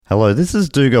Hello, this is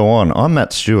Do Go On. I'm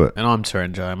Matt Stewart. And I'm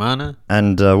Taran Jayamana.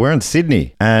 And we're in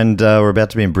Sydney. And we're about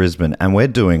to be in Brisbane. And we're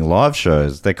doing live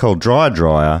shows. They're called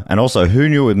Dryer. And also Who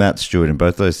Knew with Matt Stewart in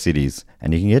both those cities.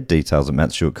 And you can get details at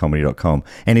mattstewartcomedy.com.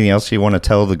 Anything else you want to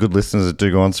tell the good listeners that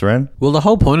Do Go On, Saran? Well, the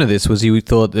whole point of this was you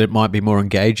thought that it might be more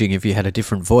engaging if you had a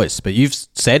different voice. But you've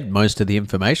said most of the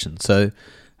information. So,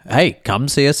 hey, come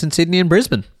see us in Sydney and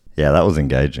Brisbane. Yeah, that was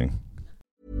engaging.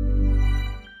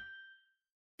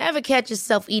 Ever catch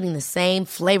yourself eating the same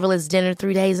flavorless dinner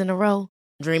 3 days in a row?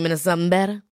 Dreaming of something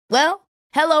better? Well,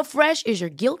 HelloFresh is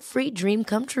your guilt-free dream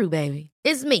come true, baby.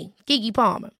 It's me, Keke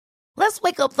Palmer. Let's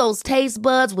wake up those taste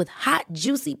buds with hot,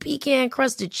 juicy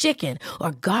pecan-crusted chicken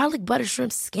or garlic butter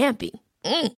shrimp scampi.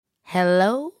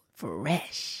 Hello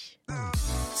Fresh.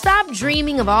 Stop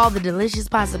dreaming of all the delicious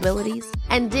possibilities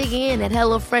and dig in at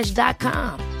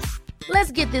HelloFresh.com.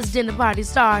 Let's get this dinner party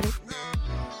started.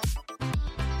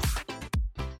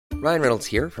 Ryan Reynolds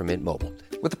here from Mint Mobile.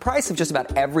 With the price of just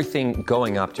about everything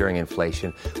going up during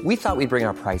inflation, we thought we'd bring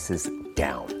our prices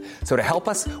down. So to help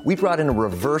us, we brought in a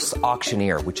reverse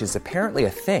auctioneer, which is apparently a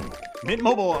thing. Mint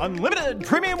Mobile Unlimited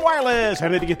Premium Wireless. How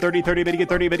to get 30, 30, bit to get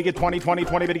 30, bit to get 20, 20,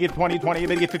 20, bit to get 20, 20,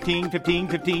 bit to get 15, 15,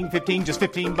 15, 15, just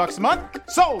 $15 a month?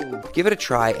 Sold! Give it a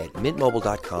try at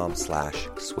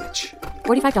mintmobile.com/switch.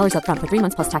 $45 up front for 3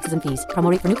 months plus taxes and fees.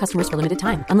 Promo rate for new customers for limited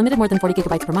time. Unlimited more than 40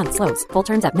 gigabytes per month. Slows full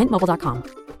terms at mintmobile.com.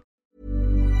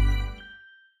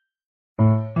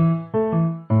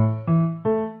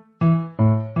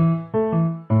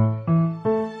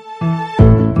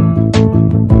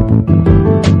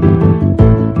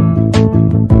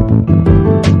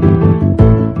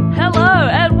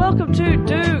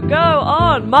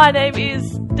 My name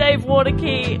is Dave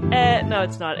Warnocky. No,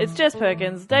 it's not. It's Jess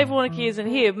Perkins. Dave Warnocky isn't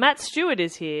here. Matt Stewart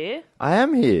is here. I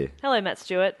am here. Hello, Matt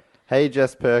Stewart. Hey,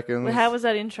 Jess Perkins. Well, how was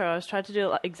that intro? I was trying to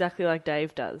do it exactly like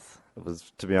Dave does. It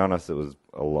was, to be honest, it was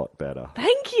a lot better.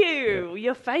 Thank you. Yeah.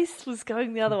 Your face was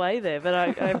going the other way there, but I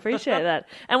appreciate that.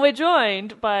 And we're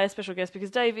joined by a special guest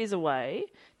because Dave is away.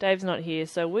 Dave's not here,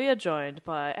 so we are joined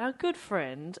by our good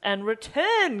friend and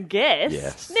return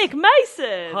guest, Nick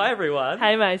Mason. Hi, everyone.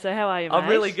 Hey, Mason. How are you, mate? I'm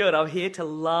really good. I'm here to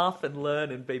laugh and learn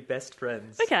and be best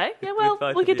friends. Okay. Yeah,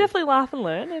 well, we can definitely laugh and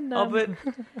learn. And, but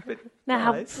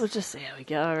now, nice. we'll just see how we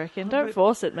go, I reckon. Don't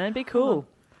force it, man. Be cool.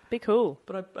 Be cool.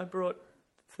 But I brought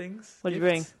things. What did you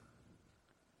bring?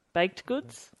 Baked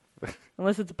goods?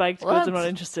 Unless it's baked goods, I'm not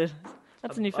interested.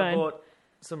 That's a new phone. I bought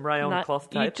some rayon cloth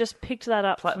tape. You just picked that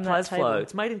up from that table. Plasflow.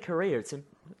 It's made in Korea.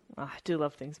 I do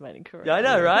love things made in Korea. Yeah, I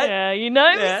know, right? Yeah, you know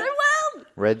me so well.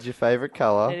 Red's your favourite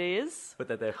colour. It is. Put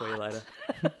that there for you later.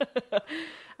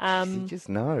 He just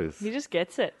knows. He just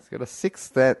gets it. He's got a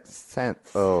sixth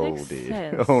sense. Oh, dear.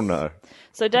 Sense. Oh, no.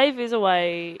 So Dave is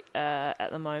away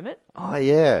at the moment. Oh,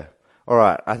 yeah. All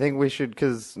right. I think we should,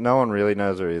 because no one really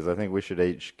knows where he is, I think we should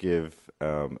each give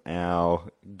our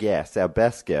guess, our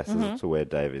best guess as to where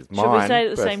Dave is. Should we say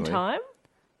it at the same time?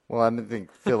 Well, I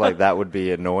feel like that would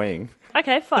be annoying.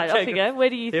 Okay, fine. Off you go.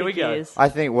 Where do you think he is? I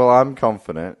think, well, I'm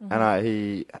confident. And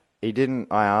he didn't,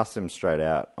 I asked him straight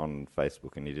out on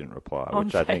Facebook and he didn't reply. On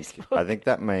which Facebook. I think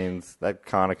that means, that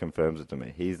kind of confirms it to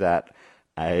me. He's at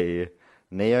a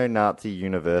neo-Nazi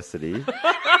university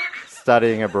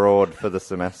studying abroad for the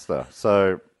semester.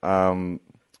 So,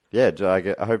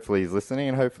 hopefully he's listening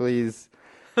and hopefully he's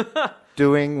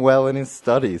doing well in his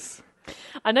studies.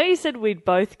 I know you said we'd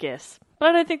both guess, but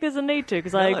I don't think there's a need to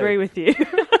because I agree with you.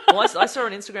 Well, I saw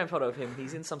an Instagram photo of him.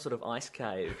 He's in some sort of ice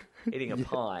cave eating a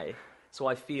pie. So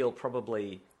I feel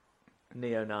probably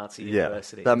neo-Nazi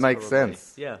university. That makes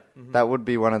sense. Yeah. Mm-hmm. That would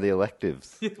be one of the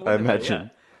electives, I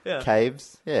imagine. Yeah.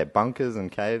 Caves. Yeah, bunkers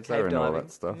and caves. Cave They're in all diving.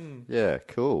 that stuff. Yeah,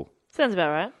 cool. Sounds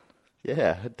about right.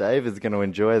 Yeah, Dave is going to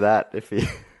enjoy that if he...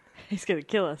 He's going to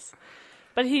kill us.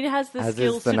 But he has the As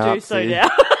skills is the to Nazi, do so now.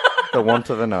 The want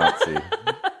of a Nazi.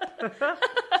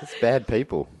 Just bad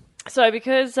people. So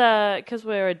because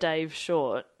we're a Dave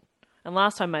short, and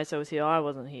last time Meso was here, I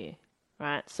wasn't here,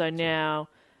 right? So now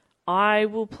I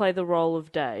will play the role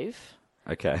of Dave.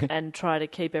 Okay. And try to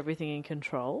keep everything in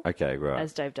control. Okay, right.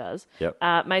 As Dave does. Yep.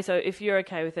 Meso, if you're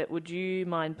okay with it, would you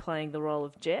mind playing the role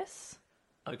of Jess?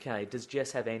 Okay, does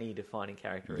Jess have any defining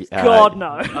characteristics? God,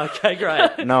 no. Okay,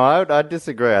 great. No, I'd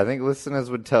disagree. I think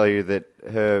listeners would tell you that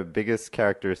her biggest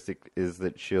characteristic is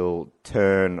that she'll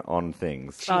turn on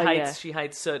things. She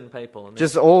hates certain people. And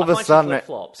just all of a sudden,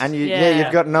 and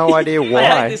you've got no idea why.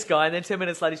 I hate this guy, and then 10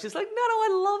 minutes later, she's like, no, I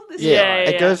love this guy.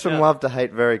 It goes from love to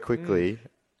hate very quickly.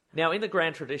 Now, in the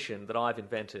grand tradition that I've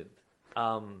invented,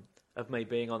 of me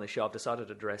being on the show, I've decided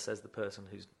to dress as the person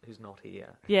who's not here.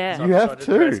 Yeah. So I've You have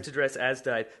decided to. dress as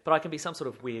Dave, but I can be some sort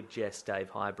of weird Jess Dave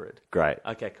hybrid. Great.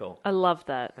 Okay, cool. I love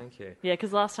that. Thank you. Yeah,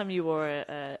 because last time you wore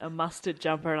a mustard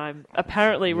jumper, and I'm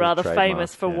apparently rather trademark,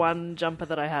 famous for yeah. one jumper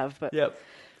that I have. But Yep.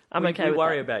 I'm okay we with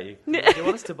worry that. about you. Do you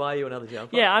want us to buy you another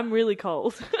jumper? Yeah, I'm really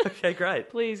cold. Okay, great.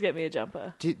 Please get me a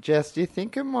jumper. Jess, do you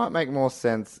think it might make more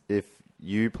sense if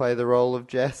you play the role of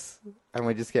Jess and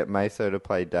we just get Meso to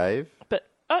play Dave? But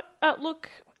look,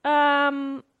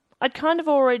 I'd kind of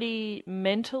already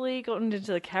mentally gotten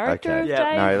into the character of Yeah.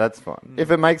 Dave. No, that's fine.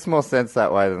 If it makes more sense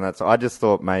that way, then that's. I just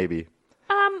thought maybe,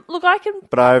 Look, I can.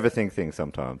 but I overthink things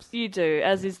sometimes. You do,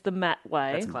 as is the Matt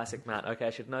way. That's classic Matt. Okay, I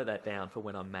should note that down for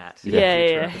when I'm Matt.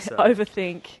 Yeah. Future episode.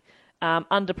 Overthink,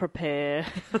 underprepare.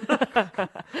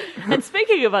 And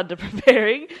speaking of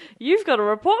underpreparing, you've got a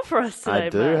report for us today, I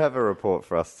do Matt. have a report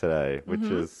for us today, which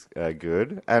is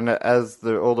good. And as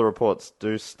all the reports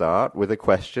do start with a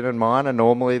question, and mine are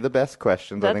normally the best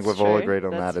questions. I think we've all agreed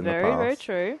on that in the past. Very, very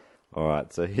true. All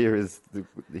right, so here is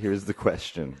the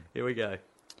question. Here we go.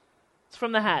 It's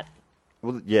from the hat.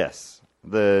 Well, yes,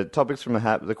 the topic's from the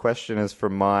hat. The question is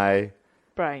from my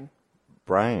Brain.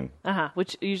 brain.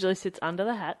 Which usually sits under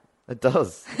the hat. It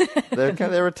does.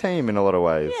 They're a team in a lot of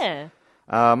ways. Yeah.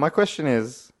 My question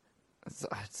is, it's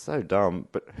so dumb,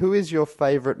 but who is your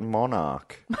favourite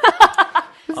monarch?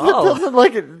 It doesn't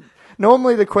like it.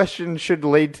 Normally, the question should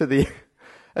lead to the.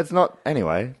 It's not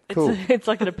anyway. Cool. It's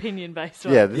like an opinion-based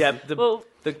one. Yeah. Yeah, Well-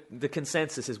 the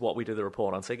consensus is what we do the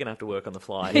report on, so you're going to have to work on the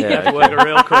fly. You're going to have to work it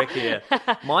real quick here.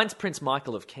 Mine's Prince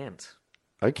Michael of Kent.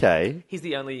 Okay. He's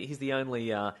the only.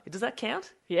 Does that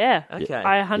count? Yeah. Okay.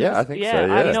 I 100%. Yeah, I think so, I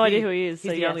yeah. have no idea who he is.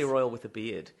 He's so the yes. only royal with a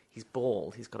beard. He's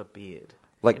bald. He's got a beard.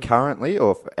 Like currently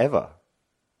or forever?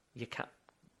 You can't.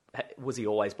 Was he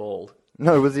always bald?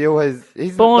 No, was he always?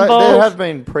 He's Born like, bald, there have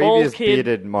been previous bald kid.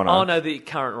 bearded monarchs. Oh no, the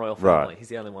current royal family. Right. He's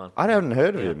the only one. I haven't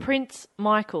heard of him. Prince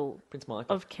Michael Prince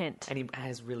Michael of Kent. and he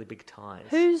has really big ties.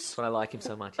 Who's- That's why I like him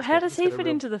so much. How does he fit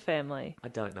into the family? I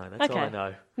don't know. That's all I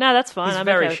know. No, that's fine. He's I'm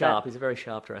very okay with that. sharp. He's a very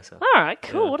sharp dresser. All right,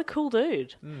 cool. Yeah. What a cool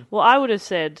dude. Well, I would have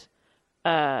said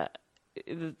the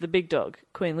big dog,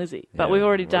 Queen Lizzie, but Yeah, we've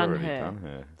already we've done already her. done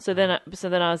her. So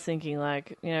then I was thinking,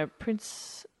 like,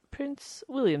 Prince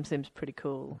William seems pretty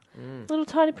cool. Little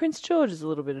tiny Prince George is a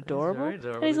little bit adorable. very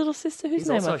adorable. And his little sister, whose He's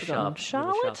name also I've forgotten.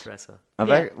 sharp. Really sharp Charlotte. dresser.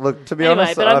 Yeah. Look, to be Anyway,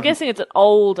 honest, but I'm guessing it's an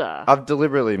older. I've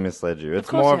deliberately misled you. It's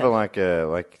course more you of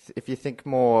like if you think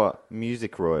more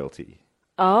music royalty.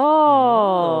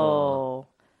 Oh.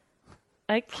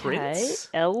 Okay. Prince?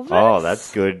 Elvis. Oh,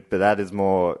 that's good, but that is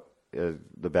more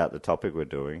about the topic we're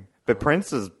doing. But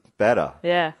Prince is better.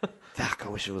 Yeah. Fuck, I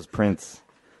wish it was Prince.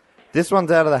 This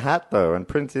one's out of the hat, though, and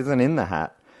Prince isn't in the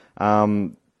hat.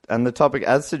 And the topic,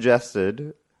 as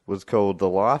suggested, was called The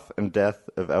Life and Death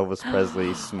of Elvis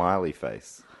Presley's Smiley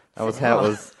Face. That was how it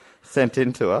was sent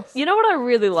in to us. You know what I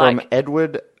really like? From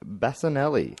Edward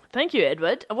Bassanelli. Thank you,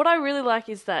 Edward. What I really like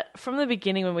is that from the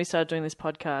beginning when we started doing this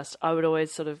podcast, I would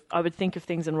always I would think of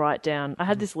things and write down. I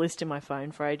had this list in my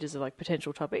phone for ages of like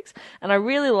potential topics. And I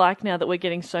really like now that we're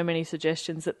getting so many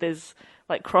suggestions that there's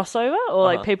like crossover or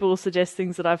like people will suggest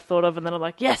things that I've thought of and then I'm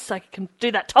like, yes, I can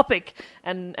do that topic.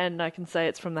 And I can say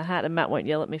it's from the hat and Matt won't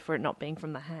yell at me for it not being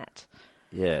from the hat.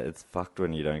 Yeah, it's fucked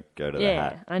when you don't go to the Yeah,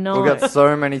 hat. I know. We've got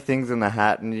so many things in the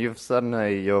hat, and you're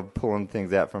pulling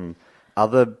things out from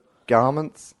other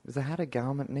garments. Is a hat a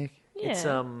garment, Nick? Yeah. Is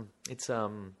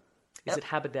it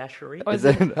haberdashery? Or Is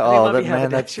is it? it- Oh, might be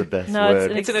that's the best No,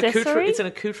 word. it's It's accessory? it's an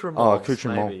accoutrement. Oh,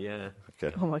 accoutrement. Maybe, yeah.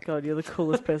 Okay. Oh my God, you're the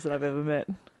coolest person I've ever met.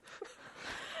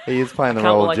 He is playing the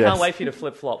role I of Jess. can't wait for you to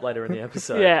flip flop later in the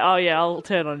episode. Yeah, oh yeah, I'll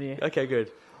turn on you. Okay,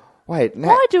 good. Wait, now,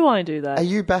 Why do I do that? are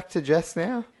you back to Jess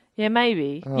now? Yeah,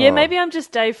 maybe. Oh. Yeah, maybe I'm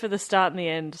just Dave for the start and the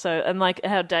end. So, and like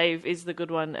how Dave is the good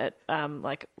one at,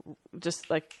 like, just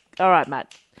like, all right,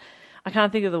 Matt. I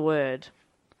can't think of the word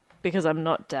because I'm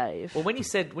not Dave. Well, when you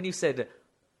said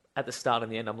at the start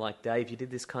and the end, I'm like, Dave, you did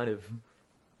this kind of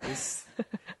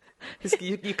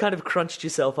you kind of crunched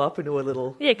yourself up into a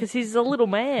little. Yeah, because he's a little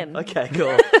man. Okay,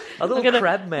 cool. A little Look at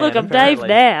crab man. Look, I'm apparently. Dave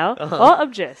now. Oh,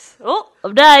 I'm Jess. Oh,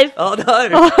 I'm Dave. Oh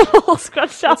no! All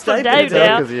scrunched up. I'm Dave gonna Dave do?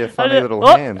 now. 'Cause of your funny I'm little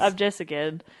oh, hands. I'm Jess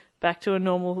again. Back to a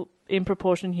normal, in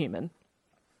proportion human.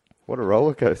 What a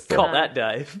roller coaster. Caught that,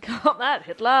 Dave. Got that,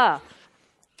 Hitler.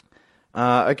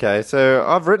 Okay, so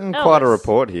I've written quite a Elvis.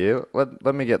 report here.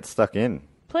 Let me get stuck in,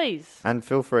 Please. and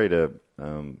feel free to.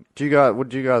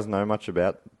 Would you guys know much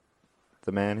about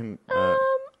the man?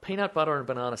 Peanut butter and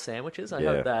banana sandwiches. I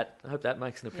Yeah. hope that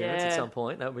makes an appearance at Yeah. some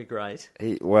point. That would be great.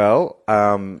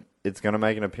 it's going to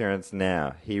make an appearance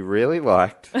now. He really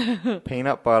liked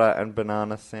peanut butter and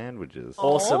banana sandwiches.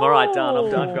 Awesome. All right, done. I'm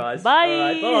done, guys.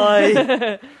 Bye. All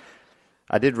right, bye.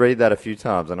 I did read that a few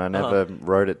times, and I never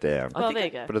wrote it down. Well, there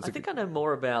you go. But it's I think I know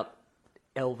more about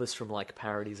Elvis from like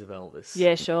parodies of Elvis.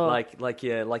 Yeah, sure. Like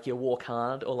your Walk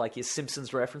Hard or like your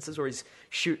Simpsons references where he's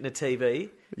shooting a TV.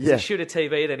 Does Yeah. he shoot a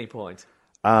TV at any point?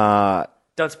 uh,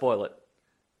 Don't spoil it.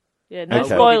 Yeah, no Okay.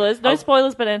 spoilers. No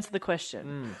spoilers, but answer the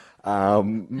question.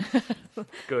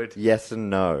 Good. yes and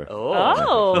no.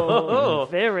 Oh,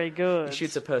 very good. He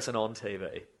shoots a person on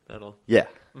TV. That'll. Yeah.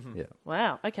 Mm-hmm. Yeah.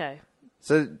 Wow, okay.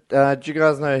 So, do you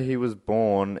guys know he was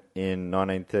born in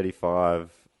 1935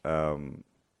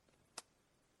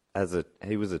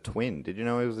 he was a twin? Did you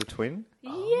know he was a twin?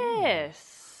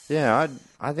 Yes. Yeah,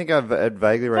 I think I'd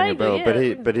vaguely rang a bell, Vaguely,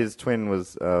 yeah. but his twin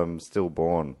was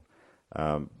stillborn.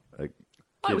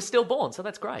 I was still born, so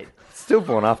that's great.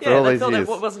 Stillborn after Yeah, all they these thought years.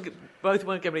 both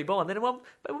weren't going to be born. Then one,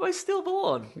 they were both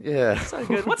stillborn. Yeah. So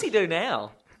good. What's he do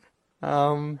now?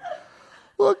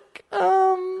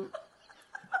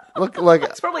 Look, like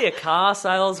It's probably a car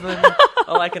salesman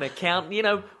or like an accountant. You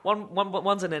know,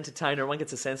 one's an entertainer, one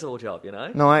gets a sensible job. You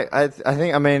know. no, I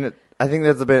think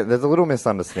there's a little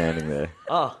misunderstanding there.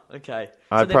 Oh, okay.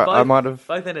 I they're I might have.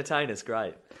 both entertainers.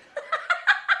 Great.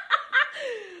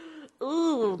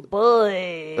 Ooh,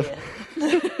 boy.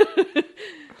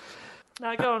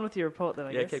 Now go on with your report then,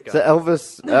 I Yeah, guess. keep going.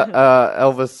 So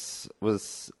Elvis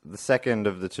was the second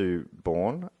of the two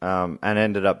born, and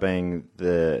ended up being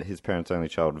his parents' only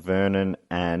child, Vernon,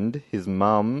 and his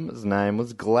mum's name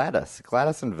was Gladys.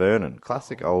 Gladys and Vernon,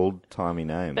 classic old-timey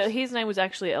names. But his name was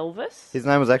actually Elvis. His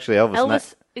name was actually Elvis.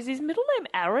 Elvis, is his middle name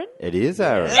Aaron? It is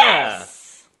Aaron. Yeah.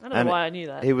 I don't know why I knew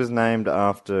that. He was named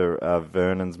after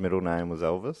Vernon's middle name was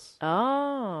Elvis,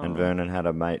 Oh. and Vernon had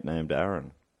a mate named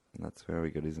Aaron. And that's where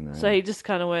he got his name. So he just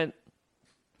kind of went,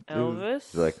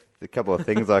 Elvis? Like a couple of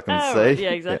things I can Aaron. see. Yeah,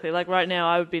 exactly. Like right now,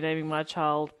 I would be naming my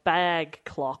child Bag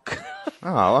Clock.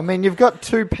 Oh, I mean, you've got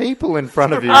two people in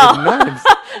front of you with names.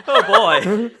 Oh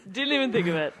boy. Didn't even think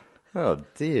of it. Oh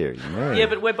dear me. Yeah,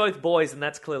 but we're both boys, and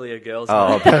that's clearly a girl's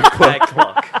Oh, name. Bag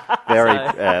clock. very.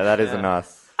 So- That is a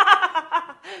nice.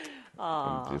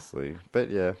 Obviously, but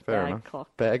yeah, fair Bag enough.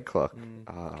 clock. Bag clock.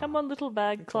 Come on, little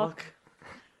Bag Clock.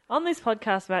 On this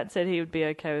podcast, Matt said he would be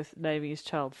okay with naming his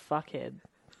child Fuckhead.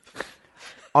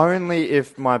 Only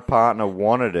if my partner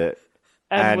wanted it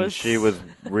and was- she was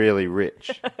really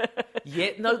rich.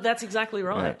 Yeah, no, that's exactly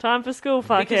right. Time for school,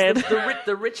 Because Fuckhead.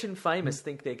 the rich and famous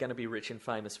think they're going to be rich and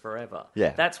famous forever.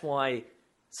 Yeah. That's why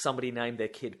somebody named their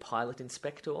kid Pilot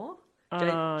Inspector.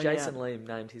 Jason Liam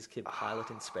named his kid Pilot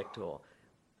Inspector,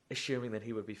 assuming that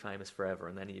he would be famous forever,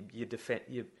 and then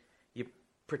you're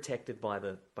protected by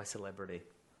celebrity.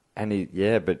 And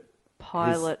but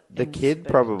Pilot the kid Inspector.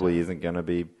 probably isn't going to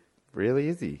be really,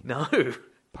 is he? No.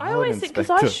 I always think, because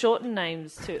I shorten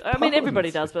names too. I mean,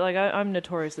 everybody does, but like I'm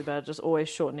notoriously bad at just always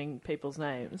shortening people's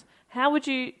names. How would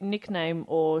you nickname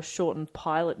or shorten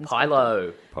Pilot Inspector?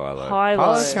 Pilo. Pilo.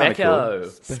 Pilo's kinda cool.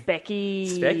 Specco. Specky.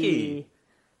 Specky.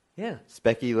 Yeah.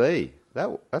 Specky Lee.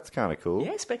 That's kind of cool.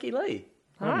 Yeah, Specky Lee.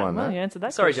 I All don't right, mind well, that. you answered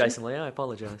that Sorry, question. Jason Lee, I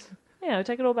apologise. Yeah, I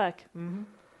take it all back.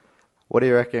 What do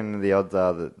you reckon the odds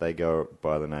are that they go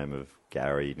by the name of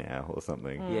Gary now or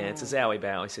something? Yeah, it's a Zowie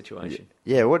Bowie situation.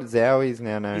 Yeah, what is Zowie's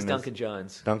now known He's as? Duncan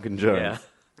Jones. Duncan Jones.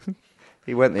 Yeah.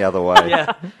 He went the other way.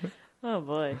 Yeah. Oh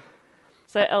boy.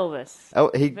 So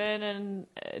Elvis, He Vernon,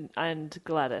 and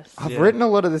Gladys. I've written a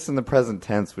lot of this in the present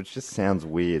tense, which just sounds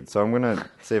weird. So I'm going to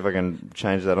see if I can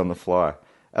change that on the fly.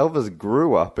 Elvis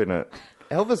grows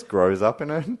up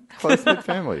in a close-knit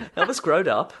family. Elvis growed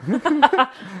up.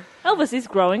 Elvis is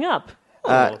growing up.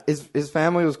 His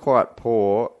family was quite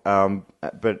poor,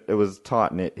 but it was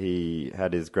tight-knit. He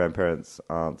had his grandparents,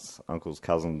 aunts, uncles,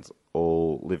 cousins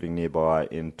all living nearby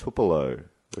in Tupelo,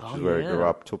 which is where he grew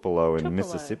up, Tupelo in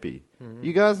Mississippi.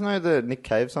 You guys know the Nick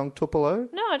Cave song Tupelo?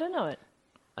 No, I don't know it.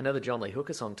 I know the John Lee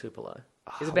Hooker song Tupelo.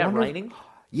 Is it about raining?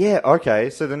 Yeah, okay.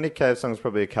 So the Nick Cave song is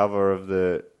probably a cover of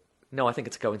the... No, I think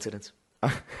it's a coincidence.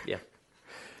 Yeah.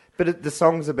 But the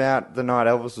song's about the night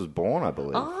Elvis was born, I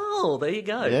believe. Oh, there you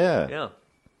go. Yeah. Yeah.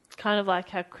 Kind of like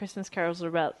how Christmas carols are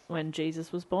about when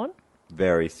Jesus was born.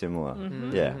 Very similar.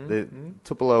 Yeah. The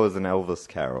Tupelo is an Elvis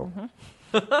carol.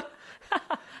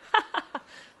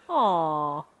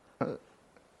 Aww.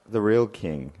 The real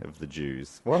king of the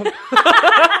Jews. What?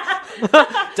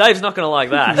 Dave's not going to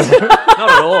like that. Not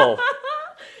at all.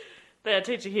 They are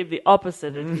teaching him the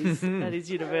opposite at his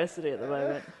university at the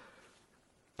moment.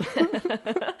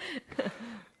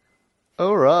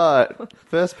 All right.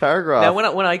 First paragraph. Now,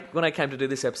 when I came to do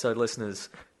this episode, listeners,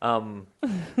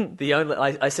 the only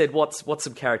I said what's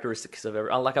some characteristics of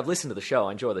every, like I've listened to the show,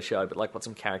 I enjoy the show, but like what's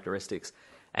some characteristics?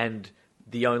 And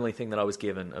the only thing that I was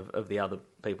given of the other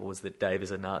people was that Dave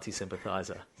is a Nazi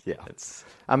sympathizer. Yeah. It's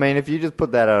I mean, if you just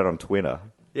put that out on Twitter,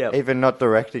 Yeah. even not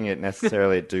directing it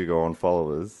necessarily at Do Go On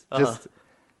followers, just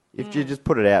if you just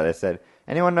put it out there, said,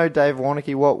 anyone know Dave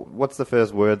Warnocky? What's the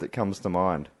first word that comes to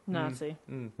mind? Nazi.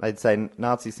 They'd say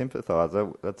Nazi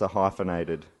sympathizer. That's a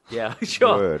hyphenated yeah,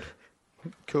 sure. word.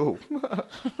 Cool.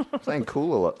 Saying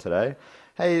cool a lot today.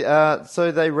 Hey,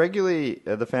 so they regularly,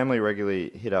 the family regularly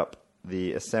hit up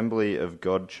the Assembly of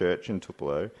God Church in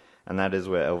Tupelo, and that is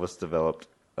where Elvis developed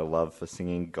a love for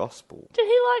singing gospel. Did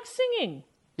he like singing?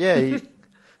 Yeah, he...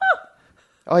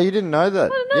 Oh, you didn't know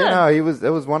that? I didn't know. Yeah, no,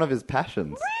 it was one of his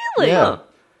passions. Really? Yeah.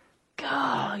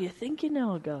 God, you think you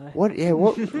know a guy. What? Yeah.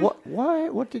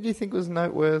 What did you think was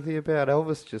noteworthy about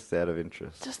Elvis? Just out of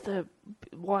interest. Just the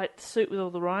white suit with all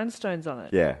the rhinestones on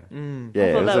it. Yeah. Yeah.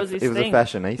 I thought that it was his it was thing. a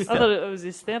fashionista. I thought it was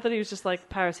his thing. I thought he was just like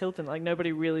Paris Hilton. Like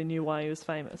nobody really knew why he was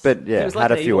famous. But yeah, He was like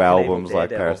had a an few evil albums Daredevil. like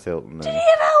Paris Hilton. did he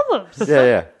have albums?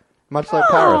 Yeah. Much like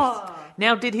Paris.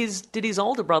 Now, did his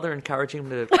older brother encourage him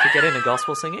to get into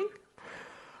gospel singing?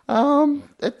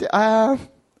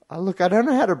 Look, I don't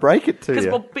know how to break it to Because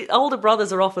you. older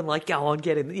brothers are often like, go on,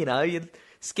 get in. You know, you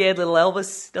scared little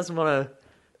Elvis doesn't want to.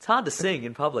 It's hard to sing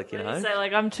in public, you know. You say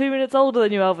like, I'm 2 minutes older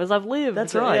than you, Elvis. I've lived.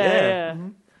 That's right, yeah.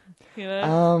 You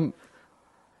know.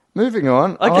 Moving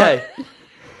on. Okay.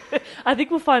 I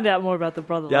think we'll find out more about the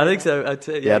brother. Yeah, I think later.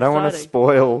 so. Yeah, I don't want to exciting.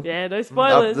 spoil. Yeah, no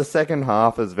spoilers. The second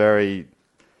half is very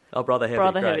Oh, brother heavy.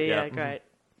 brother great, heavy. yeah. Yeah, great.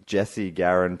 Jesse,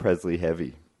 Garin, Presley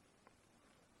heavy.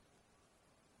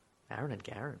 Aaron and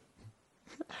Garen.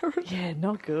 Yeah,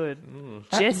 not good. Mm.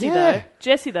 Jesse yeah. though.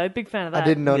 Jesse though, big fan of that. I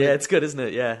didn't know. Yeah, it's good, isn't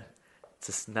it? Yeah.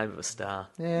 It's the name of a star.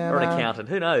 Yeah, Or an no. accountant.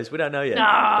 Who knows? We don't know yet.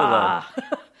 Ah!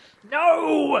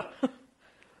 No.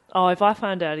 Oh, if I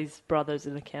find out his brother's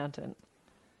an accountant,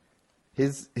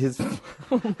 His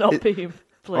not be him,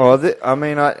 please. Oh, I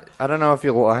mean, I don't know if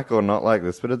you like or not like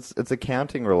this, but it's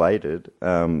accounting related.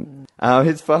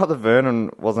 His father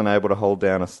Vernon wasn't able to hold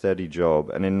down a steady job,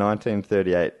 and in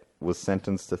 1938 was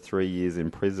sentenced to 3 years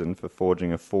in prison for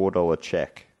forging a $4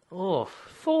 check. Oh,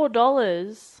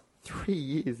 $4 3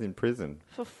 years in prison.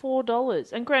 for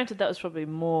 $4, and granted, that was probably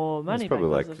more money. It's probably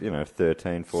back like then.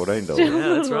 $13, $14. Still-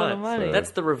 yeah, that's a lot right. of money. So-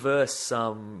 That's the reverse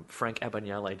Frank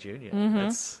Abagnale Jr. Mm-hmm.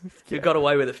 That's, you got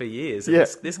away with it for years. And Yeah.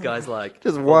 this guy's like,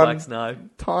 Just all one backs, no.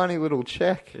 tiny little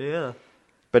check. Yeah.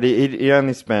 But he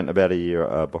only spent about a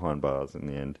year behind bars in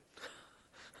the end.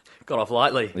 Got off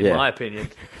lightly, in Yeah. my opinion.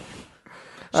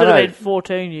 Should I have know. been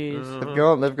 14 years.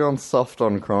 They've gone soft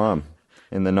on crime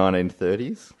in the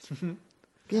 1930s.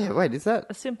 Yeah, wait, is that...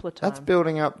 A simpler time. That's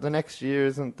building up. The next year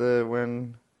isn't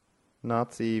when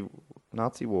Nazi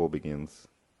war begins.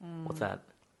 What's that?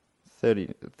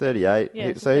 38. Yeah,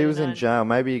 it's So he was in 39. jail.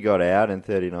 Maybe he got out in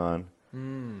 39.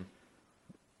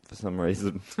 For some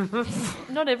reason.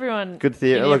 Not everyone Good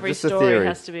theory. in Look, every just a story theory.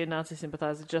 has to be a Nazi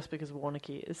sympathiser just because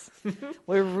Warnocky is.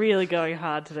 We're really going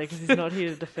hard today because he's not here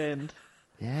to defend.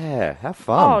 Yeah, have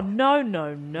Oh, fun. no.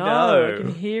 No. I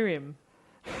can hear him.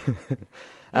 He's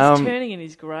Um, turning in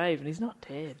his grave and he's not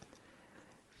dead.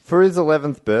 For his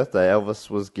 11th birthday, Elvis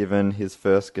was given his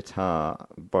first guitar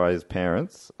by his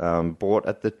parents, bought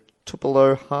at the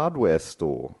Tupelo hardware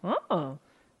store. Oh.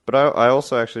 But I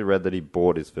also actually read that he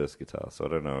bought his first guitar, so I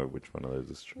don't know which one of those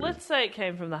is true. Let's say it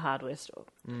came from the hardware store.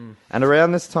 And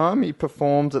around this time, he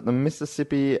performed at the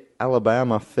Mississippi,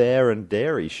 Alabama Fair and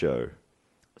Dairy Show.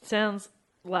 It sounds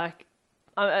like...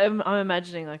 I'm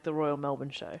imagining like the Royal Melbourne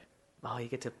Show. Oh, you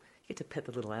get to pet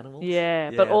the little animals?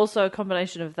 Yeah, but also a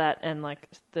combination of that and like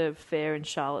the fair in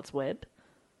Charlotte's Web.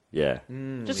 Yeah.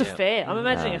 Just a fair. I'm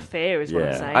imagining a fair is what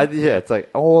I'm saying. Yeah, it's like,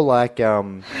 or like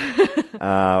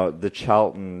the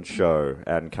Charlton Show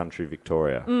out in Country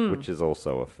Victoria, which is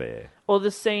also a fair. Or the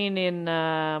scene in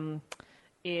The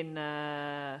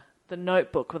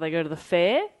Notebook where they go to the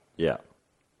fair. Yeah.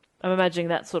 I'm imagining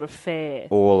that sort of fair.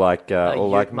 Or like Ute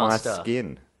My Muster.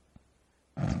 Skin.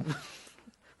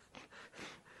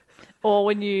 Or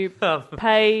when you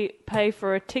pay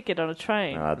for a ticket on a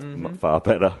train. That's far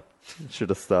better. Should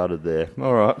have started there.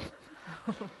 All right.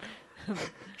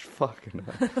 Fucking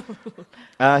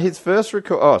hell. His first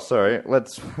record... Oh, sorry.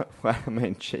 Let's... I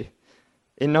mean, gee.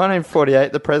 In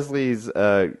 1948, the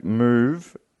Presleys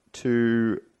move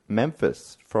to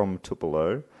Memphis from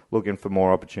Tupelo, looking for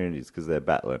more opportunities because they're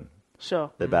battling. Sure.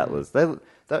 They're battlers. They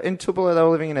in Tupelo, they were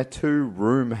living in a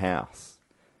 2-room house.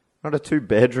 Not a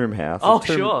 2-bedroom house. Oh, a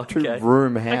sure. Okay.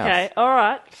 2-room house. Okay, all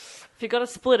right. If you got to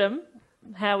split them,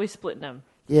 How are we splitting them?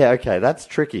 Yeah, okay, that's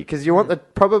tricky because you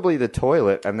want probably the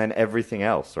toilet and then everything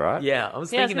else, right? Yeah, I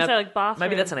was Yeah, I was thinking gonna that say, like, bathroom.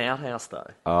 maybe that's an outhouse though.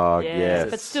 Oh, Yeah, yes.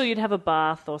 but still, you'd have a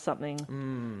bath or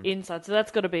something inside. So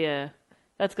that's got to be in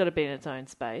its own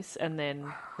space, and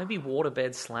then Maybe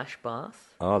waterbed /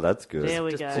 bath. Oh, that's good. there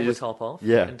we Just go. pull the top off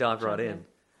Yeah. and dive right in.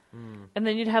 And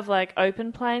then you'd have like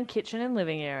open plan kitchen and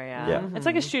living area. Yeah. It's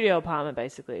like a studio apartment,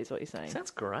 basically, is what you're saying.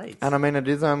 Sounds great. And I mean, it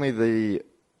is only the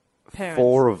Parents.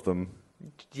 4 of them,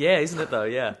 Yeah, isn't it though?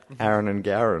 Yeah. Aaron and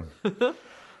Garen.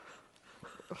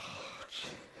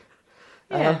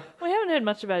 Yeah, we haven't heard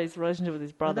much about his relationship with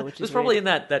his brother, which It was is probably weird.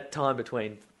 in that time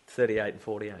between 38 and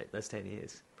 48. Those 10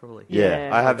 years, probably. Yeah,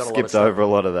 Yeah. I have Got a lot of skipped stuff. over a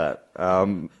lot of that.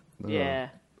 Yeah.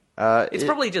 It's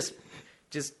probably just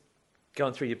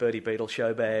going through your Birdie Beetle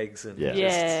show bags and Yeah.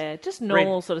 Yeah, just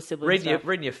normal read- sort of sibling reading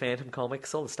stuff. your Phantom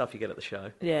comics, all the stuff you get at the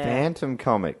show. Yeah. Phantom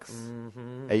comics.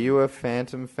 Are you a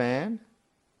Phantom fan?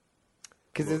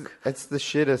 Because it's the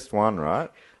shittest one,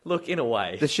 right? Look, in a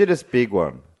way, The shittest big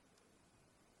one.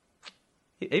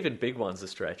 even big ones a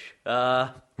stretch.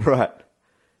 Right.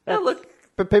 Yeah, look,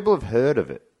 But people have heard of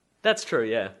it. that's true.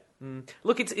 Yeah.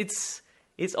 Look, it's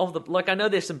of the like. I know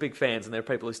there's some big fans, and there are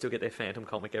people who still get their Phantom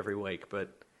comic every week, but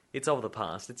it's of the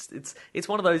past. It's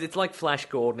one of those. It's like Flash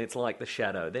Gordon. It's like the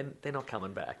Shadow. They're not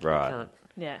coming back. You Right. can't-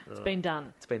 Yeah, it's been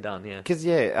done. It's been done. Yeah. Because,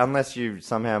 yeah, unless you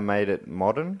somehow made it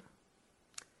modern.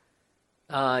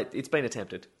 It's been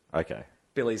attempted. Okay.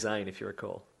 Billy Zane, if you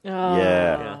recall. Oh.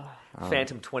 Yeah.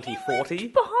 Phantom 2040.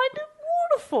 Behind a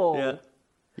waterfall. Yeah.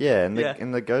 Yeah, Yeah.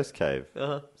 in the Ghost Cave.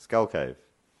 Skull Cave.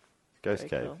 Ghost Very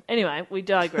Cave. cool. Anyway, we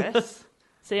digress.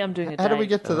 See, I'm doing a Dave. How do we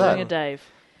get to I'm that? doing a Dave.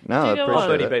 No, I Do you go appreciate on?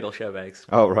 Birdie it. Beetle show bags.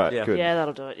 Oh, right, Yeah. good. Yeah,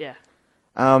 that'll do it, yeah.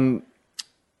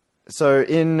 So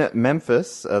in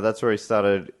Memphis, that's where he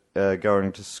started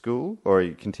going to school, or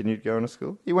he continued going to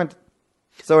school.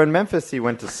 So in Memphis, he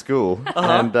went to school,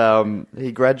 and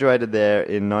he graduated there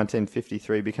in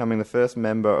 1953, becoming the first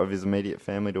member of his immediate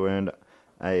family to earn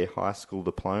a high school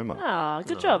diploma. Oh,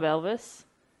 good job, Elvis.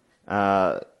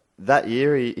 That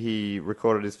year, he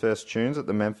recorded his first tunes at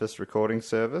the Memphis Recording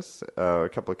Service, a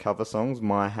couple of cover songs,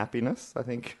 My Happiness, I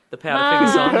think. The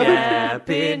Powderfinger song.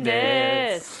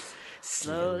 Happiness.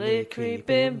 Slowly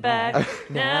creeping back.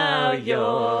 Now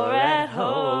you're at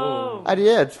home. And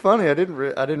yeah, it's funny. I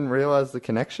didn't realize the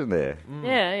connection there.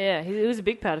 Yeah. He was a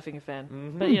big Powderfinger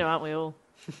fan. But, aren't we all?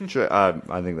 True, I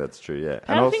think that's true. Yeah,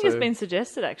 and Powderfinger's also, been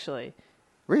suggested, actually.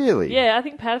 really. Yeah, I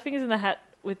think Powderfinger's in the hat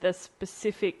with a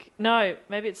specific... No,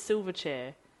 maybe it's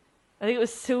Silverchair. I think it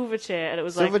was Silverchair, and it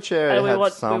was Silverchair like... had we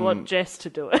some- want Jess to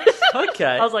do it. Okay.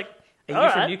 I was like, Are all you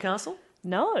from right. Newcastle?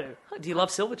 No. Oh, do you love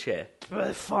Silverchair?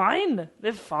 They're fine.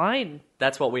 They're fine.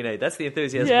 That's what we need. That's the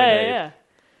enthusiasm Yeah, we need. yeah.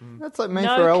 That's like me for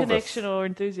No Elvis. connection or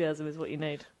enthusiasm is what you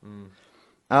need.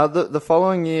 The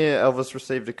following year, Elvis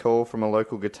received a call from a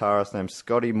local guitarist named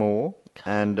Scotty Moore,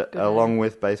 and along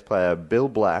with bass player Bill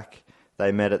Black,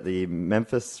 they met at the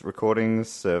Memphis Recording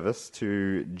Service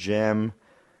to jam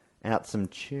out some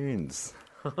tunes.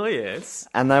 Oh, yes.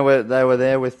 And they were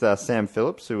there with Sam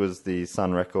Phillips, who was the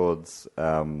Sun Records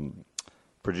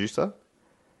producer,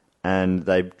 and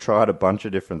they tried a bunch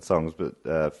of different songs,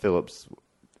 but Phillips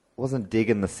wasn't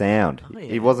digging the sound. Oh, yeah.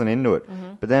 He wasn't into it.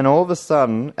 But then all of a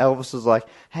sudden, Elvis was like,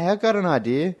 "Hey, I got an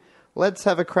idea. Let's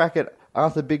have a crack at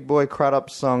Arthur Big Boy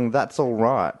Crudup's song, That's All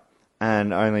Right, and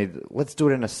let's do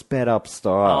it in a sped up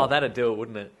style." Oh, that'd do it,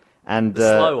 wouldn't it? And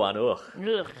The slow one.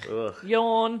 Ugh. Ugh.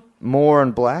 Yawn. Moore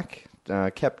and Black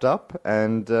kept up,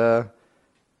 and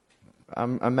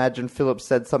imagine Phillips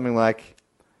said something like,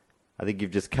 "I think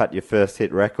you've just cut your first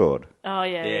hit record." Oh,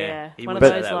 yeah. Yeah, he One of would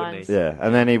say those that, wouldn't lines. he? Yeah,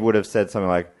 and then he would have said something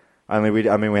like, we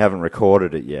haven't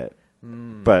recorded it yet,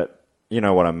 but you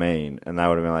know what I mean." And they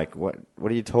would have been like, "What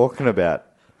are you talking about,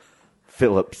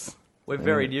 Phillips?" We're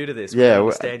very new to this. We Yeah, don't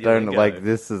understand your lingo.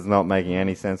 this is not making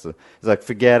any sense. He's like,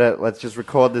 "Forget it. Let's just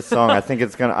record this song. I think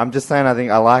it's gonna." I'm just saying, I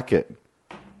think I like it.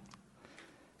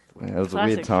 Yeah, it was a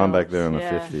Classic weird time back there in the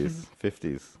Phillips, yeah.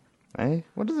 50s. Eh?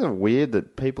 What is it weird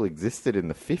that people existed in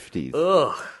the 50s?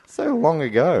 Ugh. So long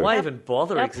ago. Why even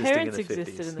bother Our existing in parents the existed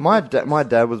 50s? in the My 50s. my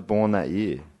dad was born that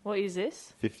year, What is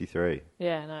this? 53.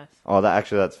 Yeah, nice. Oh,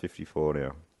 that's 54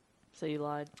 now. So you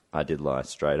lied. I did lie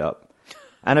straight up.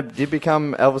 And it did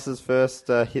become Elvis's first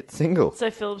hit single.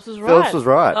 So Phillips was right. Phillips was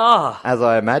right, Ah. as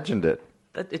I imagined it.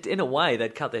 In a way,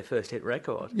 they'd cut their first hit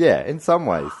record. Yeah, in some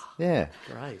ways. Yeah.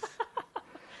 Great.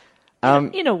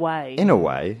 In a way. In a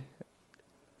way,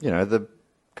 the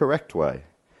correct way.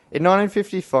 In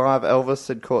 1955, Elvis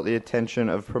had caught the attention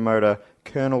of promoter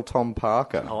Colonel Tom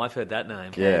Parker. Oh, I've heard that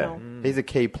name. Yeah, Colonel. he's a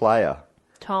key player.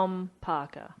 Tom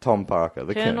Parker. Tom Parker,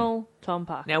 the Colonel. Colonel Tom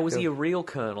Parker. Now, was he a real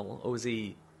colonel, or was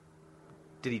he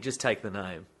did he just take the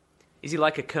name? Is he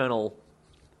like a Colonel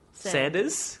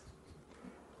Sanders?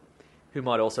 Who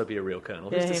might also be a real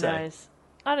colonel. Yeah, Who's to who say? knows?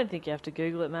 I don't think you have to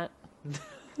Google it, Matt.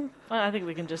 I think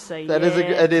we can just say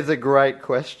It is a great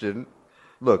question.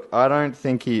 Look, I don't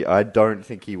think he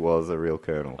was a real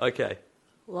colonel. Okay.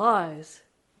 Lies.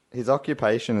 His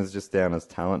occupation is just down as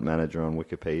talent manager on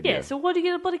Wikipedia. Yeah, so what do you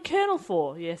get a bloody colonel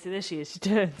for? Yeah, see, there she is. She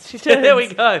turns. She Yeah, turns. there we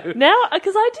go. Now,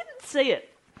 because I didn't see it.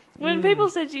 When people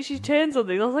said she turns on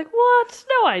things, I was like, what?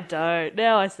 No, I don't.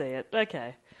 Now I see it.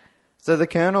 Okay. So the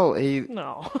colonel,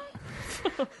 No.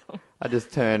 I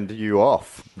just turned you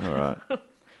off. All right.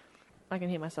 I can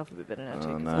hear myself a bit better now, too.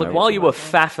 Oh, 'cause no. I- Look, while you were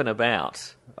faffing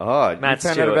about, Oh, Matt you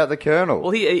found Stewart. out about the colonel.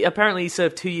 well, he apparently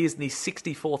served 2 years in the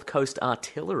 64th Coast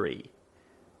Artillery.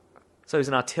 So he's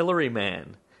an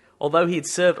artilleryman. Although he had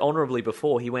served honourably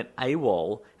before, he went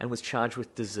AWOL and was charged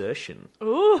with desertion.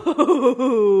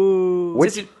 Ooh.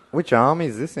 Which army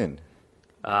is this in?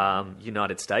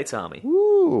 United States Army.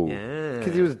 Ooh. Yeah.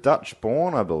 Because he was Dutch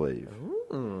born, I believe.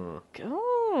 Oh.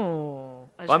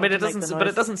 I mean, it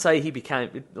doesn't say he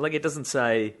became, like, it doesn't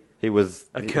say He was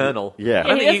a colonel. Yeah.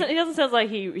 I He think doesn't, he doesn't sound like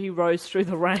he rose through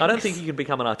the ranks. I don't think you can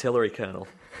become an artillery colonel.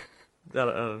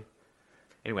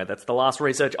 Anyway, that's the last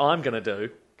research I'm going to do.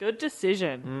 Good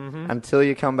decision. Until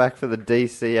you come back for the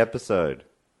DC episode.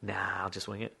 Nah, I'll just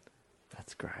wing it.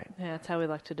 That's great. Yeah, that's how we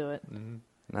like to do it.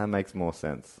 That makes more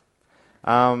sense.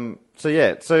 So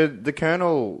the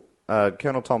colonel,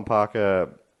 Colonel Tom Parker,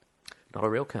 Not a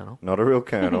real colonel. not a real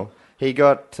colonel, he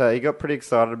got pretty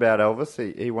excited about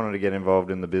Elvis. He wanted to get involved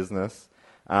in the business,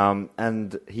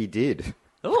 and he did.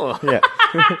 Oh, Yeah,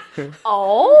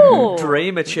 Oh!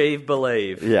 dream, achieve,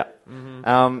 believe. yeah.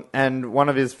 And one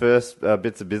of his first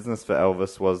bits of business for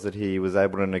Elvis was that he was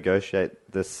able to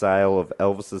negotiate the sale of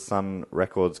Elvis's Son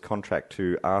Records contract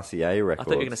to RCA Records. I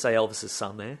thought you were going to say Elvis's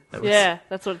son there. That was- Yeah,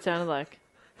 that's what it sounded like.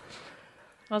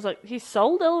 I was like, he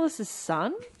sold Elvis's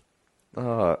son?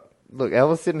 Oh, look,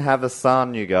 Elvis didn't have a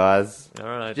son, you guys. All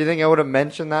right. Do you think I would have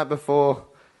mentioned that before?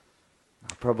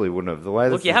 I probably wouldn't have. The way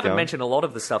Look, this you is haven't going. mentioned a lot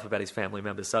of the stuff about his family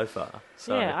members so far.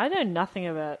 So. Yeah, I know nothing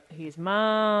about his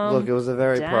mum. Look, it was a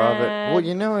very Dad, private. Well,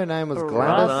 you know, her name was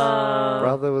Gladys. brother.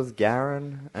 Brother was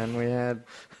Garen, and we had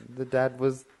the dad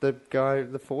was the guy,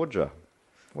 the forger.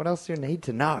 What else do you need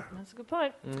to know? That's a good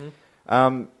point.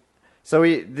 So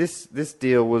this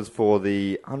deal was for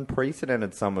the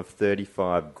unprecedented sum of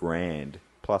 $35,000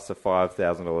 plus a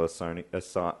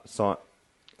 $5,000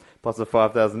 plus a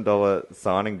 $5,000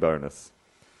 signing bonus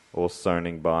or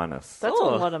signing bonus. That's a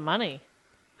lot of money.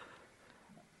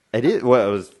 It is.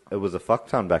 Well, it was a fuck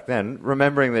ton back then.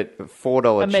 Remembering that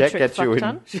 $4 A check metric gets you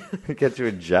fuck in gets you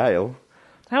in jail.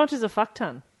 How much is a fuck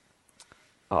ton?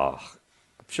 Oh,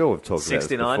 I'm sure we've talked about this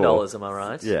before. $69, am I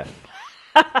right? Yeah.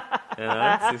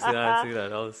 Yeah,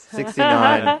 $69.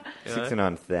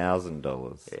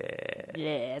 $69,000.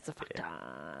 Yeah, it's a fuck ton.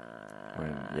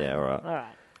 Yeah, all right. All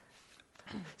right.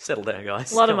 Settle down,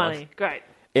 guys. A lot of Come on. money. Great.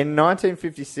 In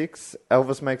 1956,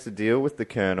 Elvis makes a deal with the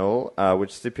Colonel,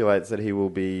 which stipulates that he will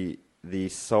be the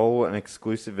sole and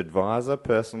exclusive advisor,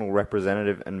 personal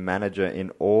representative, and manager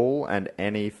in all and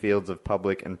any fields of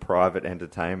public and private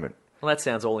entertainment. Well, that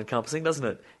sounds all-encompassing, doesn't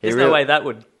it? He There's really- no way that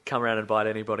would come around and bite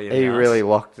anybody in He the arse. really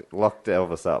locked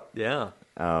Elvis up. Yeah.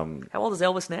 How old is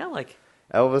Elvis now? Like,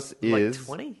 Elvis Like is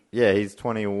 20? Yeah, he's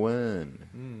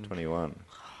 21. 21.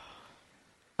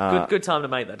 good time to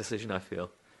make that decision, I feel.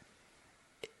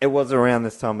 It was around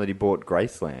this time that he bought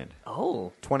Graceland.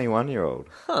 Oh. 21-year-old.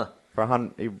 Huh.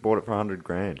 He bought it for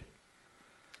 $100,000.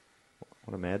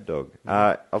 What a mad dog.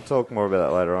 I'll talk more about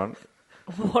that later on.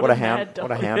 What a hound! mad dog.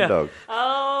 What a hound Yeah. dog!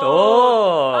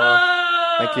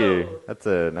 Oh. Thank you. That's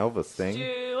an Elvis thing.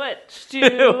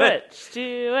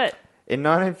 Stuart. In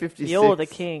 1956. You're the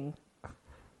king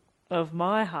of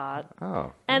my heart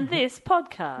Oh, and this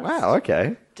podcast. wow.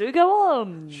 Okay, Do go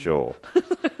on. sure.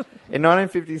 In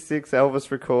 1956,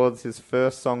 Elvis records his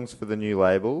first songs for the new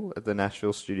label at the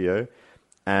Nashville studio,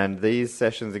 and these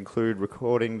sessions include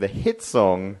recording the hit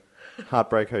song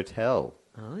 "Heartbreak Hotel."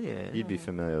 Oh, yeah. You'd be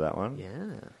familiar with that one.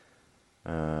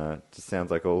 Yeah. Just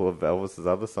sounds like all of Elvis's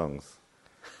other songs.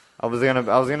 I was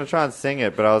gonna try and sing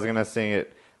it, but I was gonna sing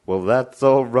it. Well, that's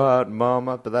all right,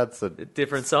 Mama. But that's a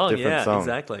Different song, different yeah, song.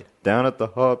 exactly. Down at the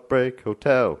Heartbreak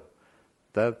Hotel.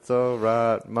 That's all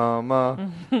right,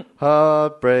 Mama.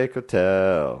 Heartbreak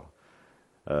Hotel.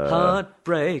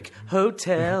 Heartbreak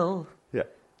Hotel. Yeah.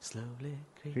 Slowly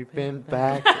Creeping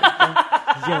back.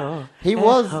 You're He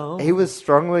was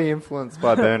strongly influenced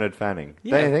by Bernard Fanning.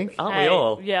 Don't you think? Aren't we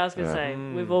all? Yeah, I was going to say,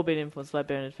 we've all been influenced by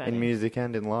Bernard Fanning. In music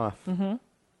and in life. Mm-hmm.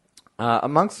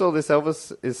 Amongst all this,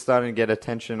 Elvis is starting to get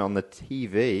attention on the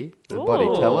TV, the bloody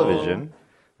television.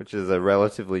 which is a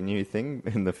relatively new thing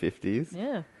in the 50s.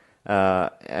 Yeah.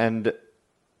 And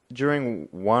during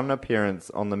one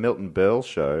appearance on the Milton Berle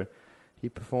show, he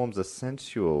performs a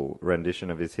sensual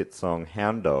rendition of his hit song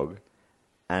Hound Dog,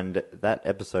 and that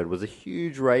episode was a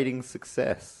huge rating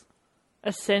success.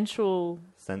 A sensual...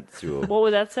 Sensual. What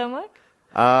would that sound like?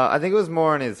 I think it was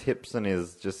more on his hips and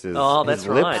his Oh, that's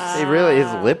his lips. right.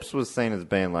 His lips was seen as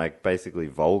being like basically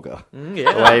vulgar.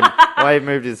 Yeah. The way he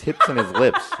moved his hips and his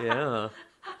lips. Yeah.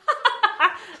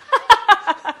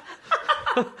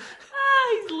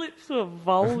 His lips were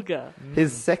vulgar.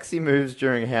 His sexy moves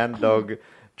during Hound Dog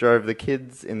drove the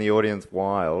kids in the audience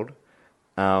wild,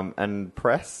 and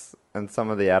press and some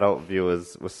of the adult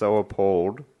viewers were so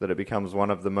appalled that it becomes one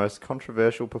of the most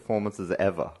controversial performances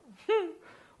ever.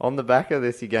 On the back of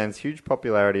this, he gains huge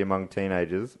popularity among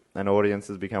teenagers, and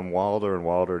audiences become wilder and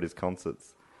wilder at his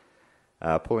concerts.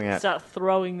 Pulling out... Start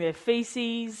throwing their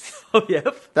feces. Oh,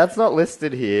 yep. That's not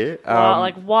listed here.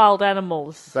 Like wild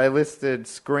animals. They listed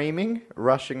screaming,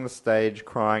 rushing the stage,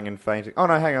 crying and fainting. Oh,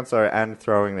 no, hang on, sorry, and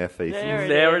throwing their feces.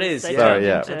 There it is. They Yeah. Sorry, turned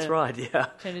yeah. into- That's right, yeah.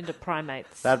 Turned into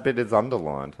primates. That bit is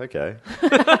underlined. Okay.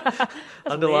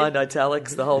 Underlined,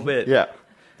 italics, the whole bit. Yeah.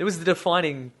 It was the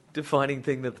defining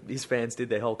thing that his fans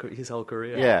did his whole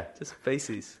career. Yeah. Just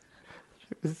feces.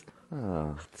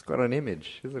 It's got an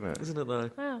image, isn't it? Isn't it,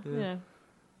 though? Well, yeah.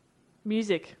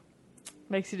 Music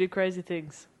makes you do crazy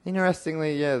things.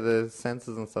 Interestingly, yeah, the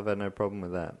censors and stuff had no problem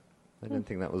with that. They didn't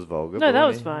think that was vulgar. No, but that when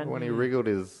was he- fine. When he wriggled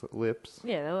his lips.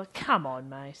 Yeah, they're like, come on,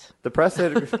 mate. The press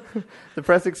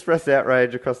expressed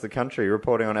outrage across the country,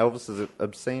 reporting on Elvis's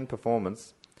obscene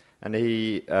performance, and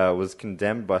he was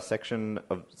condemned by sections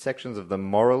of the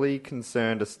morally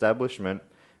concerned establishment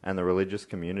and the religious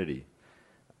community.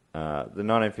 The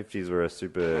 1950s were a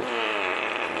super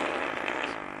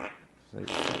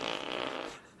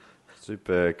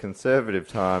conservative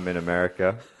time in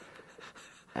America,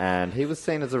 and he was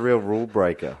seen as a real rule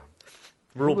breaker.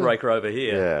 Rule breaker over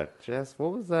here. Yeah, Jess,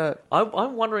 what was that?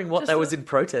 I'm wondering what that was in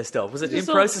protest of. Was it in Just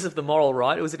process of the moral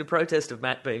right, or was it in protest of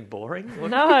Matt being boring?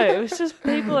 No, it was just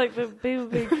people like the people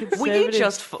being conservative. Were you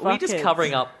just fuckheads.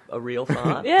 covering up a real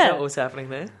fart? Yeah. Is that what was happening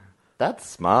there? That's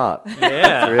smart. Yeah.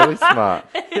 That's really smart.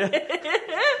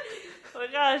 Oh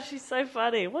my gosh, she's so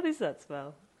funny. What is that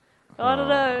smell? Oh, I don't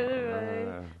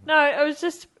know. No, it was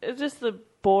just the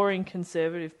boring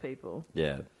conservative people.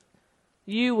 Yeah.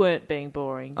 You weren't being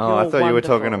boring. Oh, I You're thought you were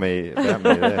wonderful. talking to me about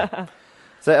me there.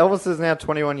 So Elvis is now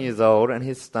 21 years old, and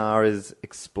his star is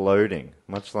exploding,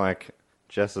 much like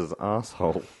Jess's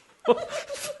asshole.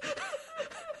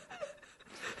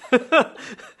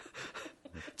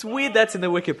 It's weird that's in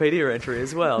the Wikipedia entry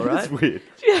as well, right? It's weird.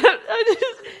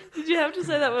 Did you have to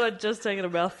say that when I'd just taken a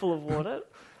mouthful of water?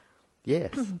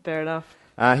 Yes. Fair enough.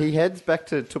 He heads back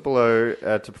to Tupelo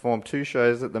to perform 2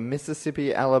 shows at the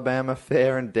Mississippi-Alabama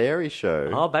Fair and Dairy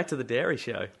Show, Oh, back to the dairy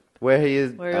show. where he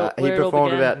is. Where He it all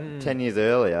performed began. about 10 years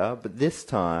earlier, but this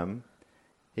time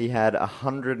he had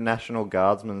 100 National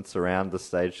Guardsmen surround the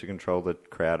stage to control the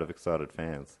crowd of excited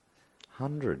fans.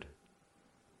 100.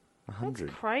 100.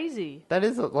 That's crazy. That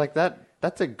is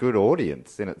that's a good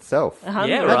audience in itself. 100.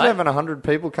 Yeah, Imagine right. having 100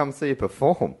 people come see you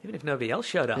perform. Even if nobody else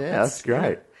showed up. Yeah, that's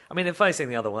great. I mean, they're facing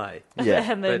the other way.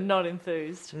 Yeah. And they're but- not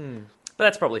enthused. But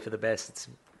that's probably for the best. It's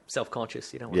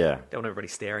self-conscious. You don't want, Yeah. don't want everybody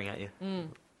staring at you.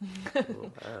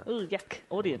 Ooh, yuck.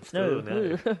 Audience, no. Ooh,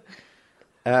 no.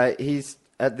 Ooh. He's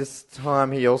at this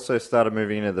time he also started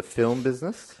moving into the film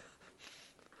business.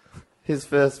 His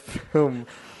first film,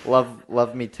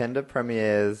 Love Me Tender,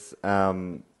 premieres.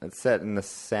 It's set in the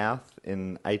South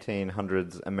in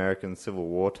 1800s American Civil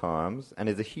War times, and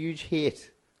is a huge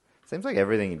hit. Seems like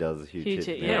everything he does is a huge, Huge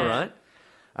hit. hit, Yeah, Yeah. right.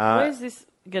 Where's this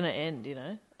going to end, you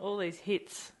know? All these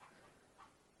hits.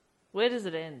 Where does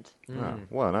it end? Oh,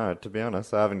 well, no, to be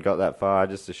honest, I haven't got that far. I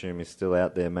just assume he's still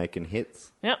out there making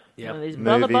hits. Yep. Yep. One of these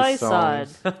brother Movies, by side.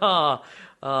 songs.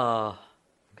 Oh, God,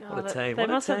 What a team, They what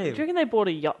a must have, team. do you reckon they bought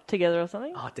a yacht together or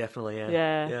something? oh, definitely, yeah.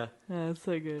 Yeah. Yeah. Yeah, it's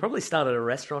so good. Probably started a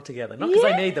restaurant together. Not because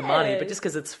they need the money, Yeah. but just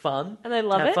because it's fun. And they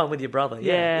love Have it. fun with your brother.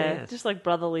 Yeah, Yeah. just like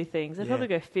brotherly things. They Yeah. probably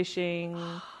go fishing.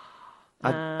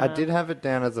 I did have it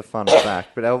down as a fun fact,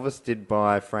 but Elvis did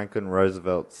buy Franklin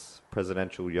Roosevelt's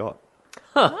presidential yacht.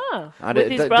 Oh, I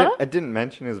with his brother? I didn't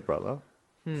mention his brother,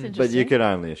 It's but you interesting. could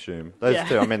only assume. Those Yeah.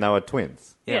 two, I mean, they were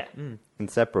twins. Yeah.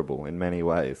 Inseparable in many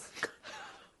ways.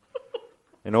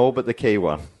 In all but the key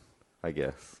one, I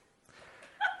guess.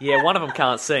 Yeah, one of them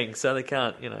can't sing, so they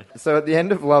can't, you know. So at the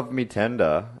end of Love Me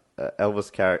Tender,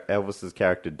 Elvis's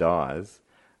character dies.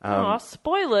 Oh,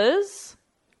 spoilers.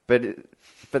 But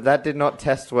that did not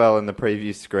test well in the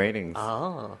preview screenings.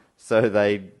 Oh. So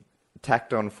they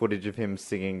tacked on footage of him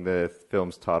singing the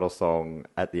film's title song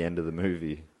at the end of the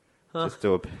movie. Just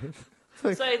do a bit. So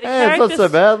the Hey, it's not so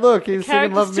character's- bad. Look, he's The singing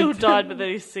character Love Me still Too. died, but then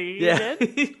he's singing Yeah.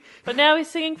 again. But now he's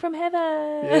singing from heaven.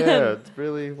 Yeah, it's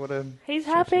really what a... He's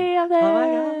happy up there.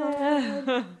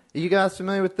 Are you guys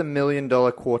familiar with the $1 Million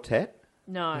Quartet?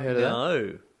 No. Heard of that?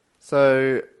 No.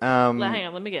 So, Hang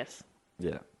on, let me guess.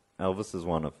 yeah, Elvis is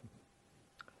one of them.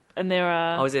 And there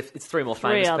are Oh, it's three more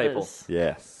three famous others. people.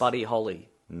 Yes. Buddy Holly,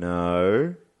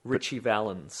 No. Richie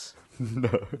Valens,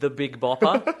 The Big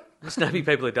Bopper. Just naming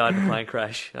people who died in a plane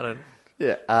crash. I don't.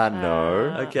 Yeah.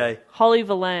 No. Okay. Holly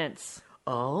Valance,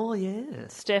 Oh yeah.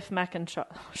 Steph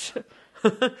McIntosh,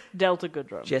 Delta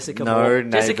Goodrum, Jessica. No Moore.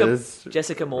 neighbours.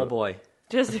 Jessica Moorboy.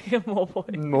 Jessica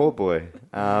Moorboy. More boy.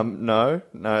 No.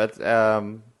 It's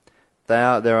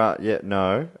there are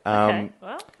no. Okay,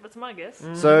 well, that's my guess.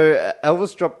 So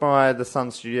Elvis dropped by the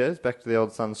Sun Studios, back to the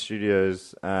old Sun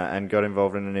Studios, and got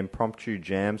involved in an impromptu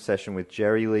jam session with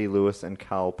Jerry Lee Lewis and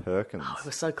Carl Perkins. Oh, it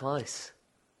was so close.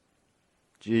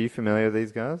 Are you familiar with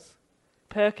these guys?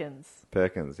 Perkins.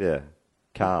 Perkins, yeah.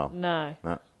 Carl. No.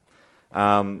 No.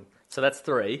 So that's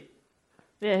three.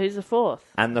 Yeah, who's the fourth?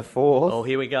 And the fourth, Oh,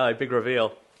 here we go. Big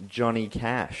reveal. Johnny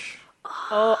Cash.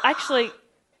 Oh, actually,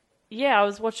 yeah, I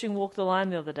was watching Walk the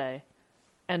Line the other day,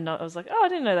 and I was like, oh, I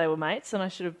didn't know they were mates, and I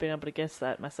should have been able to guess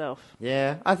that myself.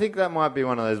 Yeah, I think that might be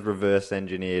one of those reverse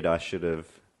engineered. I should have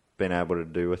been able to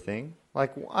do a thing.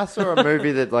 Like I saw a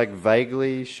movie that like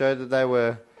vaguely showed that they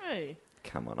were. Hey.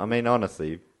 Come on, I mean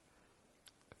honestly.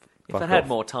 If fuck I had off.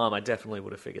 more time, I definitely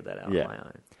would have figured that out Yeah. on my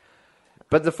own.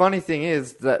 But the funny thing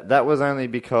is that was only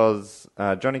because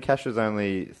Johnny Cash was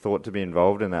only thought to be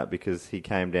involved in that because he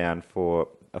came down for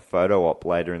a photo op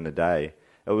later in the day.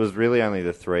 It was really only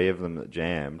the three of them that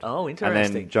jammed. Oh, And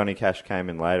interesting. then Johnny Cash came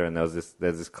in later, and there's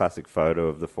this classic photo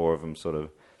of the four of them sort of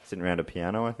sitting around a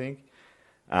piano, I think.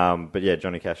 But yeah,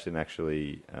 Johnny Cash didn't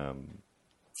actually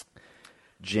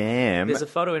jam. There's a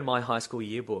photo in my high school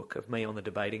yearbook of me on the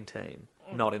debating team,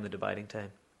 not in the debating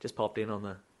team. Just popped in on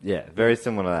the. Yeah, very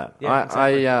similar to that. Yeah,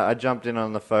 exactly. I jumped in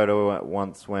on the photo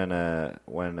once when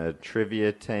a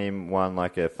trivia team won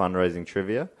like a fundraising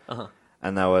trivia,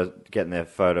 and they were getting their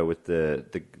photo with the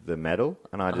medal,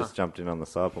 and I just jumped in on the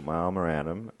side, put my arm around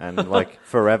them, and like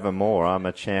forevermore, I'm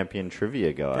a champion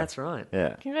trivia guy. That's right.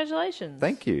 Yeah. Congratulations.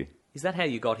 Thank you. Is that how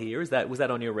you got here? Was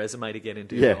that on your resume to get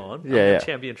into Yeah. on? Yeah, I'm a yeah.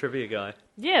 champion trivia guy.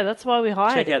 Yeah, that's why we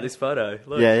hired Check him. out this photo.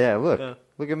 Look. Yeah. Look, Yeah.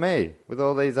 look at me with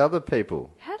all these other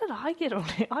people. How did I get on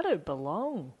it? I don't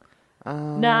belong.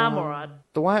 Nah, I'm alright.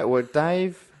 The way it worked,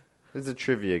 Dave is a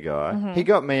trivia guy. He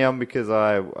got me on because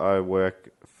I work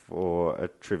for a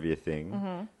trivia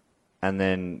thing, and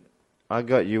then I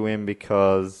got you in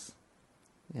because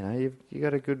you know you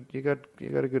got a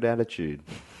good attitude.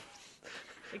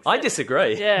 I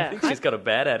disagree. Yeah. I think she's got a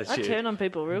bad I attitude. turn on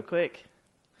people real quick.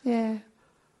 Yeah,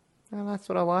 and that's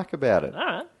what I like about it.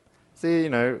 Alright. See, you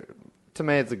know, to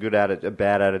me, it's a good attitude. A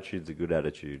bad attitude's a good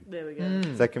attitude. There we go.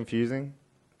 Is that confusing?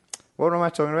 What am I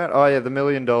talking about? Oh yeah, the $1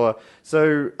 Million.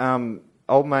 So,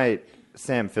 old mate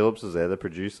Sam Phillips was there, the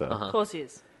producer. Of course he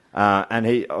is. And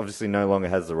he obviously no longer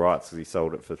has the rights because he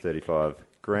sold it for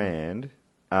 $35,000.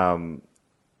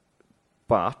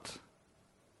 But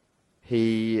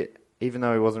he, even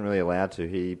though he wasn't really allowed to,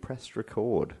 he pressed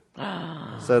record.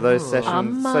 So those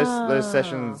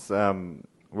sessions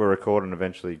were recorded and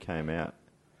eventually came out.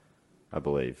 I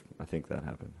believe. I think that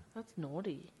happened. That's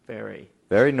naughty. Very.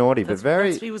 Very naughty, but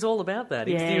very He was all about that.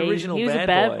 He was Yeah, the original he was bad, a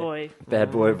bad boy.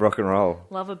 bad boy of rock and roll.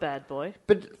 Love a bad boy.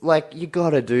 But like, you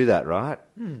got to do that, right?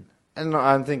 And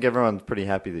I think everyone's pretty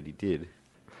happy that he did.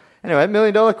 Anyway, $1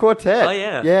 Million Quartet. Oh,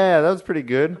 yeah. Yeah, that was pretty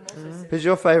good. Who's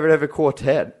your favourite ever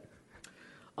quartet?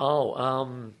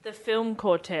 Oh, The film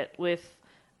quartet with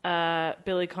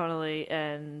Billy Connolly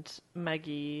and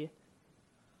Maggie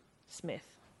Smith.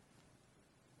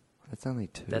 That's only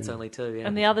two. that's only two, yeah.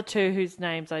 And the other two whose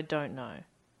names I don't know.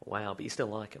 Wow, but you still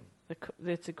like him.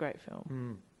 It's a great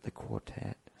film. The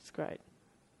quartet. It's great.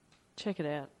 Check it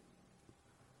out.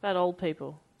 About old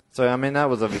people. So I mean, that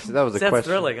was a Sounds question.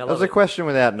 thrilling, I That was love a it. question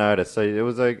without notice. So it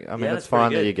was a. I mean, Yeah, it's that's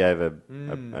fine pretty that good.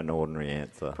 you gave an ordinary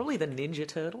answer. Probably the Ninja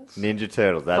Turtles. Ninja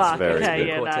Turtles. That's Fuck, very okay, good.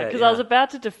 yeah, Quartet, because yeah. I was about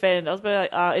to defend. I was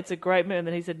about like, it's a great movie, and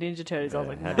then he said Ninja Turtles. I was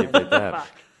like, How no, do you beat that? fuck.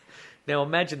 Now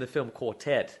imagine the film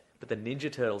Quartet, but the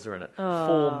Ninja Turtles are in it.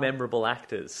 4 memorable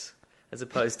actors, as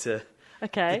opposed to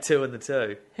Okay. the 2 and the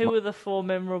 2. Who were the 4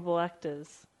 memorable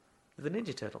actors? The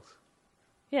Ninja Turtles.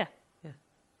 Yeah. Yeah.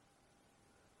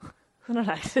 They're not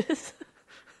actors.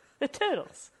 They're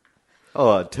turtles.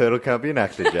 Oh, a turtle can't be an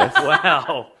actor, Jess.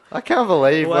 Wow. I can't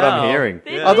believe what Wow. I'm hearing.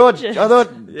 They're I thought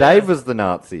ninjas. Dave was the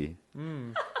Nazi.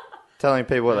 telling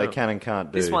people what they can and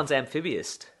can't do. This one's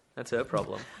amphibious. That's her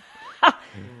problem.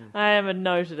 I am a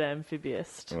noted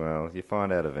amphibious. Well, you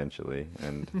find out eventually,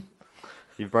 and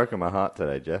you've broken my heart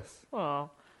today, Jess. Oh.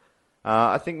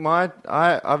 I think my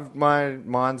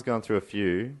mind's gone through a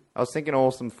few. I was thinking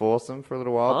Awesome Foursome for a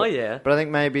little while. Oh, yeah. But I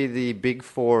think maybe the Big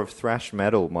Four of thrash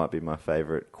metal might be my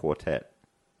favourite quartet.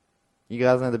 You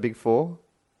guys know the Big Four?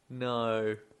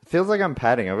 No. It feels like I'm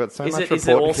padding. I've got so much Is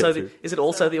it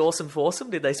also the Awesome Foursome?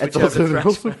 Did they switch over to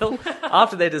thrash metal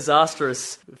after their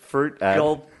disastrous fruit ad.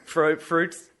 gold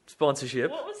fruit sponsorship?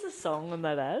 What was the song on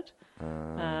that ad?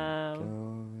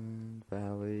 Golden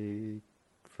Valley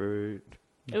fruit.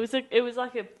 It was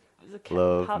like a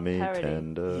Love me parody.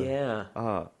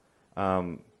 tender. Yeah.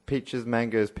 Peaches,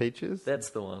 mangoes, peaches. That's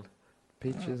the one.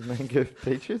 Peaches, mango,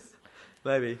 peaches.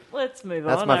 Maybe. Let's move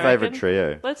on. That's my I favourite reckon.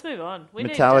 trio. Let's move on. We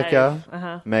Metallica,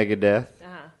 need Dave. Megadeth,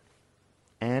 Uh-huh.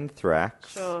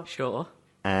 Anthrax, Sure.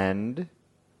 and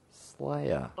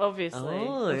Slayer. Obviously,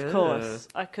 Oh, of yeah. course.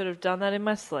 I could have done that in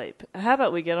my sleep. How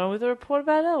about we get on with a report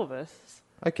about Elvis?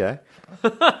 Okay.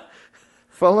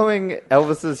 Following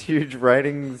Elvis's huge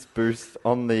ratings boost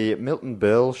on the Milton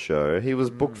Berle show, he was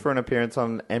booked for an appearance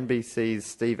on NBC's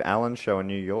Steve Allen show in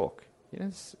New York. You know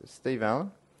Steve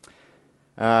Allen?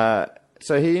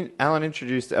 So Allen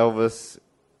introduced Elvis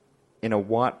in a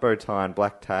white bow tie and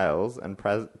black tails, and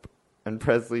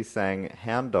Presley sang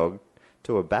Hound Dog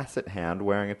to a basset hound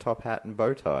wearing a top hat and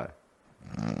bow tie.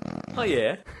 Oh,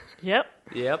 yeah. Yep.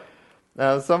 Yep.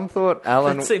 Some thought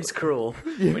Allen... That seems cruel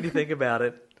when you think about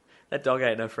it. That dog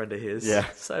ain't no friend of his. Yeah.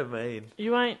 So mean.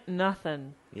 You ain't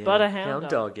nothing Yeah. but a hound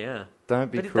dog. Yeah. Don't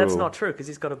be But cruel. that's not true because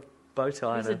he's got a bow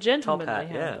tie He's and a a top gentlemanly hat.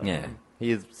 hound Yeah. dog. Yeah,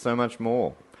 he is so much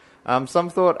more. Some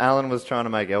thought Alan was trying to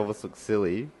make Elvis look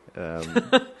silly,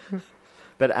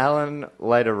 but Alan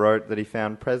later wrote that he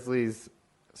found Presley's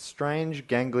strange,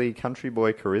 gangly country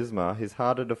boy charisma, his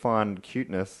harder-to-find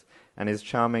cuteness, and his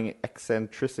charming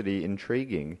eccentricity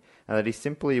intriguing, and that he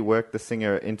simply worked the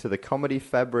singer into the comedy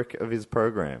fabric of his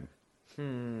program.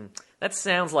 That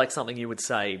sounds like something you would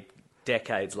say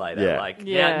decades later. Yeah. Like,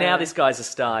 Yeah. now this guy's a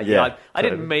star. Yeah, I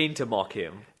didn't totally. mean to mock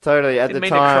him. Totally, at Didn't the mean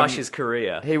time, to crush his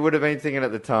career. he would have been thinking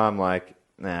at the time, like,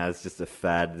 nah, it's just a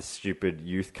fad, this stupid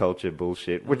youth culture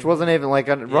bullshit, which wasn't even, like,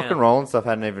 rock and roll and stuff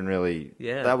hadn't even really,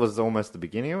 Yeah. that was almost the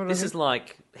beginning of it. I This think. is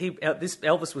like this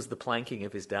Elvis was the planking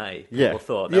of his day. Yeah. People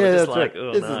thought they were just that's like, right.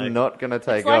 oh This no. is not going to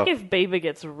take It's like off. if Bieber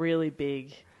gets really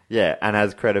big. Yeah, and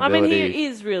has I credibility. mean, he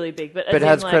is really big, but but as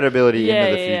has in, like, credibility yeah,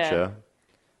 into the yeah, future,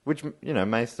 which,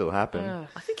 may still happen.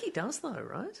 I think he does though,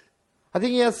 right? I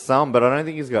think he has some, but I don't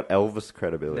think he's got Elvis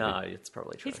credibility. No, it's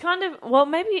probably true. He's kind of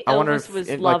maybe I wonder Elvis if was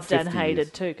in, like, loved and 50 hated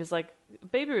years. too, because like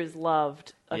Bieber is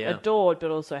loved, like, Yeah. adored,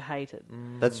 but also hated.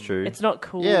 That's true. It's not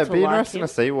cool. Yeah, to it'd be like interesting him.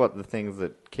 to see what the things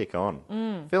that kick on.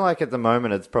 I feel like at the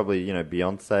moment it's probably,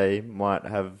 Beyonce might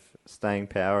have staying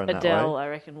power in Adele, that way. I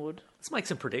reckon would. Let's make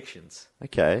some predictions.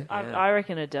 Okay. I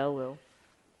reckon Adele will.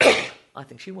 I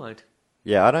think she won't.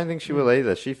 Yeah, I don't think she will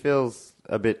either. She feels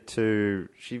a bit too...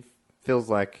 She feels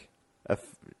like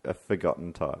a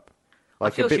forgotten type.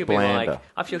 Like I feel a bit she'll blander. be like.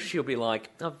 I feel she'll be like.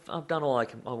 I've done all I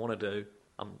want to do.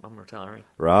 I'm retiring.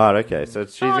 Right, okay. So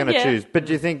she's going to yeah. choose. But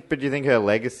do you think her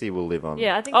legacy will live on?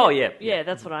 Yeah, I think. Oh, that- yeah.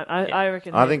 That's what I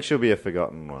reckon. I think she'll be a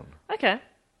forgotten one. Okay.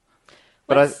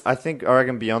 But Let's- I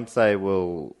reckon Beyonce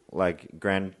will, like,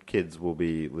 grandkids will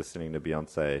be listening to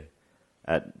Beyonce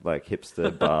at, like,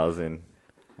 hipster bars in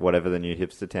whatever the new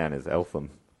hipster town is, Eltham.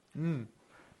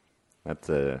 That's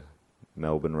a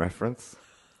Melbourne reference,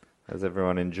 as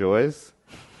everyone enjoys.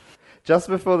 Just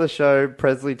before the show,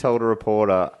 Presley told a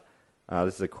reporter,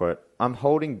 this is a quote, "I'm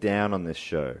holding down on this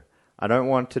show. I don't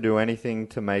want to do anything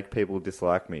to make people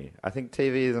dislike me. I think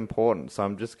TV is important, so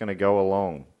I'm just going to go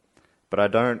along. But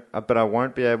I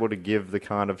won't be able to give the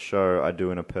kind of show I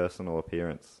do in a personal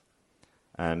appearance."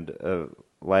 And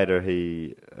later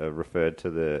he referred to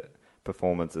the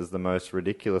performance as the most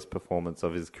ridiculous performance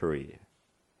of his career.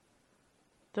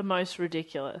 The most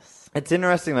ridiculous. It's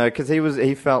interesting though, because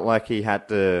he felt like he had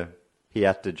to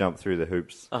jump through the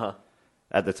hoops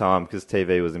at the time because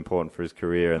TV was important for his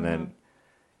career, and then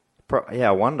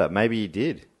I wonder maybe he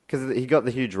did because he got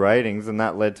the huge ratings and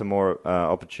that led to more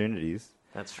opportunities.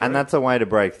 That's true. And that's a way to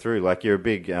break through. Like you're a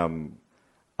big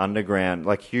underground,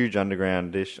 like huge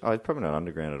underground dish. Oh, he's probably not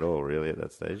underground at all, really, at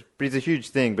that stage. But he's a huge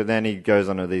thing. But then he goes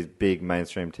on to these big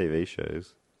mainstream TV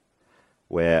shows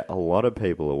where a lot of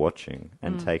people are watching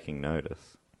and taking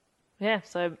notice. Yeah,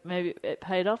 so maybe it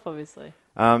paid off. Obviously.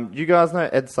 You guys know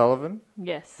Ed Sullivan?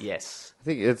 Yes. Yes. I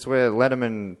think it's where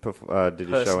Letterman did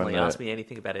a show in Personally, the... ask me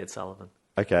anything about Ed Sullivan.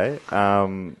 Okay.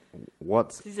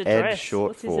 What's His Ed address. short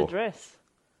What's for? his address?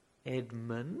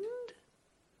 Edmund?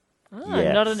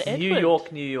 Yes. Not an Edward. New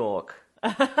York, New York.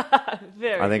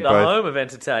 Very I think The both. home of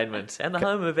entertainment and the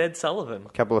home of Ed Sullivan.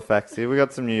 Couple of facts here. We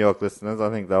got some New York listeners. I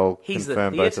think they'll He's the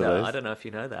confirm both theatre. of those. I don't know if you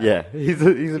know that. Yeah, he's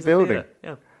a building.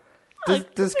 Theatre, Yeah.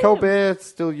 Does Colbert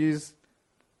still use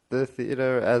the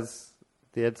theatre as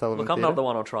the Ed Sullivan Look, I'm Theatre? not the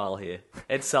one on trial here.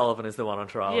 Ed Sullivan is the one on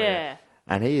trial Yeah. here.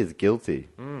 And he is guilty.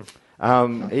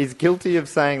 He's guilty of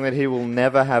saying that he will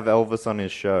never have Elvis on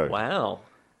his show Wow.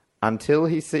 until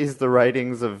he sees the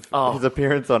ratings of Oh. his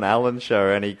appearance on Alan's show,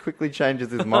 and he quickly changes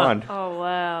his mind. Oh,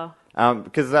 wow.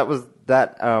 Because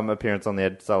that appearance on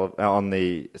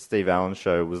the Steve Allen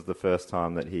show was the first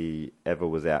time that he ever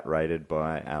was outrated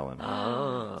by Alan.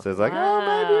 So it's like,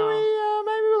 maybe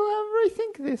we'll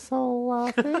rethink this whole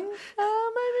thing. Maybe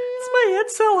It's me, Ed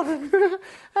Sullivan.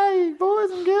 hey, boys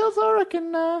and girls, I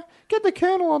reckon get the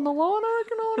Colonel on the line. I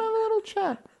reckon I'll have a little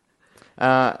chat.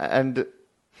 And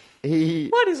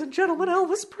he Ladies and gentlemen,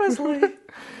 Elvis Presley.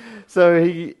 So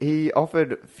he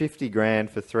offered $50,000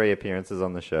 for 3 appearances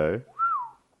on the show,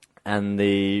 and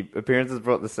the appearances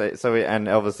brought the same. And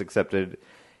Elvis accepted,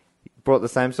 brought the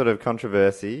same sort of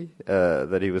controversy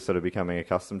that he was sort of becoming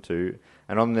accustomed to.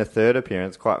 And on the 3rd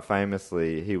appearance, quite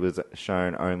famously, he was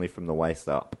shown only from the waist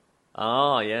up.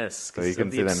 Oh, yes. So you Because can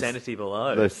of see the them obscenity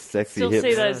below. Those sexy Still hips.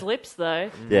 see those lips, though.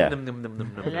 Yeah, Num, num, num,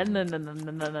 num, num. Nom, nom, nom, nom,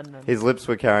 nom, nom, nom. his lips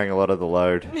were carrying a lot of the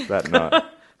load that night.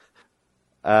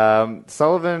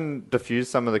 Sullivan diffused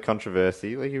some of the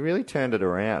controversy. Like, he really turned it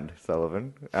around,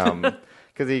 Sullivan.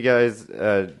 Because he goes,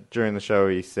 during the show,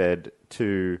 he said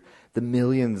to the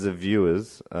millions of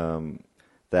viewers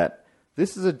that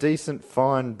this is a decent,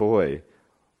 fine boy.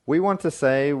 We want to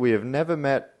say we have never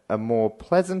had a more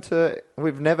pleasanter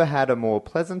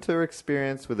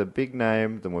experience with a big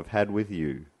name than we've had with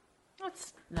you.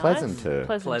 That's nice. Pleasanter.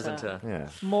 Pleasanter. Yeah.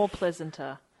 More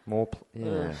pleasanter.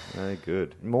 Very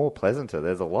good. More pleasanter.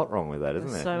 There's a lot wrong with that, isn't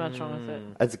There's there? so much wrong with it.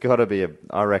 It's got to be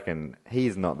I reckon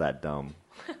he's not that dumb.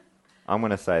 I'm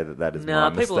going to say that is No,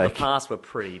 my people in the mistake. past were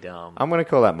pretty dumb. I'm going to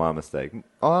call that my mistake.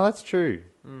 Oh, that's true.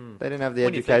 They didn't have the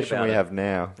When you think education about we it. have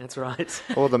now. That's right.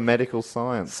 Or the medical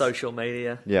science. Social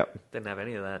media. Yep. Didn't have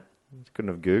any of that. Couldn't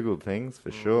have Googled things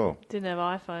for sure. Didn't have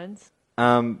iPhones.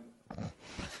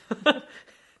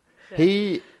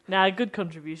 He... Nah, good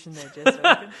contribution there, Jess. I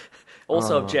reckon.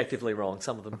 Also objectively wrong.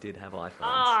 Some of them did have iPhones.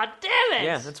 Ah, damn it!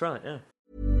 Yeah, that's right. Yeah.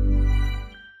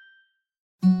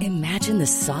 Imagine the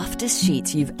softest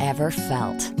sheets you've ever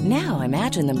felt. Now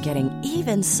imagine them getting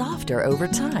even softer over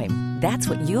time. That's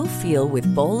what you'll feel with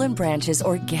Boll & Branch's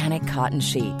organic cotton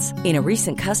sheets. In a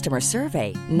recent customer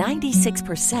survey,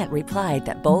 96% replied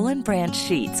that Boll & Branch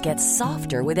sheets get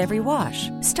softer with every wash.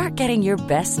 Start getting your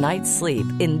best night's sleep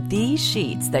in these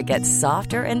sheets that get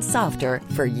softer and softer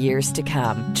for years to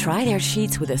come. Try their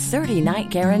sheets with a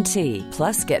 30-night guarantee.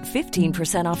 Plus, get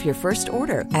 15% off your first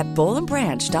order at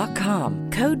bollandbranch.com.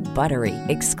 Code BUTTERY.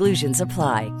 Exclusions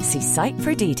apply. See site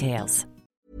for details.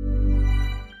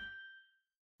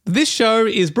 This show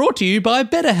is brought to you by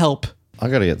BetterHelp. I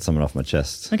got to get something off my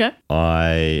chest. Okay.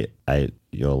 I ate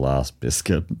your last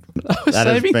biscuit. I was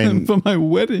saving them for my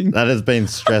wedding. That has been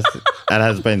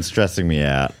stressing me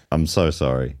out. I'm so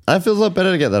sorry. It feels a lot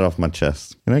better to get that off my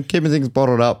chest. You know, keeping things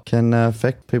bottled up can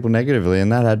affect people negatively,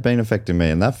 and that had been affecting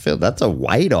me. And that's a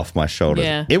weight off my shoulders.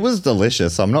 Yeah. It was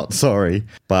delicious. I'm not sorry,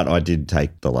 but I did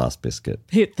take the last biscuit.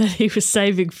 That he was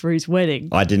saving for his wedding.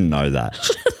 I didn't know that.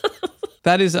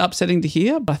 That is upsetting to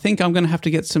hear. I think I'm going to have to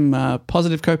get some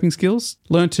positive coping skills,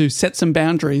 learn to set some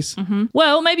boundaries. Mm-hmm.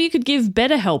 Well, maybe you could give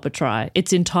BetterHelp a try.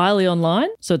 It's entirely online,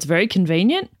 so it's very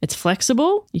convenient. It's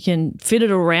flexible. You can fit it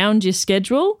around your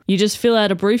schedule. You just fill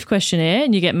out a brief questionnaire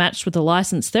and you get matched with a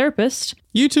licensed therapist.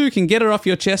 You too can get it off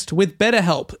your chest with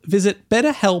BetterHelp. Visit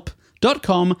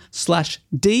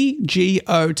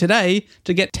BetterHelp.com/DGO today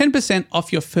to get 10%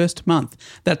 off your first month.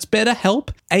 That's BetterHelp,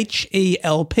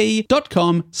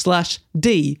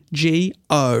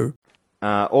 HELP.com/DGO.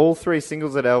 All 3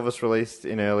 singles that Elvis released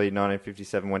in early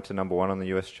 1957 went to number 1 on the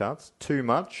US charts. Too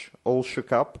Much, All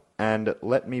Shook Up, and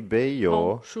Let Me Be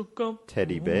Your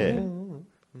Teddy Bear.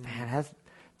 Man,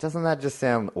 doesn't that just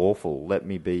sound awful? Let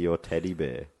me be your teddy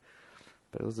bear.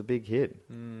 But it was a big hit.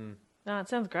 No, it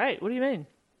sounds great. What do you mean?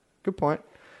 Good point.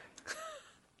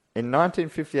 In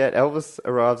 1958, Elvis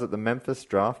arrives at the Memphis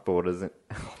Draft Boarders, oh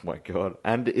my God,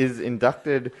 and is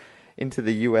inducted into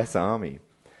the U.S. Army.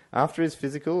 After his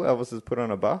physical, Elvis is put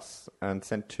on a bus and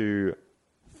sent to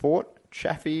Fort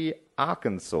Chaffee,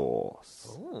 Arkansas.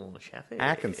 Oh, Chaffee.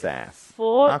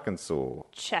 Fort Arkansas.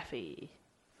 Chaffee.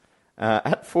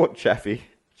 At Fort Chaffee,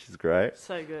 which is great.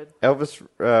 So good. Elvis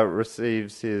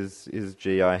receives his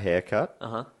GI haircut.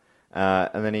 Uh-huh.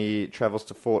 And then he travels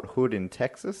to Fort Hood in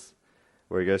Texas,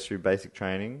 where he goes through basic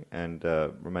training and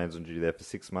remains on duty there for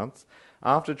 6 months.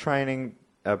 After training,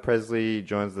 Presley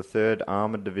joins the 3rd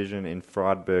Armoured Division in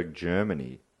Friedberg,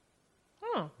 Germany,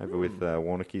 over with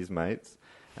Warnicki's mates.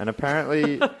 And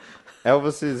apparently,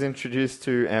 Elvis is introduced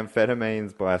to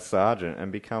amphetamines by a sergeant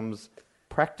and becomes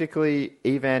practically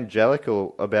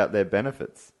evangelical about their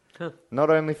benefits. Not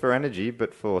only for energy,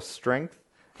 but for strength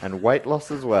and weight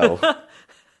loss as well.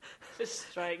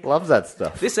 Strength. Loves that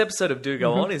stuff. This episode of Do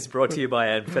Go On is brought to you by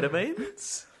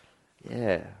amphetamines.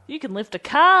 Yeah. You can lift a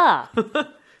car.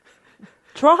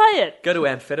 Try it. Go to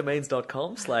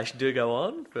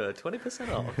amphetamines.com/do-go-on for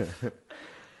 20% off.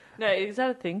 No, is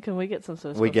that a thing? Can we get some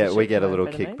sort of We get sponsorship a from little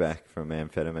amphetamines? kickback from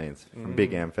amphetamines, from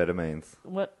big amphetamines.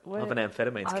 What? Love an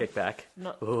amphetamines kickback.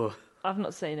 Ooh. I've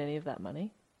not seen any of that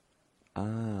money.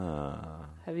 Ah.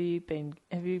 Have you been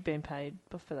paid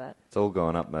for that? It's all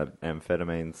gone up my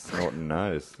amphetamines snorting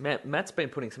nose. Matt's been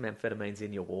putting some amphetamines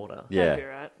in your water. Yeah. That'd be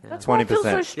right. Yeah. That's why I feel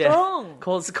so 20%. strong.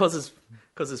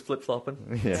 Causes flip-flopping.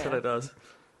 Yeah. That's what it does.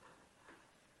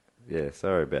 Yeah,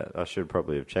 sorry about I should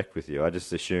probably have checked with you. I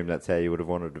just assumed that's how you would have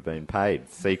wanted to have been paid,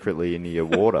 secretly into your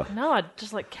water. No, I'd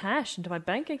just like cash into my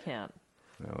bank account.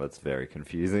 Oh, that's very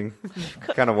confusing.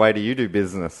 What kind of way do you do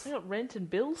business? I got rent and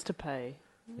bills to pay.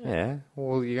 Yeah,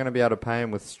 well, you're going to be able to pay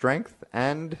him with strength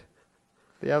and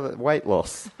the other weight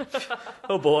loss.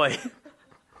 Oh, boy.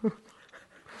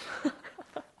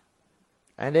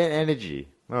 And energy.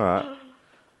 All right.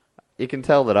 You can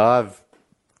tell that I've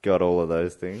got all of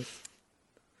those things.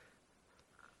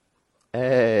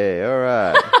 Hey, all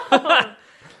right.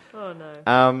 Oh,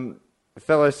 no.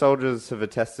 Fellow soldiers have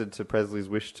attested to Presley's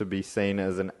wish to be seen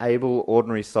as an able,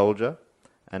 ordinary soldier,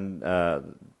 and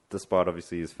despite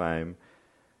obviously his fame,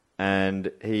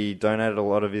 and he donated a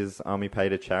lot of his army pay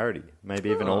to charity, maybe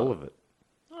even all of it.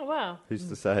 Oh, wow. Who's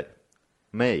to say?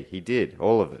 Me, he did,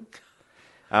 all of it.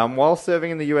 While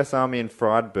serving in the US Army in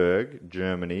Friedberg,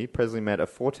 Germany, Presley met a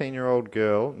 14-year-old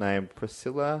girl named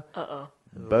Priscilla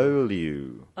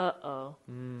Beaulieu.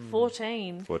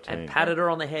 14. 14. And patted her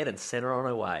on the head and sent her on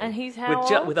her way. And he's how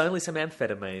old? With only some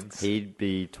amphetamines. He'd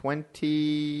be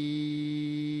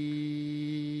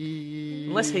 20...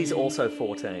 Unless he's also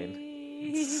 14.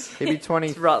 He'd be 20...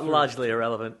 It's largely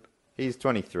irrelevant. He's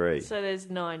 23. So there's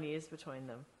 9 years between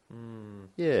them.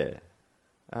 Yeah.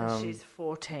 And she's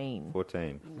 14.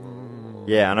 14.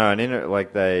 Yeah, I know. And in it,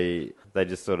 like they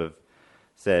just sort of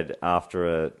said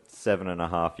after a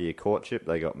 7.5 year courtship,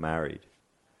 they got married.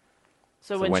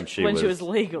 So when she was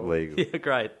legal. Yeah,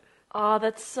 great. Oh,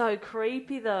 that's so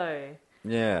creepy, though.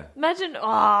 Yeah. Imagine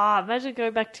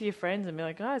going back to your friends and be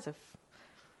like, guys, I've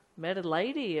met a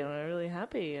lady and I'm really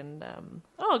happy. And,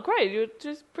 oh, great, you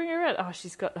just bring her out. Oh,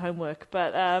 she's got homework,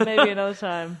 but maybe another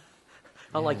time.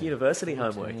 Like university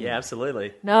homework. Yeah,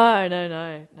 absolutely. No.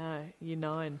 You're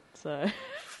 9, so...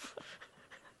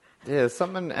 Yeah,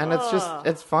 something, and it's just,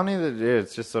 it's funny that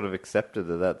it's just sort of accepted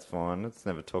that that's fine. It's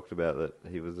never talked about that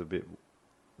he was a bit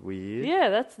weird.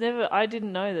 Yeah, I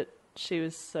didn't know that she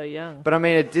was so young. But I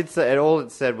mean, it did say, all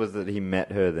it said was that he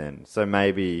met her then. So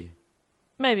maybe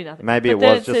nothing. Maybe But it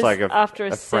then was just says like after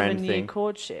a a friend 7-year thing.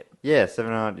 courtship. Yeah,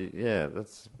 7.5. Yeah,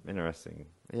 that's interesting.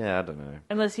 Yeah, I don't know.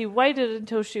 Unless he waited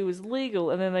until she was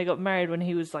legal and then they got married when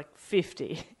he was like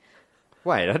 50.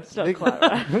 Wait, It's not quite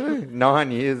right.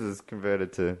 9 years is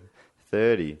converted to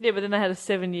 30. Yeah, but then they had a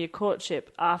 7-year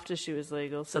courtship after she was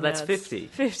legal. So now that's it's 50.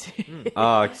 50.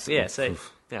 Oh, Yeah, see.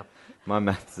 Yeah. My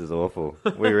maths is awful.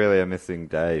 We really are missing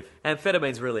Dave.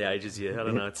 Amphetamines really ages you. I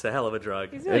don't know. It's a hell of a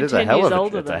drug. He's It only is a 10 hell years of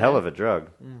older it's a though. hell of a drug.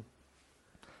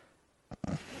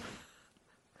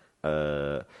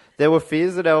 There were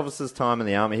fears at Elvis's time in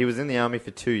the army. He was in the army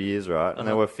for 2 years, right? And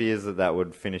there were fears that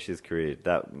would finish his career,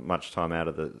 that much time out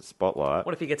of the spotlight.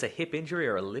 What if he gets a hip injury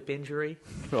or a lip injury?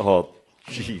 Oh,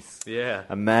 jeez. Yeah.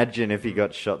 Imagine if he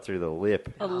got shot through the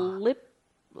lip. A lip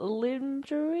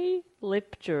injury?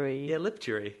 Lip jury. Yeah, lip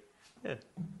jury. Yeah.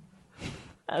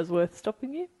 That was worth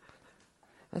stopping you?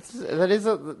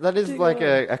 That is like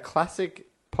a classic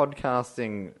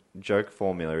podcasting joke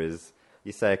formula is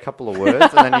you say a couple of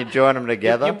words and then you join them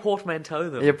together. You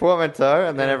portmanteau them. You portmanteau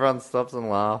and then everyone stops and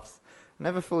laughs.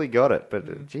 Never fully got it,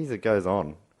 but geez, it goes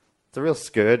on. It's a real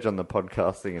scourge on the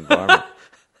podcasting environment.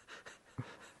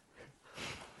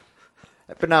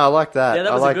 But no, I like that. Yeah,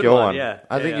 that I was a like good your one, one. yeah.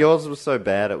 I Yeah, think yeah. yours was so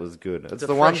bad it was good. It's a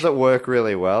the ones fresh- that work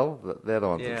really well. They're the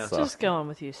ones Yeah. that suck. Just go on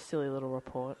with your silly little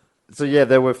report. So yeah,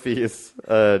 there were fears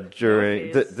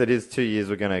during fears. that his 2 years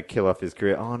were going to kill off his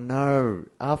career. Oh no!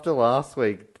 After last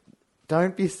week,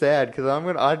 don't be sad because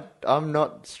I'm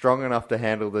not strong enough to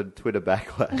handle the Twitter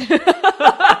backlash.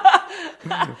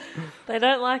 They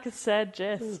don't like a sad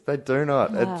jest. They do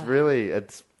not. Wow.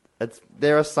 It's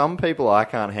there are some people I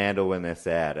can't handle when they're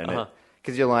sad, and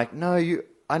because you're like, no,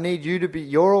 I need you to be.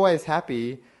 You're always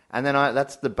happy, and then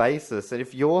that's the basis. And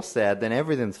if you're sad, then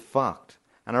everything's fucked.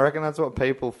 And I reckon that's what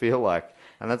people feel like,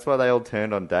 and that's why they all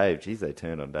turned on Dave. Jeez, they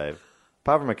turned on Dave.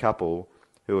 Apart from a couple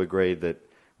who agreed that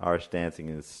Irish dancing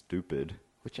is stupid,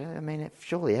 which I mean,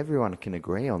 surely everyone can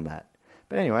agree on that.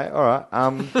 But anyway, all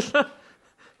right.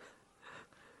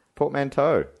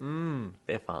 Portmanteau.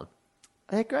 They're fun.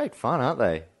 They're great fun, aren't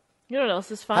they? You know what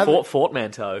else is fun?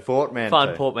 Portmanteau.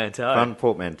 Fun portmanteau. Fun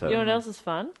portmanteau. You know what else is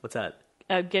fun? What's that?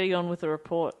 Getting on with the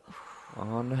report.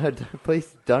 Oh no!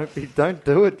 Please don't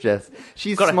do it, Jess.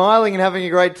 She's smiling and having a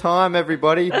great time.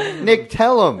 Everybody, Nick,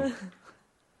 tell them.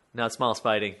 No, Smiles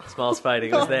fading. Smiles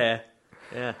fading was there.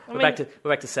 Yeah, we're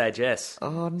back to Sad Jess.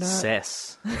 Oh no,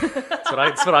 Cess.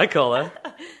 That's what I call her.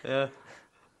 Yeah.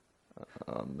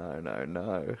 Oh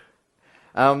no.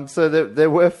 So there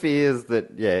were fears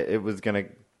that it was going to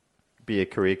be a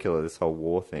career killer. This whole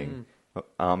war thing,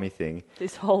 army thing.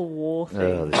 This whole war thing.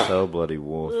 Oh, this whole bloody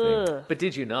war thing. But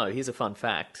did you know? Here's a fun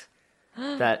fact: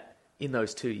 that in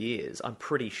those 2 years, I'm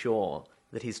pretty sure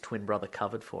that his twin brother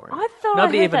covered for him. I thought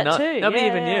Nobody even knew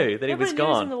that he was gone. Knew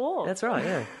he was in the war. That's right.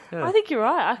 Yeah. I think you're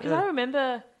right because I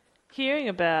remember hearing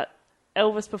about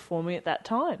Elvis performing at that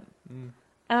time. And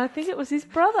I think it was his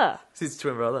brother. It's his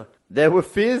twin brother. There were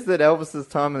fears that Elvis's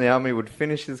time in the army would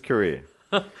finish his career.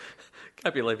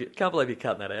 Can't believe you're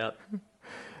cutting that out.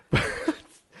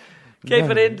 Keep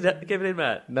it in,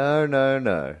 Matt.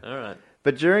 No. All right.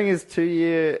 But during his 2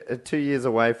 years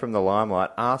away from the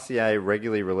limelight, RCA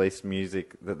regularly released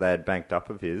music that they had banked up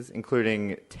of his,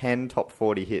 including 10 top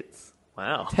 40 hits.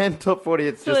 Wow. 10 top 40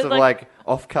 hits just of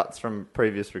offcuts from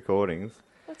previous recordings.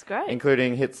 That's great.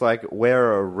 Including hits like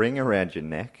Wear a Ring Around Your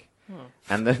Neck.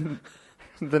 And then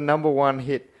the number one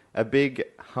hit, A Big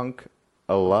Hunk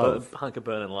of Love. Hunk of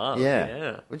Burning Love.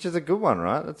 Yeah. Which is a good one,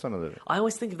 right? That's one of the... I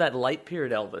always think of that late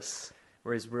period Elvis,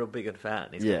 where he's real big and fat.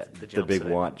 And he's got the big jumpsuit.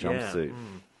 white jumpsuit.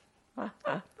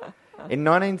 In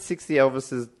 1960,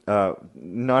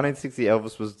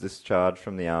 Elvis was discharged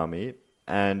from the army,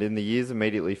 and in the years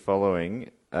immediately following,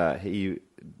 he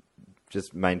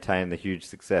just maintained the huge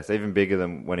success, even bigger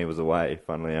than when he was away,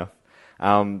 funnily enough.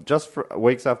 Just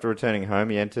weeks after returning home,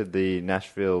 he entered the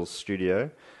Nashville studio,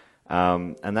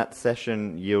 and that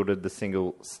session yielded the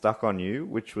single Stuck on You,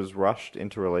 which was rushed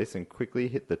into release and quickly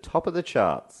hit the top of the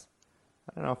charts.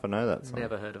 I don't know if I know that song.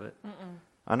 Never heard of it.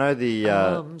 I know the...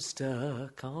 I'm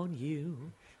stuck on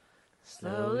you,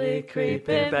 slowly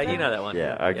creeping back. You know that one.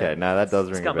 Yeah, okay. No, that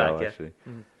does ring a bell, actually.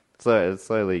 So it's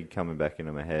slowly coming back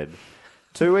into my head.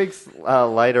 2 weeks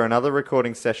later, another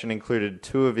recording session included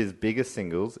two of his biggest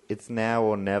singles, It's Now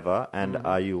or Never and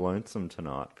Are You Lonesome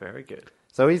Tonight? Very good.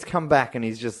 So he's come back and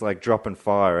he's just like dropping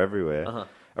fire everywhere.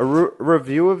 A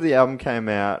review of the album came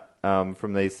out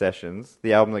from these sessions.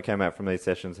 The album that came out from these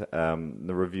sessions,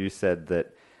 the review said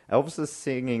that Elvis's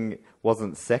singing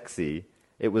wasn't sexy,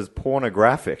 it was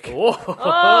pornographic.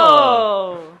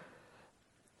 Oh!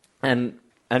 And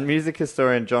music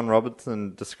historian John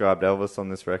Robertson described Elvis on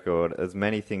this record as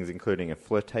many things, including a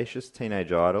flirtatious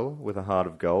teenage idol with a heart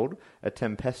of gold, a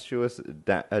tempestuous,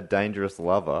 a dangerous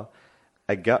lover,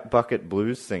 a gut bucket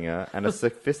blues singer, and a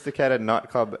sophisticated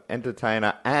nightclub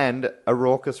entertainer, and a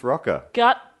raucous rocker.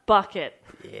 Gut bucket.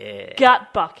 Yeah.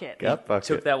 Gut bucket. Gut bucket.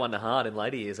 Took that one to heart in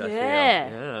later years, I feel.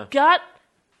 Yeah. Gut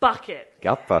bucket.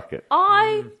 Gut bucket.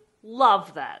 I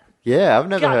love that. Yeah, I've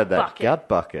never Gut heard that. bucket. Gut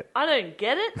bucket. I don't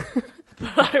get it,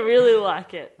 but I really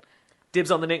like it.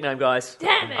 Dibs on the nickname, guys.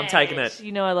 Damn it. I'm taking it.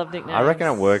 You know I love nicknames. I reckon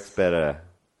it works better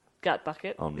Gut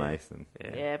bucket. on Mason.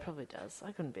 Yeah, it probably does.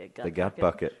 I couldn't be a gut The gut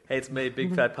bucket. Hey, it's me,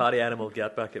 big fat party animal,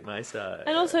 gut bucket, mate.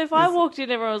 And also, if I walked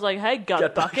in, everyone was like, hey,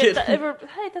 gut bucket.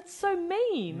 Hey, that's so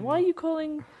mean. Why are you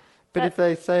calling... But if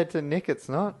they say it to Nick, it's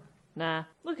not. Nah,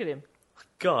 look at him.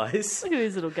 Guys. Look at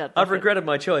his little gut bucket. I've regretted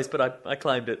my choice, but I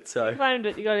claimed it, so... You claimed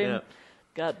it. You got him.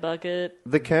 Gut bucket.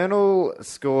 The Colonel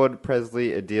scored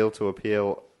Presley a deal to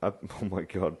appeal... oh my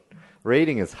God.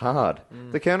 Reading is hard.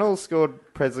 The Colonel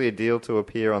scored Presley a deal to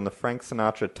appear on the Frank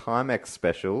Sinatra Timex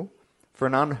special for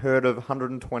an unheard of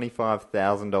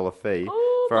 $125,000 fee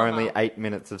for only 8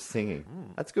 minutes of singing.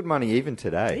 That's good money even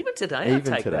today. Even today, I'd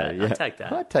take that. Yeah. I'd take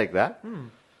that. I'd take that.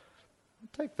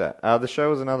 I'd take that. The show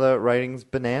was another ratings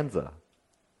bonanza.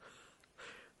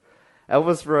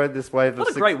 Elvis rode this wave What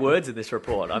of... are great words in this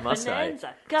report, I must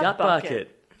Bonanza. say. Gut bucket.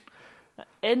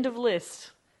 End of list.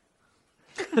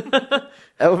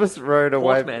 Elvis rode a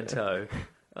wave... Portmanteau.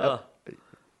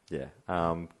 Yeah.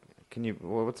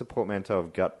 What's a portmanteau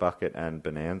of gut bucket and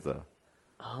bonanza?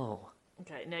 Oh.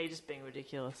 Okay, now you're just being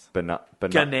ridiculous.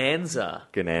 Gunanza.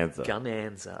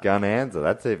 Gunanza.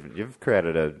 That's even. You've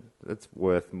created it's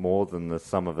worth more than the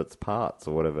sum of its parts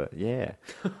or whatever. Yeah.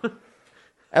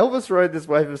 Elvis rode this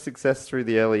wave of success through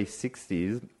the early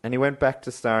 60s, and he went back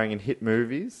to starring in hit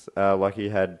movies like he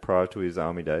had prior to his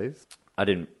army days. I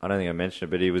don't think I mentioned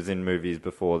it, but he was in movies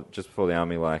just before the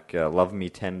army, like Love Me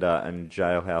Tender and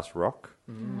Jailhouse Rock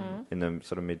in the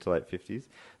sort of mid to late 50s.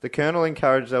 The Colonel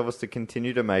encouraged Elvis to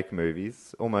continue to make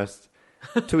movies, almost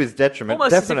to his detriment.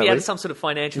 Almost Definitely. as if he had some sort of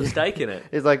financial stake in it.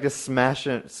 It's like just smash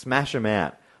them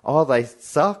out. Oh, they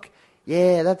suck?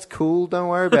 Yeah, that's cool. Don't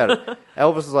worry about it.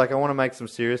 Elvis was like, I want to make some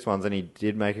serious ones. And he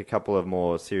did make a couple of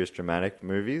more serious dramatic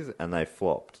movies, and they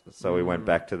flopped. So he went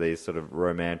back to these sort of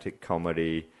romantic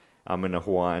comedy. I'm in a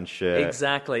Hawaiian shirt.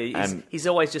 Exactly. He's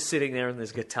always just sitting there and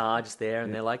there's guitar just there,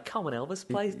 and they're like, come on, Elvis,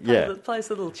 play us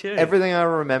a little tune. Everything I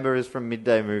remember is from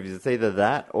midday movies. It's either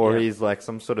that or he's like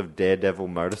some sort of daredevil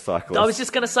motorcyclist. I was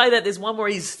just going to say that. There's one where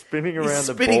he's spinning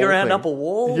around up a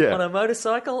wall on a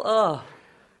motorcycle. Oh,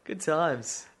 good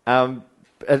times. But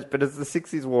as the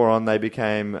 60s wore on, they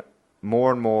became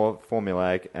more and more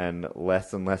formulaic and less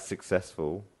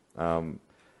successful.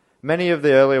 Many of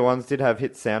the earlier ones did have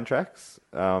hit soundtracks,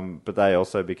 but they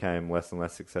also became less and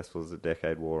less successful as the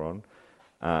decade wore on.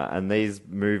 And these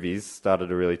movies started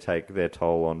to really take their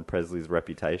toll on Presley's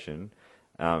reputation.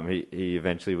 He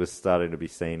eventually was starting to be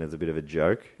seen as a bit of a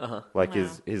joke. Like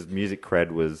his music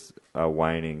cred was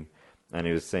waning, and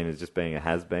he was seen as just being a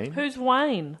has-been. Who's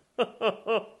Wayne?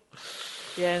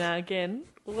 Yeah, no, again,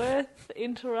 worth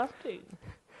interrupting.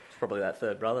 It's probably that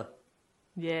third brother.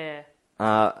 Yeah.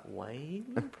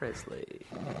 Wayne Presley.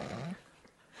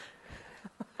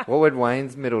 What would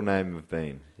Wayne's middle name have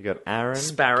been? You got Aaron,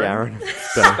 Sparrow. Garen,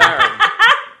 Sparron.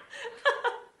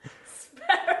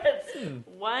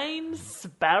 Wayne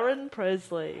Sparron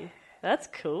Presley. That's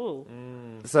cool.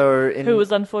 Who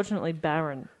was unfortunately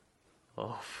barren.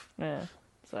 Oh. Yeah,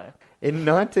 so... In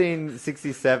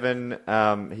 1967,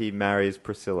 he marries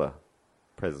Priscilla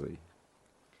Presley,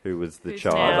 who was the Who's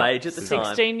child now of age at the time.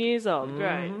 16 years old.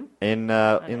 Great. in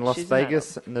Las she's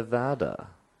Vegas, Nevada,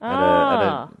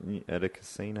 Ah. at a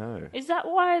casino. Is that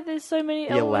why there's so many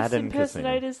The Elvis Aladdin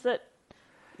impersonators that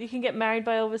you can get married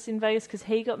by Elvis in Vegas because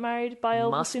he got married by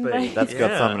Elvis Must in be. Vegas? That's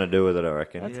got something to do with it, I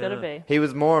reckon. That's got to be. He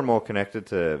was more and more connected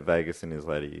to Vegas in his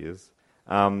later years.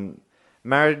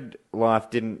 Married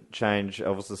life didn't change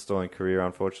Elvis's stalling career,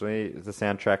 unfortunately. The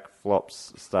soundtrack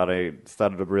flops started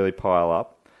to really pile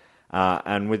up.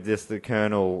 And with this, the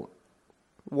Colonel,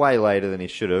 way later than he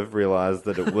should have, realised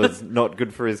that it was not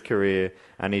good for his career,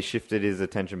 and he shifted his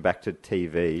attention back to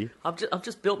TV. I've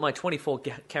just built my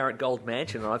 24-carat gold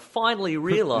mansion, and I finally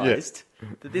realised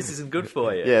that this isn't good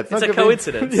for you. Yeah, it's not a good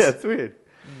coincidence. Yeah, it's weird.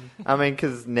 I mean,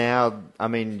 because now,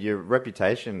 your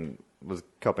reputation was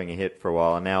copping a hit for a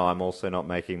while, and now I'm also not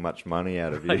making much money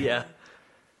out of you. Yeah.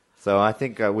 So I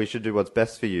think we should do what's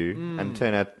best for you and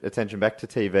turn our attention back to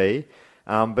TV.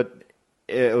 But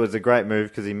it was a great move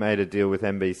because he made a deal with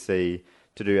NBC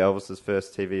to do Elvis's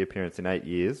first TV appearance in 8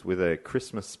 years with a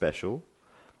Christmas special.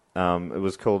 It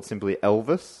was called simply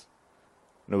Elvis.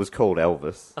 And it was called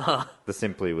Elvis. The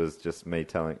simply was just me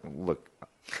telling, look...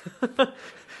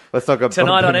 Let's talk about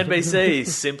Tonight on NBC,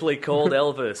 simply called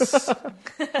Elvis.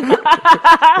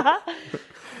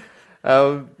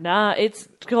 Nah, it's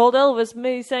called Elvis.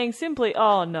 Me saying simply,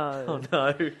 oh no. Oh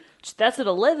no. That's at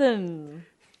 11.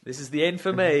 This is the end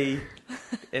for me,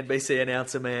 NBC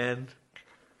announcer man.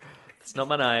 It's not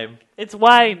my name. It's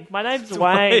Wayne. My name's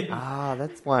Wayne.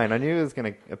 That's Wayne. I knew he was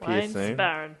going to appear Wayne soon.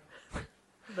 Sparron.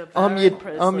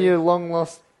 I'm your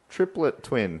long-lost triplet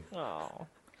twin.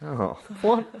 Oh,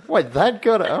 what? Wait, that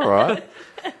got it. All right.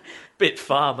 Bit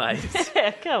far, mate.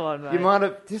 Yeah, come on, mate. You might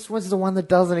have. This was the one that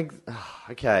doesn't.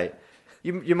 Okay,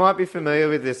 you might be familiar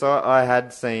with this. I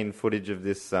had seen footage of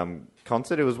this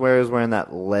concert. It was where he was wearing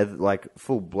that leather, like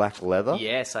full black leather.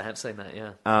 Yes, I have seen that.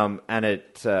 Yeah. And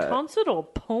it. Concert or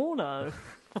porno?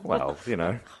 Well,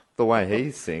 the way he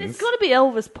sings. It's got to be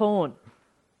Elvis porn.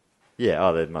 Yeah.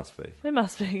 Oh, there must be. There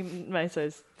must be.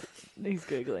 Meso's. He's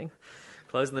googling.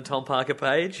 Closing the Tom Parker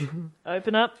page.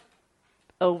 Open up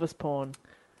Elvis porn.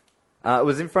 It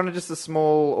was in front of just a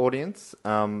small audience,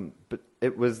 but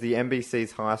it was the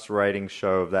NBC's highest rating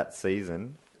show of that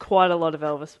season. Quite a lot of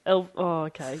Elvis. Oh,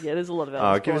 okay. Yeah, there's a lot of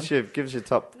Elvis porn. Give us your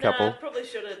top couple. Probably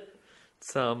shouldn't.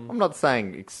 I'm not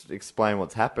saying explain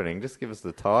what's happening. Just give us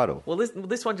the title. Well,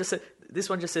 this one just says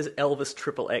Elvis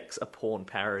XXX, a porn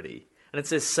parody, and it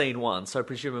says scene 1, so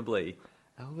presumably.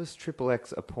 Elvis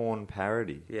XXX, a porn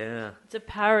parody. Yeah. It's a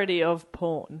parody of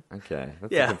porn. Okay.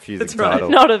 That's a confusing that's right. title.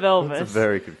 Not of Elvis. It's a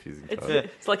very confusing title.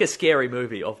 It's like a scary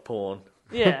movie of porn.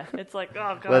 Yeah, it's like,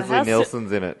 oh god, Leslie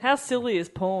Nielsen's in it. How silly is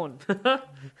porn?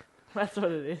 That's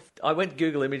what it is. I went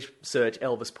Google image search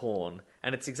Elvis porn,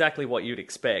 and it's exactly what you'd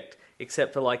expect,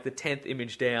 except for like the 10th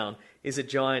image down is a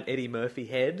giant Eddie Murphy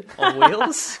head on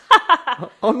wheels.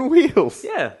 On wheels?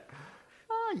 Yeah.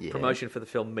 Oh, yeah. Promotion for the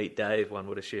film Meet Dave, one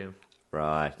would assume.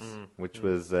 Right. Which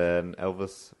was an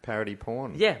Elvis parody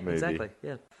porn Yeah, movie. exactly.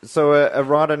 Yeah. So a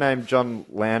writer named John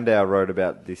Landau wrote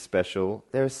about this special.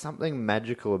 There is something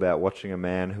magical about watching a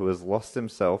man who has lost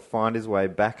himself find his way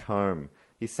back home.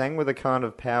 He sang with a kind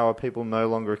of power people no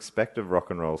longer expect of rock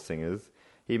and roll singers.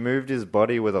 He moved his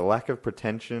body with a lack of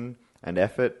pretension and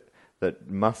effort that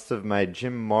must have made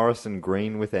Jim Morrison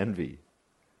green with envy.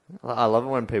 I love it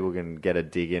when people can get a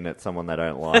dig in at someone they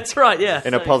don't like. That's right, yeah.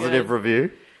 In a positive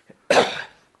review.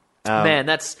 Man,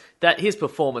 his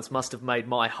performance must have made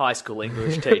my high school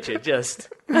English teacher just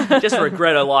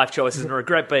regret her life choices and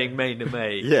regret being mean to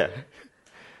me. Yeah.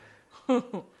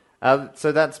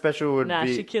 So that special would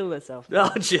be... she killed herself.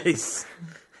 Oh, jeez.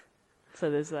 So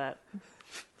there's that.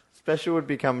 Special would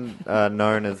become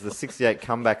known as the 68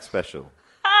 Comeback Special.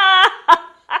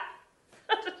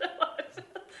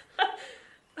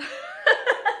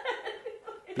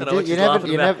 I don't know what she's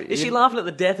laughing about. Is she laughing at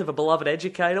the death of a beloved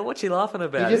educator? What's she laughing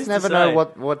about? You just never know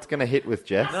what's going to hit with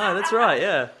Jess. No, that's right,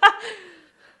 yeah.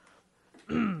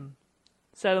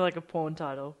 Sounded like a porn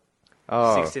title.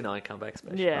 Oh. 69 Comeback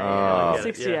Special. Yeah, Oh.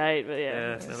 68, but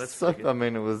yeah. No, that's So, I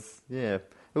mean, it was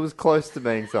close to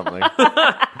being something.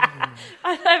 I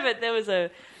know, but there was an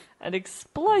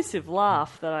explosive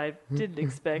laugh that I didn't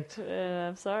expect.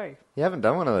 I'm sorry. You haven't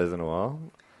done one of those in a while.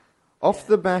 Off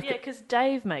the back... Yeah, because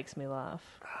Dave makes me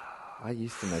laugh. I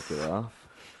used to make you laugh.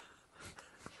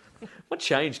 What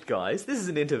changed, guys? This is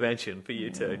an intervention for you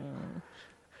two.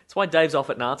 That's why Dave's off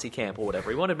at Nazi camp or whatever.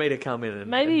 He wanted me to come in and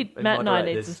maybe and Matt and I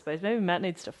moderate need this. some space. Maybe Matt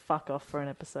needs to fuck off for an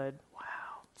episode. Wow.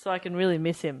 So I can really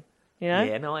miss him, you know?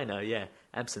 Yeah, no, I know, yeah.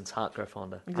 Absence, heart grow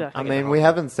fonder. Exactly. I mean, we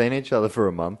haven't seen each other for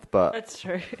a month, but... That's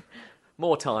true.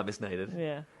 More time is needed.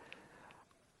 Yeah.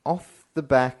 Off the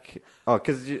back... Oh,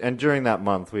 and during that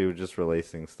month, we were just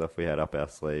releasing stuff we had up our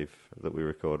sleeve that we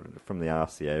recorded from the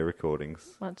RCA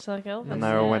recordings. Much like Elvis. And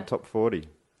they all went top 40.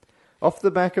 Off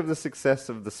the back of the success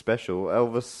of the special,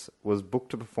 Elvis was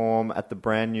booked to perform at the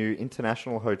brand new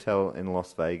International Hotel in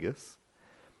Las Vegas,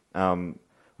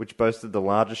 which boasted the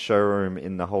largest showroom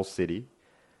in the whole city,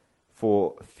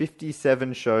 for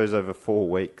 57 shows over 4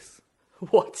 weeks.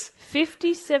 What?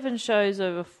 57 shows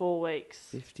over 4 weeks.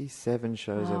 57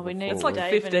 shows over 4 weeks. We need It's like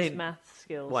Dave 15. and his math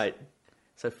skills. Wait,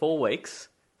 so 4 weeks,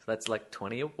 so that's like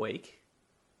 20 a week.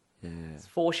 Yeah. It's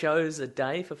 4 shows a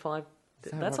day for 5...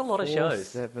 That's a lot of shows.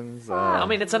 7's, I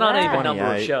mean, it's an uneven number of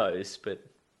 28. shows, but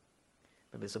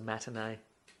there's a matinee.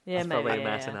 Yeah, That's maybe. probably a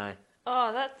matinee.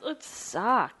 Oh, that would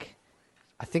suck.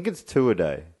 I think it's 2 a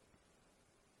day.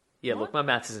 Yeah, look, my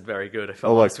maths isn't very good. If I'm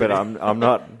Oh, look, honest but with you. I'm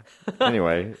not...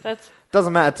 Anyway, That's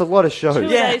doesn't matter. It's a lot of shows. 2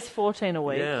 Yeah. days, 14 a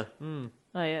week. Yeah, Oh,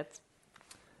 yeah, it's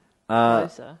Uh,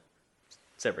 closer.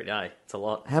 it's every day. It's a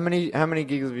lot. How many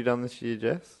gigs have you done this year,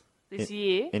 Jess? This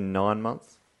year, In 9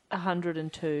 months?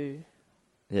 102.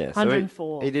 Yeah, so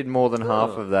 104. he did more than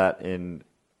half of that in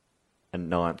a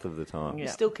ninth of the time. Yeah.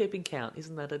 You're still keeping count.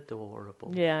 Isn't that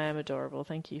adorable? Yeah, I am adorable.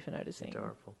 Thank you for noticing.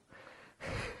 Adorable.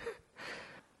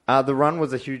 The run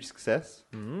was a huge success.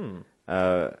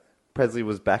 Presley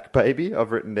was back, baby.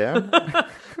 I've written down.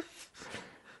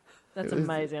 That's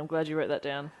amazing. I'm glad you wrote that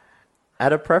down.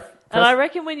 At a And I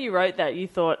reckon when you wrote that, you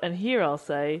thought, and here I'll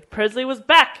say, Presley was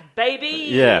back, baby!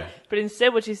 Yeah. But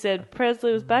instead what you said,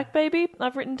 Presley was back, baby,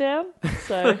 I've written down.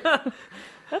 So,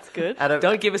 that's good.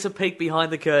 Don't give us a peek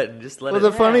behind the curtain. Just let Well,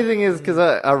 it... the funny thing is, because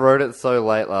I wrote it so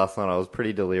late last night, I was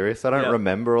pretty delirious. I don't Yep.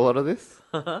 remember a lot of this.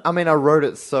 I mean, I wrote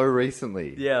it so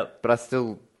recently. Yeah. But I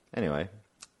still... Anyway,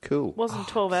 cool. It wasn't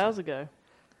 12 hours ago.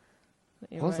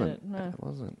 that you wrote Wasn't. it. No. It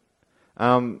wasn't.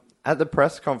 At the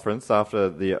press conference after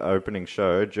the opening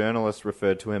show, journalists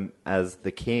referred to him as the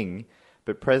King,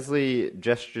 but Presley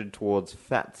gestured towards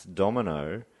Fats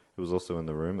Domino, who was also in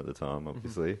the room at the time,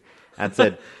 obviously, and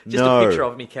said, Just no. a picture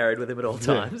of me carried with him at all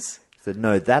times. Said,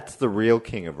 no, that's the real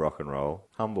king of rock and roll.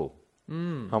 Humble.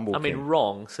 Humble I mean, king.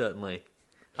 wrong, certainly.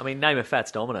 I mean, name a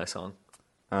Fats Domino song.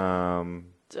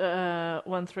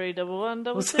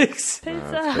 131166 Pizza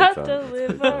it's Hut Pizza.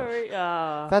 delivery.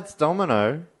 Ah. That's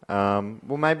Domino.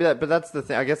 Well, maybe that, but that's the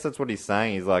thing. I guess that's what he's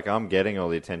saying. He's like, I'm getting all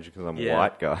the attention because I'm a Yeah.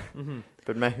 white guy.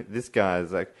 But maybe this guy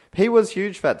is like, he was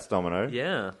huge, Fats Domino.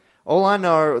 Yeah. All I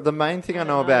know, the main thing I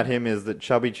know about him is that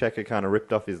Chubby Checker kind of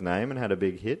ripped off his name and had a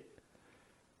big hit.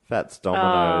 Fats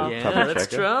Domino, Yeah, Chubby that's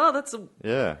Checker. true. Oh, that's a...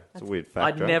 Yeah, it's a weird fact.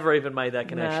 I'd right? never even made that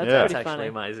connection. that's That's pretty actually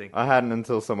funny. amazing. I hadn't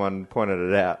until someone pointed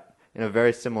it out. in a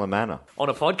very similar manner. On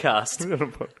a podcast.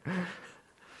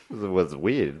 It was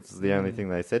weird. It's the only thing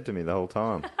they said to me the whole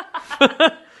time.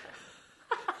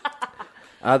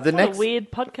 What a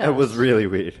weird podcast. It was really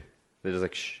weird. They're just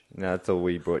like, shh, no, that's all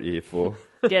we brought you here for.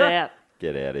 Get out.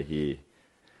 Get out of here.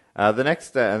 The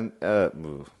next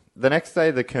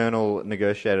day, the Colonel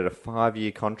negotiated a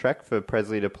 5-year contract for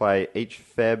Presley to play each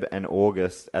Feb and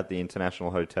August at the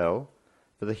International Hotel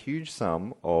for the huge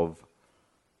sum of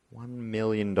 $1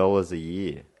 million a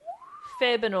year.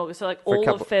 Feb and August, so like For a all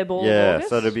couple- of Feb, all yeah, of August?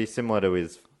 so it'd be similar to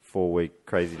his 4-week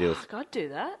crazy deals. Fuck, I'd do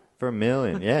that. For $1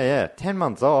 million, yeah. 10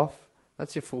 months off.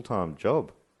 That's your full-time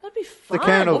job. That'd be The fun.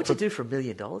 Colonel- What would you do for $1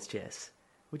 million, Jess?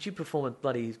 Would you perform a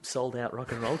bloody sold-out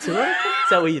rock and roll tour? Is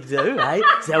that what you'd do, eh?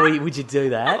 Is that what would you do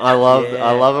that? I love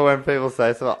it when people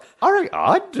say so. I reckon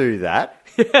I'd do that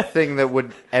thing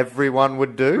that everyone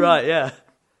would do. Right, yeah.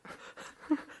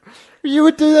 You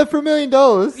would do that for $1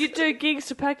 million. You'd do gigs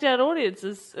to packed out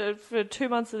audiences for 2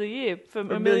 months of the year for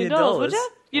 $1 million, $1 would you?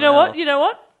 You Wow. know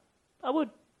what? I would.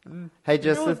 Hey,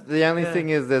 Jess, the only thing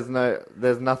is there's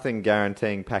nothing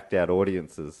guaranteeing packed out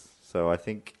audiences. So I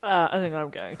think I think I'm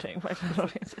going to packed out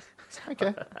audiences.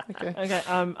 okay. Okay,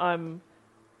 I'm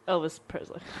Elvis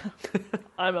Presley.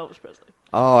 I'm Elvis Presley.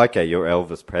 Oh, okay, you're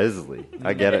Elvis Presley.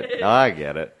 I get it.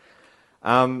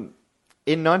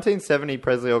 In 1970,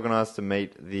 Presley organised to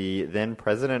meet the then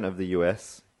president of the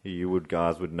US, who you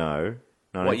guys would know.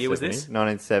 What year was this?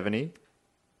 1970.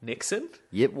 Nixon?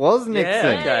 It was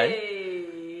Nixon. Yeah,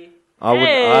 okay.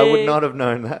 I would not have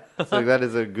known that. So that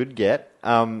is a good get.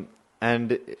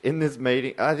 And in this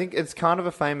meeting, I think it's kind of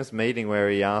a famous meeting where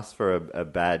he asked for a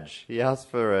badge. He asked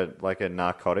for a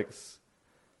narcotics.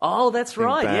 Oh, that's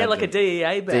right. Yeah, like a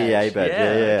DEA badge. DEA badge,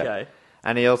 yeah. Okay.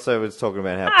 And he also was talking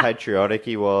about how patriotic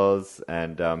he was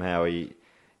and how he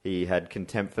had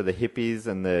contempt for the hippies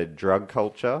and the drug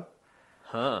culture.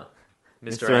 Huh.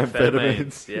 Mr.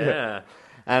 Amphetamines. Yeah.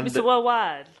 And Mr.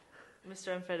 Worldwide.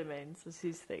 Mr. Amphetamines was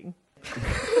his thing. I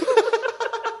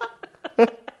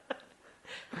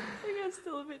think I'm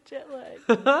still a bit jet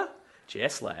lagged.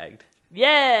 Jess lagged.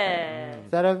 Yeah.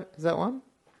 Is that one?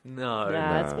 No.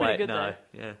 Nah, it's pretty good no. though.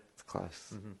 Yeah. It's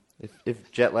close.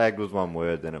 If jet lagged was one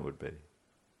word, then it would be.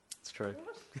 It's true.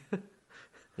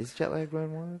 Is jet lag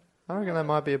one word? I reckon that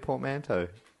might be a portmanteau.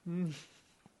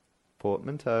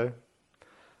 Portmanteau.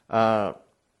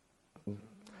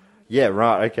 Yeah,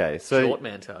 right, okay. So Short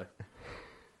manteau.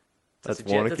 That's That's a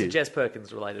Warnocky. Jess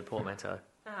Perkins related portmanteau.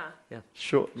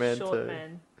 Short manteau. Short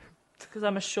man. Because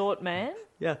I'm a short man.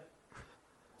 Yeah.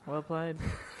 Well played.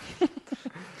 Yeah,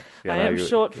 I no, am you-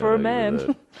 short yeah, for a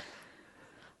no,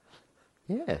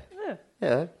 you man.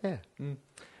 Yeah.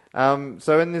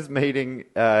 So in this meeting,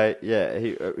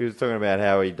 he was talking about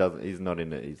how he's not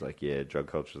in it. He's like, drug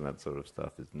culture and that sort of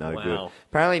stuff is no good.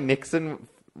 Apparently Nixon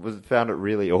found it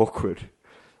really awkward.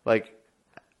 Like,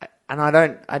 and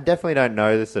I definitely don't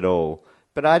know this at all,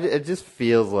 but it just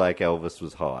feels like Elvis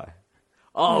was high.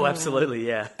 Oh, absolutely,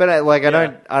 yeah. But I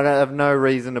don't have no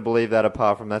reason to believe that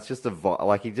apart from that's just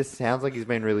like he just sounds like he's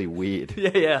been really weird.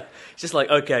 Yeah. It's just like,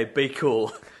 okay, be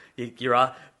cool.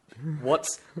 You're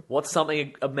what's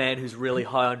something a man who's really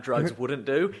high on drugs wouldn't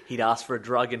do? He'd ask for a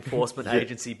drug enforcement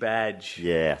agency badge.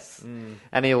 Yes.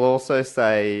 And he'll also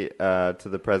say to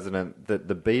the president that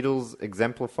the Beatles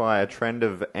exemplify a trend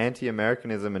of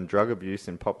anti-Americanism and drug abuse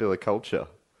in popular culture.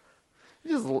 He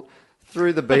just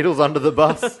threw the Beatles under the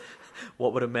bus.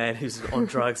 What would a man who's on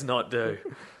drugs not do?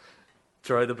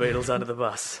 Throw the Beatles under the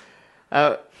bus.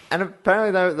 And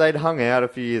apparently they'd hung out a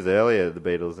few years earlier, the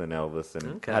Beatles and Elvis,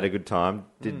 and had a good time.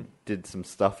 Did some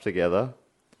stuff together.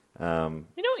 You know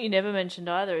what you never mentioned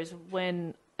either is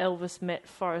when Elvis met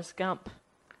Forrest Gump.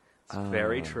 It's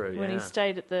very true. When he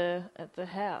stayed at the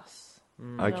house.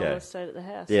 Okay. Elvis stayed at the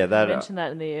house. Yeah, that you mentioned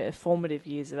that in the formative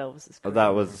years of Elvis's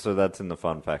career. That's in the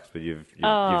fun facts, but you've ticked it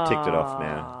off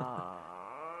now.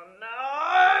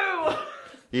 No!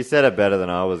 You said it better than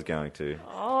I was going to.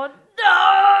 Oh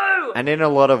no! And in a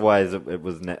lot of ways, it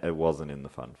wasn't in the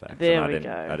fun facts. There and we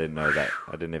go. I didn't know that.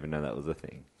 I didn't even know that was a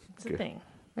thing. It's a thing.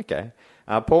 Okay.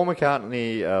 Paul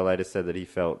McCartney later said that he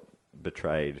felt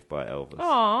betrayed by Elvis.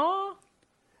 Aww.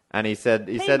 And he said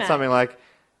Matt. something like,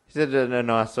 he said a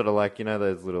nice sort of like, you know,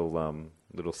 those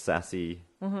little sassy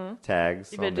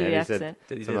tags. You better on do there. the He said accent.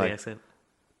 Did he do something the like, accent?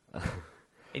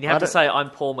 And you have to say, I'm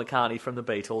Paul McCartney from the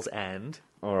Beatles and...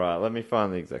 All right, let me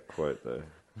find the exact quote though.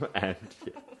 And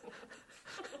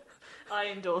I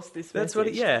endorse this That's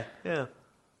message. yeah.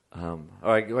 all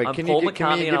right, wait. I'm Can Paul you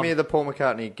McCartney give and me the Paul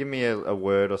McCartney? Give me a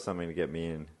word or something to get me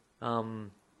in.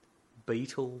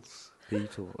 Beatles.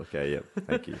 Beatle. Okay. Yep.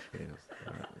 Thank you. Yes.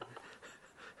 All right.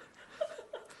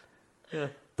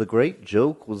 The great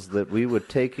joke was that we were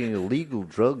taking illegal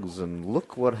drugs, and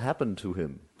look what happened to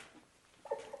him.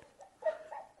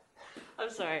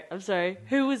 I'm sorry.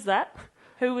 Who was that?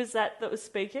 Who was that was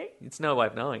speaking? It's no way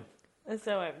of knowing. There's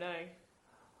no way of knowing.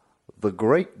 The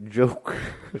great joke.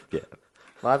 Yeah.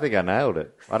 I think I nailed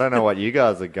it. I don't know what you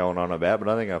guys are going on about, but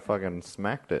I think I fucking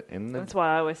smacked it in the... That's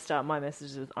why I always start my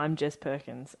messages with, I'm Jess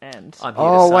Perkins, and... I'm here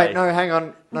to say... wait, no, hang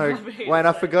on. No, wait,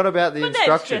 I forgot about the My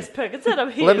instruction. name's Jess Perkins, and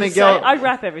I'm here Let to me say... go. I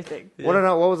wrap everything. What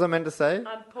was I meant to say?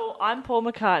 I'm Paul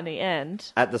McCartney, and...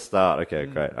 At the start. Okay,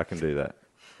 great. I can do that.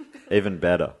 Even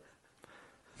better.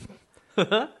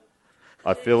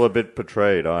 I feel a bit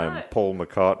betrayed. I am Paul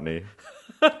McCartney.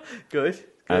 Good.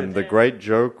 And the great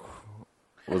joke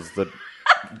was that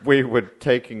we were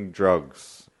taking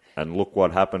drugs, and look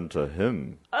what happened to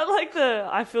him. I like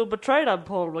I feel betrayed, I'm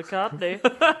Paul McCartney.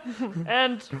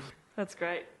 And that's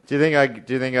great. Do you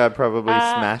think I probably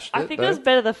smashed it? I think though? it was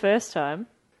better the first time.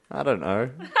 I don't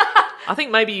know. I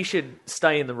think maybe you should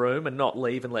stay in the room and not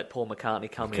leave and let Paul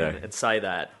McCartney come in and say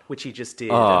that, which he just did,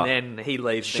 and then he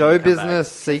leaves. Show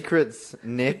business secrets,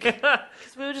 Nick.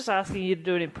 Because we were just asking you to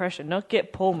do an impression, not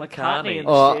get Paul McCartney in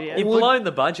the studio. You've blown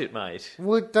the budget, mate.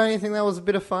 Don't you think that was a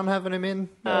bit of fun having him in?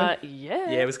 Yeah. Yeah,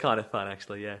 it was kind of fun,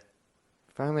 actually, yeah.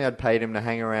 If only I'd paid him to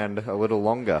hang around a little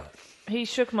longer. He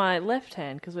shook my left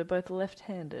hand because we're both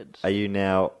left-handed. Are you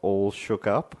now all shook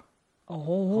up?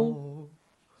 Oh.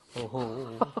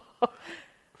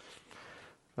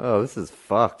 Oh, this is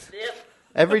fucked. Yep.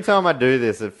 Every time I do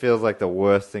this, it feels like the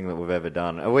worst thing that we've ever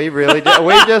done. Are we really? Are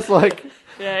we just like?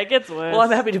 Yeah, it gets worse. Well,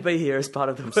 I'm happy to be here as part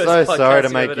of the worst so sorry to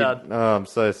podcast make you've you. ever done. Oh, I'm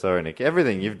so sorry, Nick.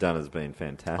 Everything you've done has been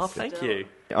fantastic. Oh, thank you.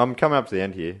 I'm coming up to the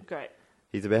end here. Great.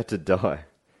 He's about to die.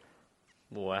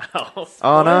 Wow.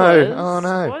 Oh no! Oh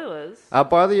no! Spoilers.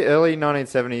 By the early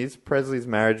 1970s, Presley's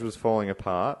marriage was falling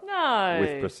apart No.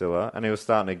 with Priscilla, and he was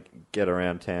starting to get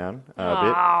around town a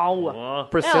Oh.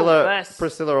 bit. Priscilla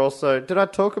Elvis. also. Did I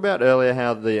talk about earlier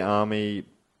how the army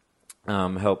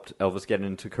helped Elvis get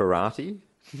into karate?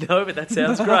 No, but that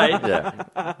sounds great.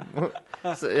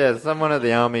 Yeah. Someone at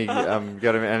the army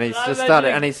got him, and he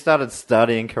started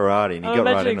studying karate, and he I'm got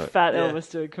right imagining into it. fat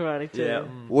Elvis doing karate too. Yeah.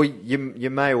 Well, you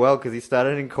may well, because he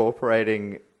started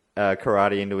incorporating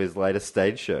karate into his later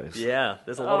stage shows. Yeah,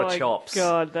 there's a lot of chops.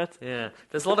 God, that's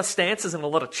there's a lot of stances and a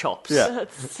lot of chops. Yeah.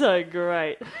 That's so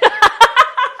great.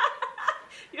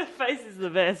 Your face is the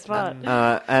best part.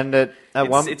 And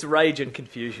It's rage and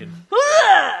confusion.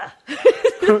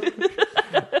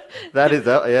 that is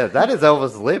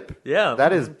Elvis' lip. Yeah.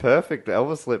 That is perfect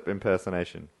Elvis lip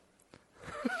impersonation.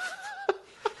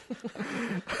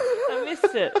 I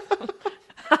missed it.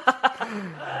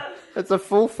 It's a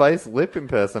full face lip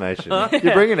impersonation.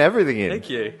 You're bringing everything in. Thank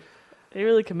you. He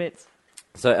really commits.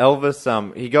 So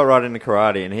Elvis, he got right into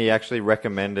karate, and he actually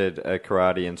recommended a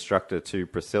karate instructor to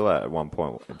Priscilla at one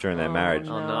point during their marriage.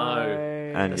 Oh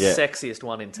no! And the sexiest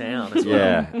one in town as well.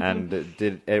 Yeah, and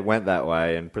it went that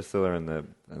way, and Priscilla and the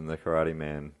karate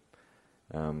man,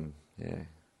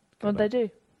 What'd they do?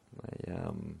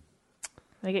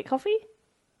 They get coffee?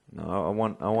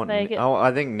 No,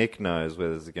 I think Nick knows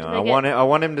where this is going. I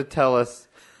want him to tell us,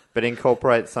 but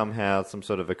incorporate somehow some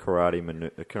sort of a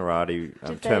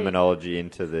karate terminology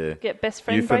into the get best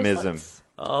friend euphemism. bracelets?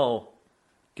 Oh,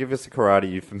 give us a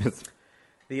karate euphemism.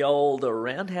 The old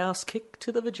roundhouse kick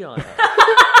to the vagina.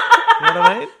 You know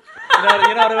what I mean?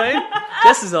 You know what I mean?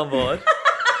 Jess is on board.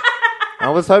 I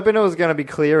was hoping it was going to be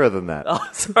clearer than that. Oh,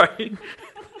 sorry.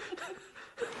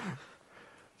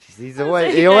 He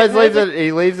always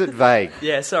leaves it vague.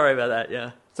 Yeah, sorry about that.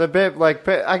 Yeah. So,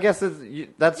 I guess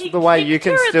that's the way you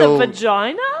can still the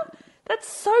vagina. That's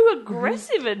so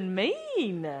aggressive and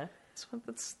mean.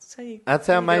 That's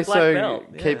how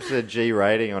Meso keeps a G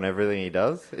rating on everything he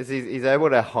does. He's able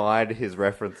to hide his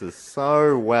references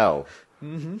so well.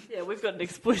 Mm-hmm. Yeah, we've got an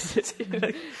explicit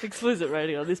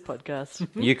rating on this podcast.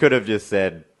 You could have just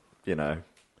said, no,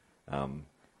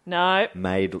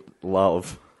 made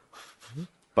love.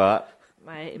 But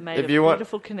made a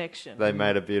beautiful connection. They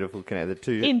made a beautiful connection.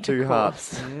 The two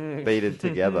hearts beated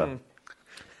together.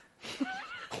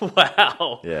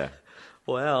 Wow. Yeah.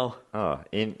 Wow. Oh,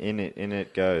 in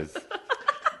it goes.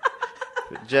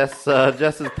 Jess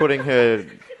is putting her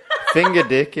finger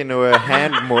dick into her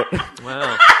hand mutt.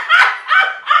 Wow.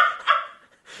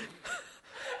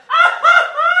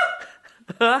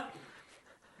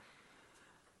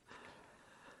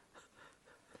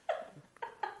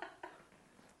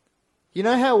 You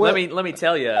know how well... Let me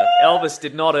tell you, Elvis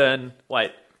did not earn...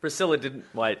 Priscilla didn't...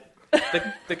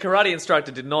 The karate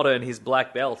instructor did not earn his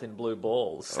black belt in blue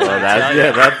balls. Well,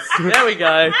 that's There we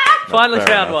go. Finally fair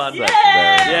found enough. one. That's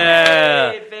very-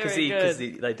 Yeah, Very because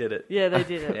good. they did it. Yeah, they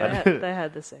did it. Yeah. They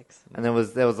had the sex. And there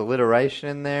was alliteration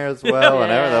in there as well,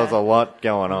 and there was a lot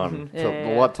going on.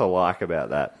 Yeah. A lot to like about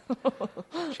that.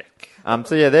 Check.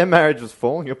 So yeah, their marriage was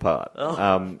falling apart.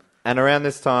 And around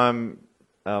this time,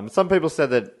 some people said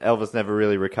that Elvis never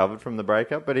really recovered from the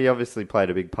breakup, but he obviously played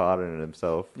a big part in it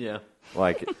himself. Yeah.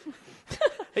 Like,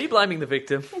 Are you blaming the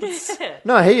victim?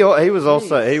 no, he was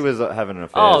having an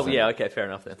affair. Oh, yeah, okay, fair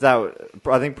enough then.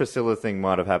 I think Priscilla's thing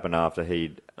might have happened after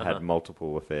he'd had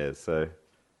multiple affairs. So,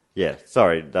 yeah,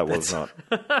 sorry, that was not.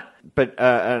 But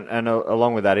and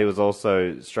along with that, he was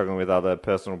also struggling with other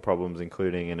personal problems,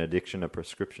 including an addiction to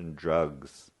prescription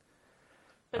drugs.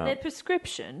 But their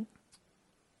prescription.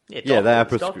 Yeah, they are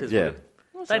doctors. yeah.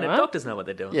 Doctors know what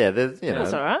they're doing. Yeah, there's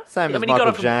That's all right. same I as mean, he got Michael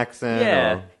it from- Jackson.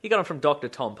 Yeah, or- he got it from Dr.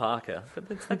 Tom Parker. But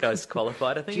that guy's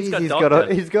qualified. I think Jeez, he's got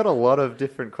doctor. he's got a lot of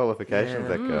different qualifications.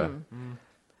 Yeah. That guy.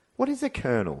 What is a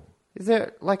colonel? Is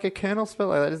there like a colonel spell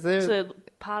like that? Is there So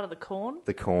part of the corn.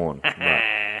 the corn?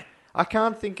 Right. I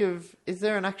can't think of. Is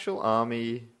there an actual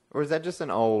army, or is that just an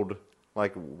old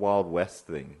like Wild West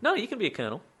thing No, you can be a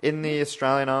colonel. in the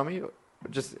Australian army, or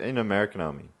just in American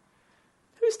army?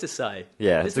 Who's to say?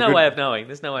 Yeah, There's it's a no good- way of knowing.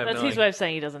 There's no way of That's knowing. his way of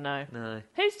saying he doesn't know. No.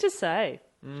 Who's to say?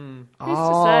 Who's to say?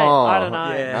 Oh, I don't know.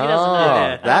 yeah. He doesn't know.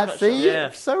 Yeah. I'm That not see, sure. Yeah.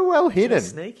 so well hidden,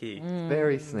 Sneaky.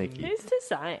 very sneaky. Who's to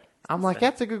say? I'm like,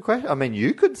 that's a good question. I mean,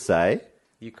 you could say.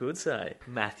 You could say.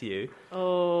 Matthew.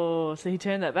 Oh, so he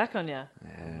turned that back on you.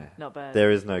 Yeah. Not bad.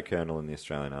 There is no colonel in the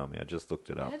Australian Army. I just looked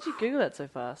it How up. did you Google that so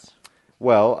fast?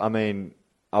 Well, I mean,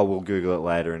 I will Google it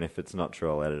later, and if it's not true,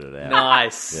 I'll edit it out.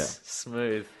 Nice. Yeah.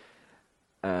 Smooth.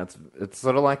 It's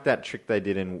sort of like that trick they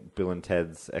did in Bill and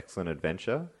Ted's Excellent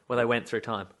Adventure, Well, they went through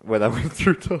time. where they went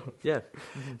through time. Yeah.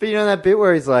 But you know that bit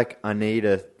where he's like, I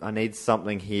need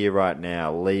something here right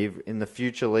now. Leave in the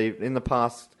future, leave in the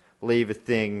past, leave a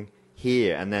thing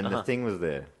here, and then the thing was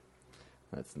there.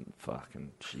 That's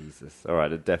fucking Jesus. All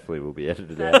right, it definitely will be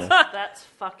edited out. That's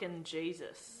fucking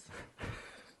Jesus.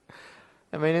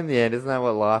 I mean, in the end, isn't that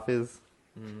what life is?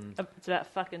 It's about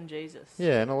fucking Jesus.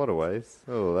 Yeah, in a lot of ways.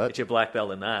 Oh, Get that. your black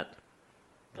belt in that.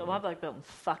 Got my black belt in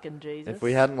fucking Jesus. If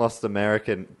we hadn't lost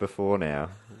American before now,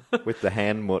 with the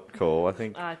hand mutt call, I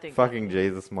think fucking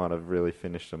Jesus might have really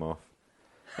finished them off.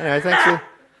 Anyway, thanks for...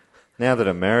 Now that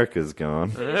America's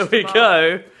gone. There we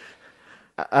go.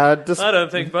 I Just,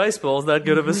 don't think baseball's that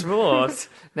good of a sport.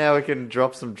 now we can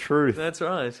drop some truth. That's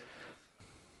right.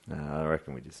 I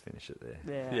reckon we just finish it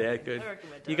there. Yeah, good. I reckon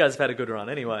we're done. You guys have had a good run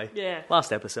anyway. Yeah.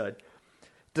 Last episode.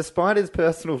 Despite his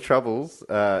personal troubles,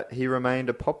 he remained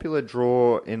a popular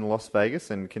draw in Las Vegas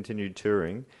and continued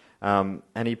touring. And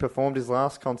he performed his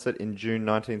last concert in June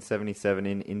 1977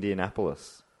 in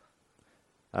Indianapolis.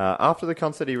 After the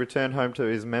concert, he returned home to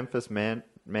his Memphis mansion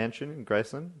in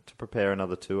Graceland to prepare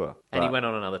another tour. And he But- went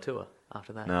on another tour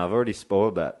after that. No, I've already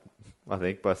spoiled that, I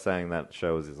think, by saying that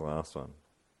show was his last one.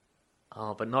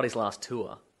 Oh, but not his last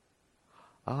tour.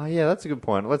 Oh, yeah, that's a good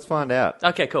point. Let's find out.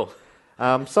 Okay, cool.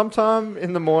 Sometime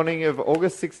in the morning of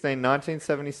August 16,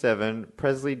 1977,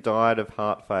 Presley died of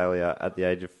heart failure at the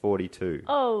age of 42.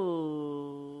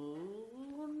 Oh,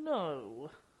 no.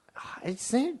 It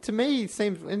seemed to me,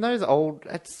 in those old...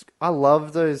 I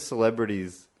love those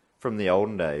celebrities from the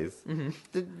olden days.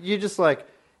 Mm-hmm. You're just like,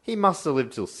 he must have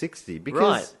lived till 60 because...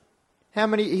 Right. How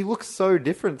many... He looks so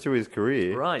different through his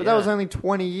career. Right, But that was yeah. only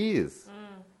 20 years.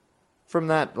 From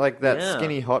that, Yeah.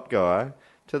 skinny hot guy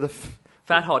to the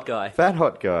Fat hot guy. fat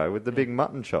hot guy with the big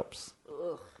mutton chops.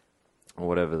 Or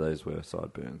whatever those were,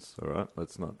 sideburns. All right,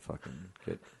 let's not fucking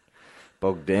get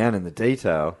bogged down in the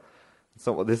detail. That's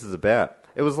not what this is about.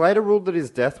 It was later ruled that his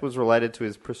death was related to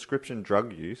his prescription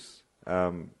drug use,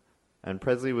 and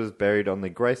Presley was buried on the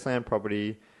Graceland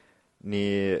property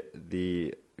near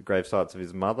the grave sites of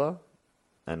his mother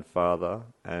and father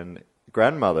and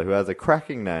grandmother, who has a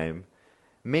cracking name,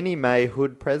 Minnie May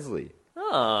Hood Presley.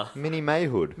 Ah, Minnie May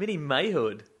Hood. Minnie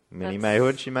Mayhood. Minnie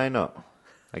Mayhood, she may not.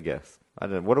 I guess. I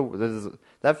don't know.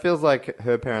 That feels like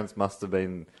her parents must have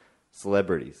been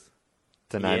celebrities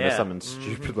to name her Yeah. something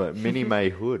stupid like Minnie May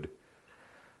Hood.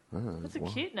 That's a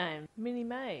cute name. Minnie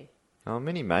May. Oh,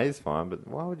 Minnie May's fine, but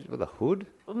why would you with a hood?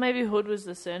 Well, maybe Hood was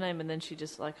the surname and then she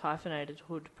just like hyphenated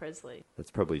Hood Presley.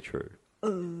 That's probably true.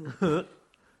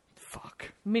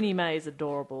 Fuck. Minnie May is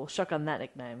adorable. Shotgun that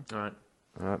nickname. All right.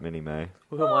 All right, Minnie May.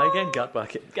 Who am I again? Gut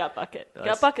bucket. Gut Bucket. Nice.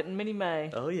 Gut Bucket and Minnie May.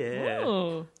 Oh, yeah.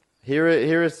 Oh. Here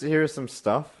is some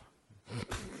stuff.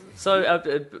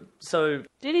 So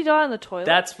Did he die in the toilet?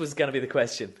 that was going to be the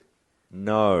question.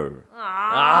 No.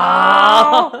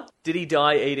 Did he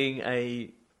die eating a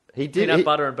He did. peanut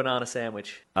butter and banana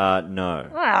sandwich? No.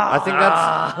 I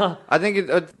think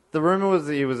the rumor was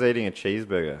that he was eating a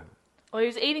cheeseburger. Well, he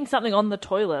was eating something on the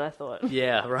toilet, I thought.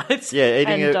 Yeah, right? Yeah,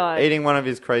 And died. eating one of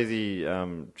his crazy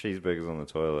cheeseburgers on the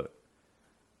toilet.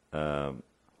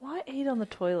 Why eat on the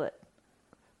toilet?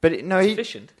 But he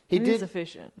efficient. He It is did.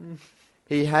 efficient.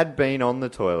 He had been on the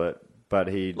toilet, but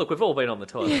he. Look, we've all been on the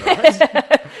toilet, right?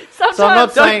 Sometimes, So I'm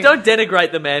not saying. Don't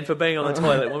denigrate the man for being on the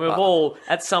toilet when we've all,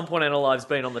 at some point in our lives,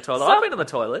 been on the toilet. I've been on the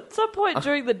toilet. at some point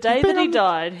during the day that he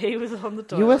died, he was on the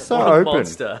toilet. You were so What a open.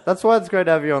 monster. That's why it's great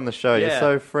to have you on the show. You're Yeah.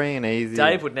 so free and easy.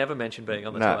 Dave would never mention being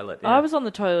on the No. toilet. I was on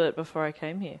the toilet before I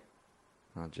came here.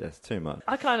 Oh, Jess, too much.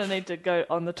 I kind of need to go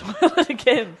on the toilet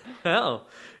again. Oh,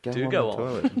 Go do on go the on.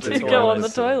 toilet. That's To all go I on the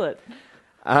was saying. toilet.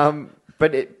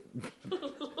 But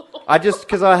I just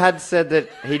because I had said that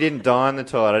he didn't die in the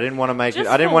toilet. I didn't want to make Just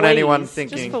it. I didn't for want anyone wheeze.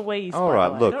 thinking. Just for wheeze, All by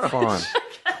right, the way. look, fine.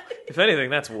 If anything,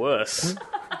 that's worse.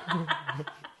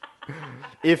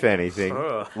 If anything,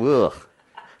 Ugh. ugh,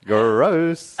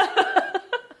 gross.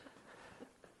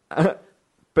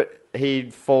 But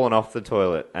he'd fallen off the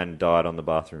toilet and died on the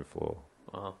bathroom floor,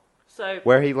 So,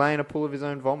 where he lay in a pool of his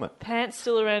own vomit. pants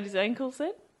still around his ankles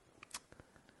then?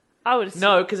 I would assume.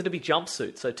 No, because it'd be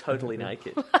jumpsuit, so totally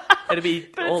naked. It'd be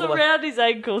But all it's the way. around his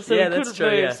ankles, so Yeah, he that's couldn't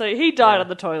true, move. yeah. So he died Yeah. on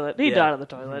the toilet. He Yeah. died on the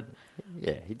toilet.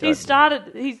 Yeah, he died.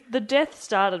 The death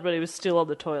started when he was still on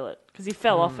the toilet because he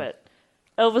fell off it.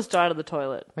 Elvis died on the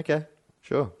toilet. Okay,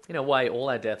 sure. In a way, all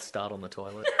our deaths start on the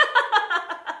toilet.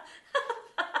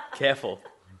 Careful.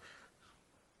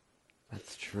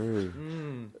 That's true.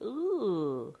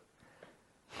 Ooh.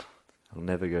 I'll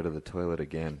never go to the toilet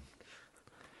again.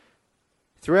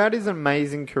 Throughout his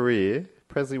amazing career,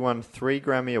 Presley won 3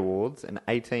 Grammy Awards and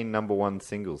 18 number one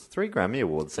singles. 3 Grammy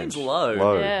Awards Seems seems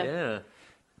low. Yeah. Yeah.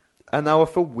 And they were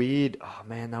for weird... Oh,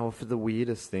 man, they were for the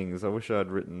weirdest things. I wish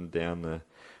I'd written down the...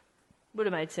 Would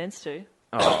have made sense too.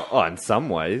 Oh, in some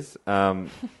ways.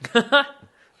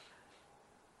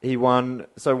 He won...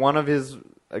 So one of his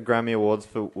Grammy Awards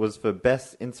was for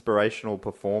Best Inspirational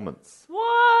Performance.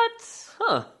 What?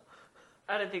 Huh.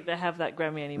 I don't think they have that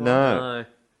Grammy anymore. No. No.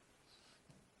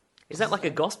 Is that like a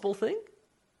gospel thing?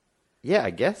 Yeah, I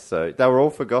guess so. They were all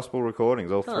for gospel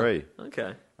recordings, all 3.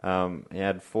 Okay. He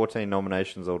had 14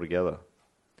 nominations altogether.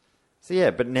 So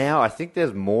yeah, but now I think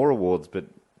there's more awards, but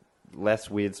less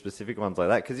weird specific ones like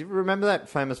that. Because you remember that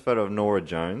famous photo of Norah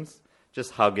Jones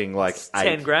just hugging like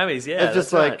 10 8? Grammys, yeah. It's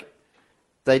just that's like right.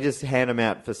 they just hand them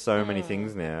out for so many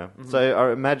things now. Mm-hmm. So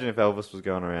I imagine if Elvis was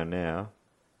going around now,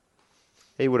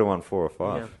 he would have won 4 or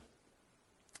 5, Yeah.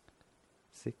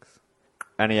 6,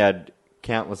 and he had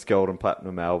countless gold and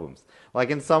platinum albums. Like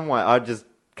in some way, I just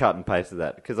cut and pasted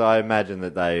that because I imagine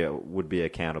that they would be a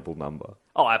countable number.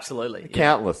 Oh, absolutely. Yeah.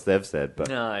 Countless, they've said, but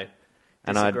No.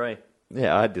 And I- Disagree.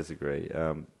 yeah, I disagree.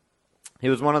 He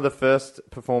was one of the first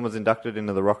performers inducted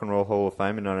into the Rock and Roll Hall of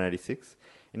Fame in 1986.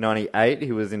 In 1998,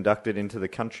 he was inducted into the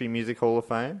Country Music Hall of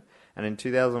Fame. And in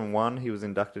 2001, he was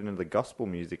inducted into the Gospel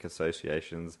Music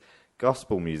Association's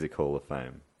Gospel Music Hall of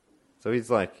Fame. So he's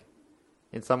like,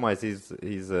 in some ways, he's Quite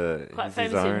his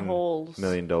famous in own halls. $1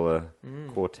 million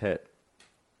quartet.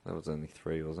 That was only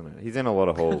 3, wasn't it? He's in a lot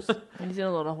of halls. He's in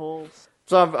a lot of halls.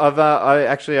 So I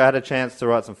had a chance to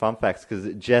write some fun facts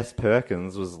because Jess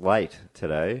Perkins was late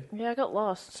today. Yeah, I got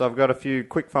lost. So I've got a few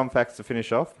quick fun facts to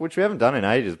finish off, which we haven't done in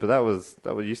ages, but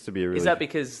that used to be a really... Is that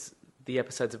because the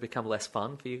episodes have become less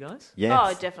fun for you guys? Yes.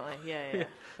 Oh, definitely. Yeah.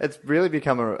 It's really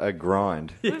become a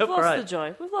grind. We've lost right. the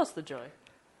joy. We've lost the joy.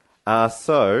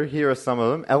 So here are some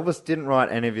of them. Elvis didn't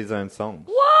write any of his own songs.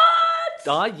 What?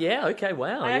 Oh, yeah. Okay,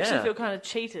 wow. I actually yeah. feel kind of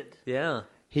cheated. Yeah.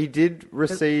 He did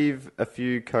receive a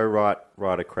few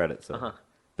co-writer credits, though.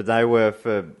 But they were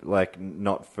for, like,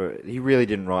 not for... He really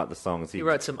didn't write the songs. He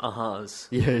wrote some ahas.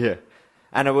 Yeah.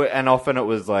 And often it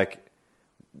was like,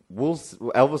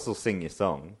 Elvis will sing your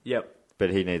song, Yep. but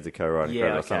he needs a co-writing Yeah,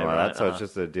 credit or okay, something like right, that. So it's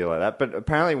just a deal like that. But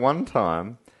apparently one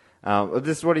time,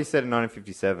 this is what he said in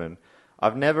 1957,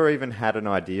 I've never even had an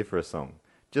idea for a song.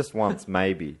 Just once,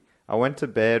 maybe. I went to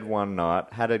bed one night,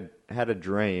 had a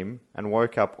dream, and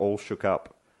woke up all shook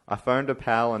up. I phoned a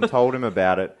pal and told him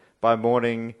about it. By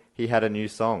morning, he had a new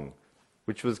song,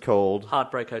 which was called...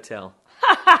 Heartbreak Hotel.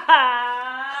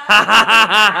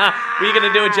 Were you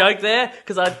going to do a joke there?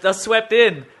 Because I swept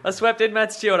in. I swept in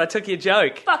Matt Stewart. I took your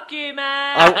joke. Fuck you,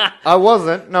 man. I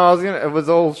wasn't. No, I was gonna. It was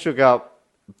all shook up,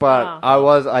 but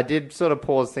I did sort of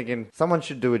pause, thinking someone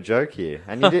should do a joke here,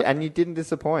 and you did, and you didn't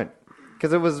disappoint,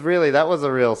 because it was really that was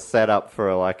a real setup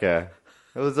for like a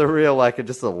It was a real,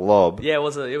 just a lob. Yeah, it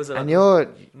was a And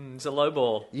it's a low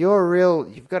ball.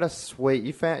 you've got a sweet,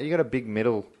 you got a big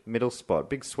middle spot,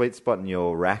 big sweet spot in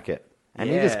your racket. And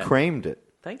you just Yeah. creamed it.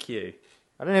 Thank you.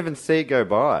 I didn't even see it go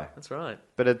by. That's right.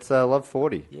 But it's love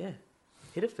 40. Yeah.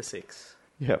 Hit it for 6.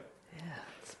 Yep.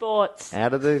 Sports.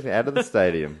 Out of the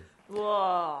stadium.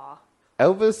 Whoa.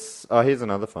 Elvis. Oh, here's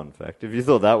another fun fact. If you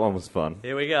thought that one was fun,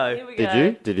 Here we go. Here we go. did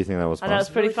you? Did you think that was I fun? know, it's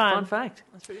pretty Really fun. fact.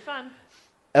 That's pretty fun.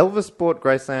 Elvis bought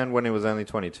Graceland when he was only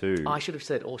 22. I should have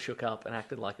said all shook up and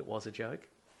acted like it was a joke.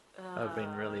 I've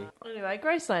been really... Anyway,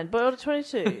 Graceland, bought at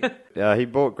 22. He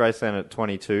bought Graceland at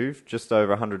 22, just over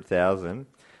 100,000.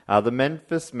 The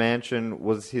Memphis mansion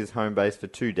was his home base for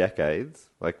 2 decades,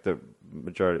 like the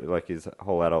majority, like his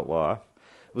whole adult life.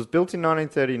 It was built in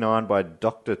 1939 by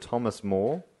Dr. Thomas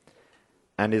Moore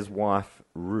and his wife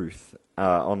Ruth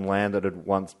on land that had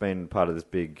once been part of this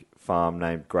big farm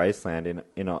named Graceland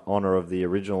in honor of the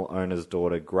original owner's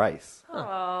daughter Grace, who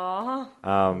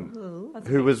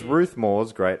was Ruth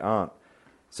Moore's great aunt.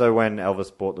 So when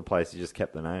Elvis bought the place, he just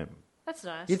kept the name. That's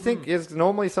nice. You'd think it's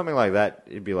normally something like that.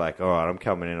 You'd be like, all right, I'm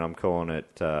coming in. I'm calling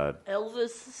it. Elvis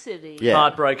City. Yeah.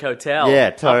 Heartbreak Hotel. Yeah,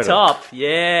 totally. Up top.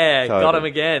 Yeah. Totally. Got him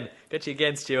again. Got you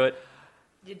again, Stuart.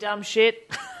 You dumb shit.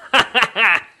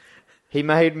 He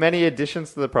made many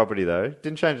additions to the property, though.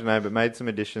 Didn't change the name, but made some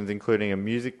additions, including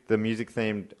the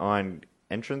music-themed iron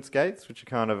entrance gates, which are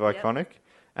kind of iconic,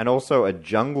 and also a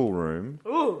jungle room,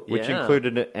 which Yeah.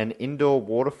 included an indoor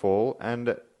waterfall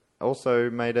and also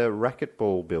made a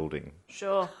racquetball building.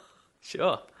 Sure.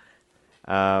 Sure.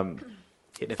 Um,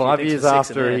 Hitting a few 5 dicks years with 6 in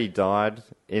after there. he died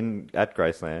at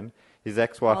Graceland, his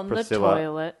ex-wife On Priscilla, the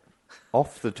toilet.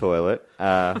 off the toilet,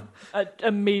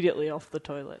 Immediately off the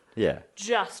toilet. yeah,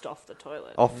 Just off the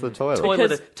toilet. off the toilet.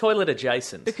 Because- Toilet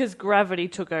adjacent. Because gravity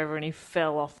took over and he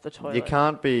fell off the toilet. You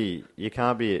can't be.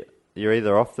 You're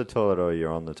either off the toilet or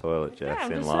you're on the toilet, Jess,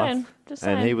 I'm in just life. saying, just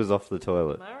And he saying. was off the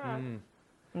toilet. All right.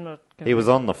 I'm not gonna He was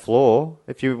on the floor.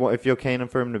 If you're keen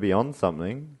for him to be on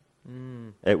something,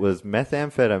 it was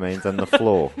methamphetamines and the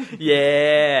floor.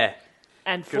 Yeah.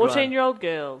 And Good one. 14-year-old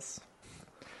girls.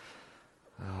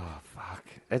 Fuck.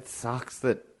 It sucks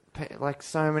that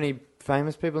so many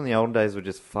famous people in the olden days were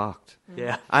just fucked.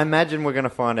 Yeah. I imagine we're going to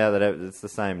find out that it's the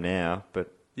same now,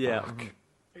 but Yeah.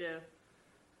 Yeah.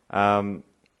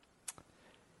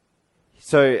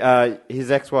 So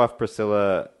his ex-wife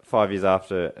Priscilla, 5 years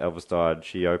after Elvis died,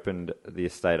 she opened the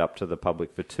estate up to the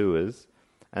public for tours,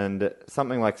 and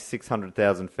something like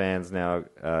 600,000 fans now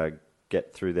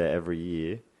get through there every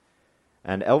year.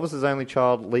 And Elvis's only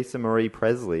child, Lisa Marie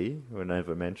Presley, who I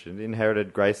never mentioned,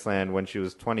 inherited Graceland when she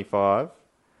was 25,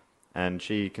 and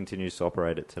she continues to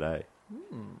operate it today.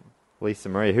 Lisa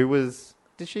Marie,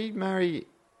 did she marry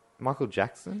Michael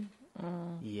Jackson?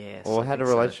 Yes. Or I had a think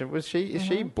so. relationship? Is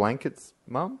she Blanket's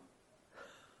mum?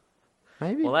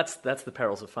 Maybe. Well, that's the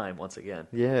perils of fame once again.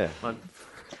 Yeah.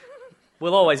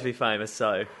 We'll always be famous,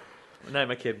 so name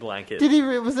a kid Blanket. Did he?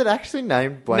 Was it actually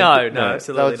named Blanket? No,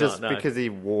 absolutely That was just not, no. because he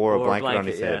wore a blanket on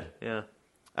his head.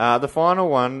 Yeah. The final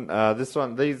one.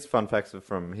 These fun facts are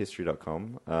from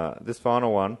History.com. This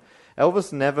final one.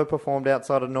 Elvis never performed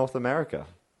outside of North America.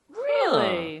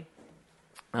 Really?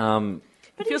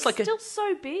 But feels he's like still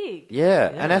so big. Yeah,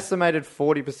 an estimated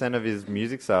 40% of his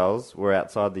music sales were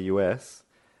outside the US.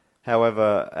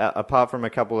 However, apart from a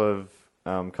couple of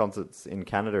concerts in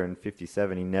Canada in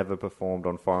 '57, he never performed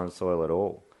on foreign soil at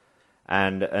all.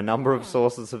 And a number of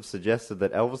sources have suggested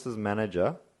that Elvis's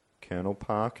manager, Colonel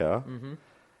Parker,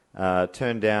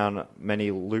 turned down many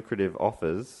lucrative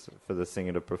offers for the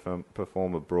singer to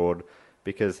perform abroad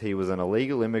because he was an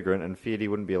illegal immigrant and feared he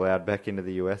wouldn't be allowed back into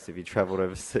the US if he travelled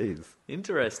overseas.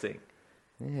 Interesting.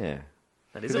 Yeah.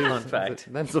 That is a fun fact.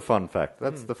 That's a fun fact.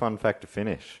 That's the fun fact to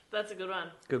finish. That's a good one.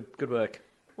 Good work.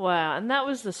 Wow, and that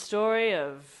was the story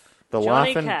of The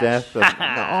Johnny life and Cash. death of...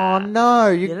 Oh, no.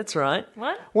 Yeah, that's right.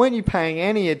 What? Weren't you paying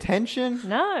any attention?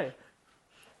 No.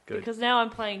 Good. Because now I'm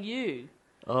playing you.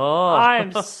 Oh. I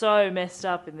am so messed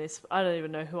up in this. I don't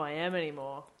even know who I am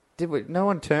anymore. Did we? No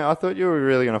one turned... I thought you were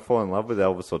really going to fall in love with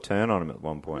Elvis or turn on him at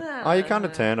one point. No, Oh, you kind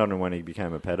of turned on him when he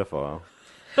became a pedophile.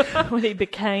 When he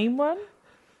became one?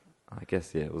 I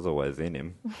guess, yeah, it was always in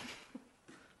him.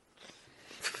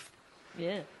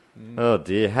 Yeah. Oh,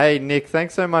 dear. Hey, Nick,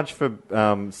 thanks so much for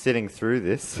sitting through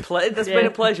this. That's been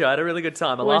a pleasure. I had a really good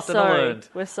time. I We're laughed and I sorry. learned.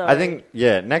 We're sorry. I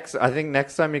think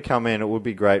next time you come in, it would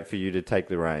be great for you to take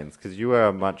the reins, because you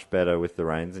are much better with the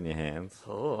reins in your hands.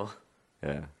 Oh.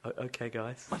 Yeah. Okay,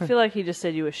 guys. I feel like he just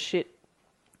said you were shit.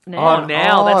 Now. Oh,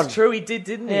 now. That's true. He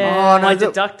didn't he? Yeah. Oh, no, My that-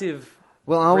 deductive.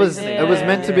 Well, it was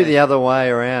meant to be the other way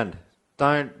around.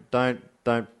 Don't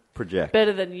project.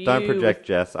 Better than you. Don't project,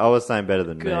 Jess. I was saying better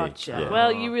than Gotcha. me. Yeah.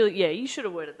 Well, you should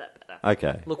have worded that better.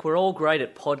 Okay. Look, we're all great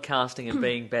at podcasting and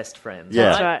being best friends. Yeah.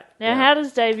 That's right. Now, how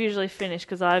does Dave usually finish?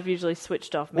 Because I've usually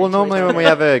switched off. Well, mentally normally when we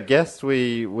have a guest,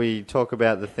 we talk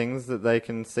about the things that they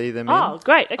can see them Oh, in.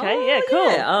 great. Okay, yeah,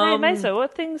 cool. yeah, Hey, Mesa,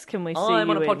 what things can we see I'm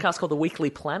on a you in? podcast called The Weekly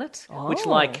Planet, which, Oh.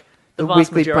 like, The vast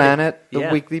Weekly majority- Planet. The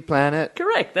Yeah. Weekly Planet.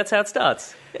 Correct. That's how it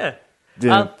starts. Yeah.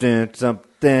 Dun,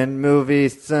 something movie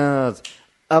stars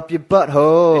up your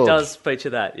butthole. It does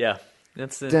feature that. Yeah.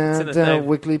 It's in the Dun, theme.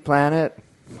 Weekly Planet.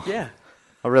 Yeah.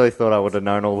 I really thought I would have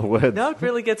known all the words. No, it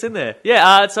really gets in there.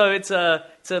 Yeah, so it's a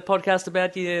podcast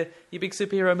about your big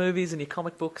superhero movies and your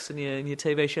comic books and your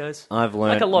TV shows. I've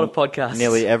learned like a lot of podcasts.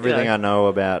 nearly everything you know. I know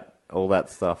about all that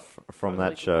stuff from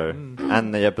that show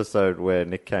and the episode where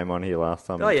Nick came on here last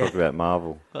time and talked about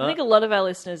Marvel. I think a lot of our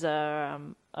listeners are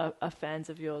fans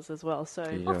of yours as well. So,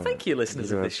 thank you,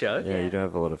 listeners of this show. Yeah, you do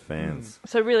have a lot of fans.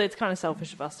 so really, it's kind of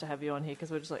selfish of us to have you on here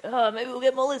because we're just like, oh, maybe we'll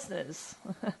get more listeners.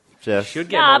 Jess, Should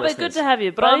get Nah, more but good listeners. to have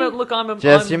you. But I'm buddy.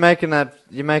 Jess, you're making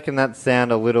that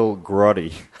sound a little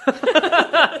grotty.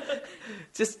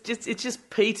 it's just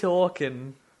pee talk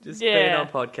and just Yeah. being on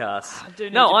podcasts. I do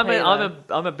need No, to I'm pee,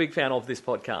 I'm a big fan of this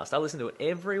podcast. I listen to it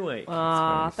every week.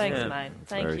 Ah, thanks, Yeah. mate.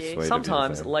 Thank very you. sweet.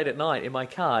 Sometimes late at night in my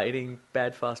car eating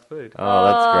bad fast food. Oh,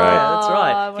 that's Yeah, great. that's I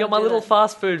right. wanna You're my do little that.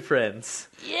 fast food friends.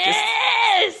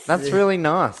 Yes! That's really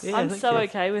nice. Yeah, I'm thank so you.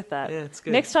 okay with that. Yeah, it's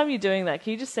good. Next time you're doing that,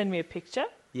 can you just send me a picture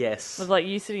Yes. of like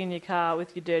you sitting in your car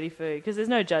with your dirty food? Because there's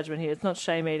no judgment here. It's not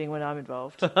shame eating when I'm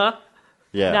involved.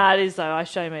 Yeah. No, it is though. I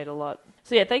shame eat a lot.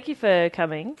 So yeah, thank you for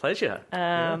coming. Pleasure.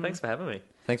 Yeah, thanks for having me.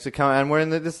 Thanks for coming. And we're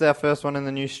this is our first one in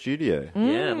the new studio.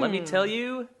 Yeah, let me tell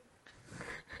you.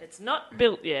 It's not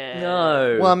built yet.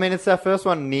 No. Well, I mean, it's our first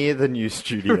one near the new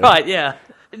studio. Right, yeah.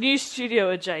 New studio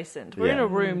adjacent. We're in Yeah. a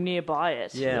room nearby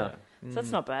it. Yeah. So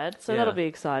that's not bad. So Yeah. that'll be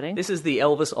exciting. This is the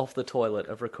Elvis off the toilet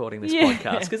of recording this Yeah.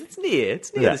 podcast because it's near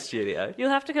Yeah. the studio. You'll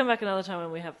have to come back another time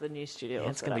when we have the new studio. Yeah,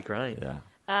 it's all going to be set great.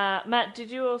 Yeah. up. Matt, did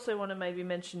you also want to maybe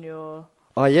mention your...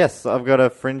 Oh, yes. I've got a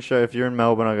fringe show. If you're in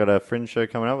Melbourne, I've got a fringe show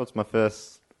coming up. It's my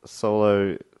first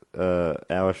solo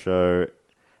hour show.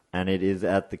 And it is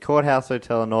at the Courthouse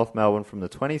Hotel in North Melbourne from the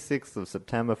 26th of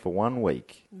September for 1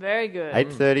 week. Very good.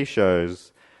 8:30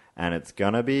 shows. And it's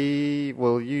going to be,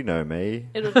 well, you know me.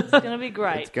 It's going to be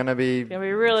great. It's going to be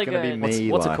really it's gonna good. Be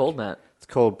me What's it like. called, Matt? It's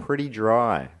called Pretty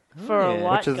Dry. For a yeah.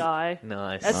 white Which is- guy.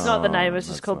 Nice. That's not the name. It's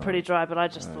just that's called not- Pretty Dry, but I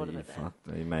just thought of You it. Then.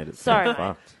 fucked. You made it Sorry, sound mate.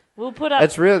 fucked. We'll put up...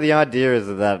 It's really, the idea is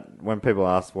that when people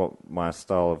ask what my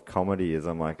style of comedy is,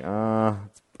 I'm like, I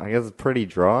guess it's pretty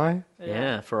dry.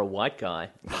 Yeah, for a white guy.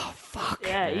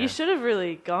 Yeah, you should have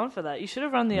really gone for that. You should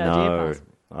have run the idea No, past.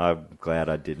 I'm glad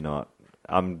I did not.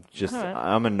 I'm just, All right.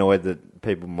 I'm annoyed that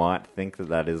people might think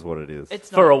that is what it is. It's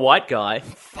For not. a white guy.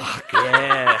 Fuck.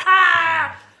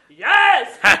 Yeah.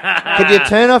 Yes! Could you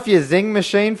turn off your Zing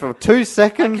machine for 2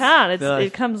 seconds? Can't. No.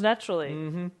 It comes naturally.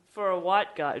 Mm-hmm. For a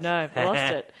white guy. No, I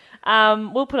lost it.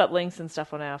 We'll put up links and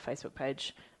stuff on our Facebook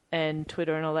page and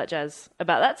Twitter and all that jazz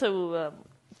about that, so we'll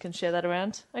can share that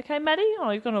around. Okay, Maddie? Oh,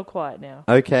 you've gone all quiet now.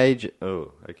 Okay, okay, Jess.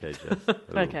 Ooh.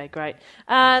 Okay, great.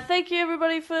 Thank you,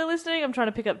 everybody, for listening. I'm trying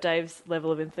to pick up Dave's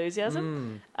level of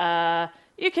enthusiasm.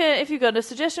 You can, if you've got a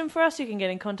suggestion for us, you can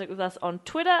get in contact with us on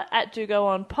Twitter at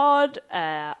DoGoOnPod,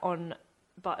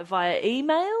 via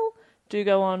email,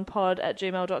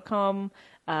 dogoonpod@gmail.com.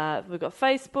 We've got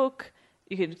Facebook.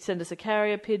 You can send us a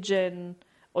carrier pigeon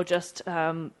or just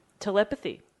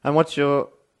telepathy. And what's your...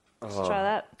 Let's try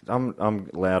that. I'm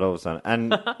loud all of a sudden.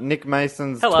 And Nick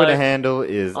Mason's Hello. Twitter handle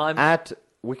is I'm- at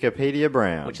Wikipedia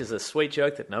Brown. Which is a sweet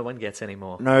joke that no one gets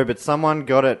anymore. No, but someone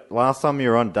got it. Last time you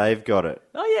were on, Dave got it.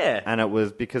 Oh, yeah. And it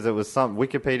was because it was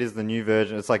Wikipedia's the new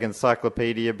version. It's like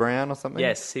Encyclopedia Brown or something.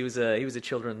 Yes, he was a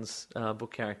children's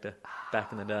book character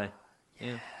back in the day.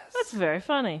 Yeah. That's very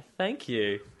funny. Thank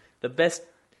you. The best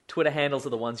Twitter handles are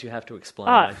the ones you have to explain.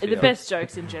 Oh, I the feel. best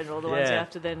jokes in general, the ones you Yeah.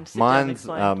 have to then sit down and Mine's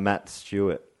explain. Matt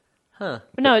Stewart. But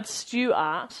no, it's Stu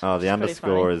Art. Oh, which the is pretty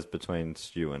underscore funny. is between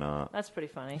Stu and Art. That's pretty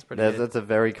funny. That's a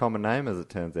very common name, as it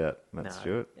turns out, Matt No.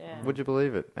 Stewart. Yeah. Would you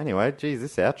believe it? Anyway, geez,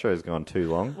 this outro's gone too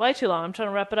long. Way too long. I'm trying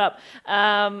to wrap it up.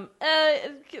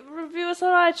 Review us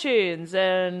on iTunes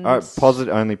and All right,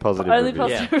 only positive only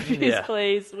reviews. positive Yeah. reviews, Yeah.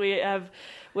 please.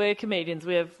 We're comedians.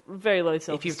 We have very low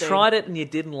self-esteem. If you've tried it and you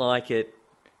didn't like it,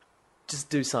 just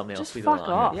do something else. Just with fuck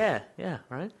your off. life. Yeah,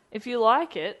 right? If you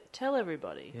like it, tell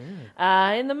everybody.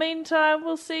 In the meantime,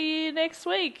 we'll see you next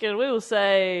week, and we will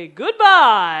say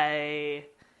goodbye.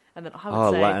 And then I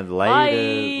would say and bye.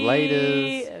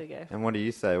 laters. There we go. And what do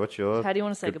you say? What's your How do you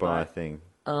want to say goodbye? thing?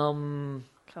 Come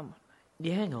on.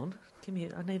 Yeah, hang on. Give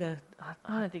me. I need a. I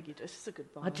don't think you do. It's just a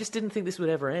goodbye. I just didn't think this would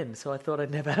ever end, so I thought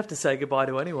I'd never have to say goodbye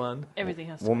to anyone. Everything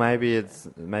has to. Well, maybe it's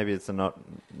a not.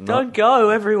 Don't go,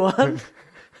 everyone.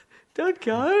 Don't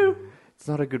go. It's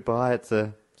not a goodbye. It's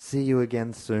a see you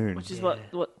again soon. Which is what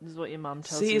your mum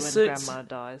tells See you you when soon. grandma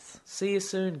dies. See you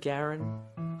soon, Garen.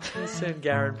 See you soon,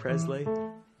 Garen Presley.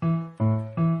 And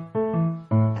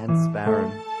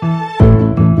Sparran.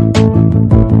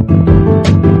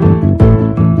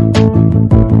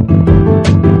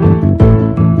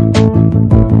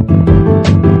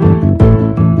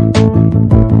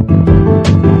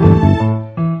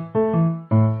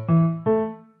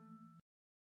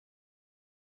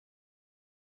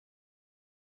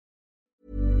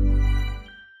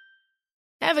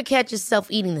 Ever catch yourself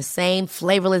eating the same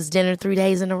flavorless dinner 3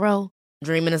 days in a row?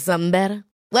 Dreaming of something better?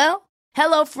 Well,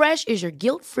 HelloFresh is your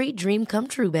guilt-free dream come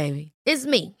true, baby. It's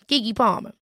me, Keke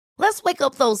Palmer. Let's wake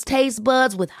up those taste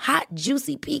buds with hot,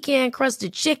 juicy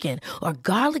pecan-crusted chicken or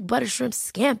garlic butter shrimp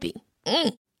scampi.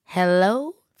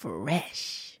 Hello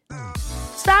Fresh.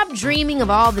 Stop dreaming of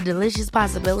all the delicious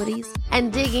possibilities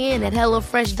and dig in at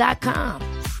HelloFresh.com.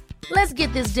 Let's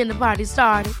get this dinner party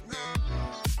started.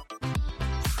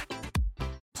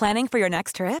 Planning for your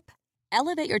next trip?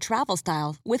 Elevate your travel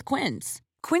style with Quince.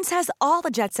 Quince has all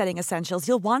the jet-setting essentials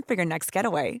you'll want for your next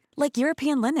getaway, like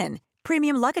European linen,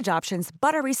 premium luggage options,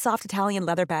 buttery soft Italian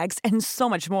leather bags, and so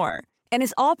much more. And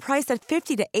is all priced at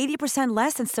 50 to 80%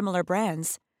 less than similar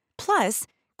brands. Plus,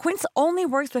 Quince only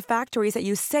works with factories that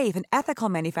use safe and ethical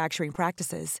manufacturing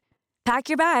practices. Pack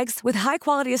your bags with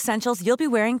high-quality essentials you'll be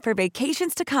wearing for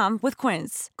vacations to come with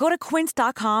Quince. Go to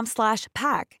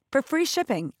quince.com/pack for free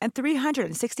shipping and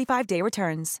 365-day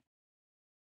returns.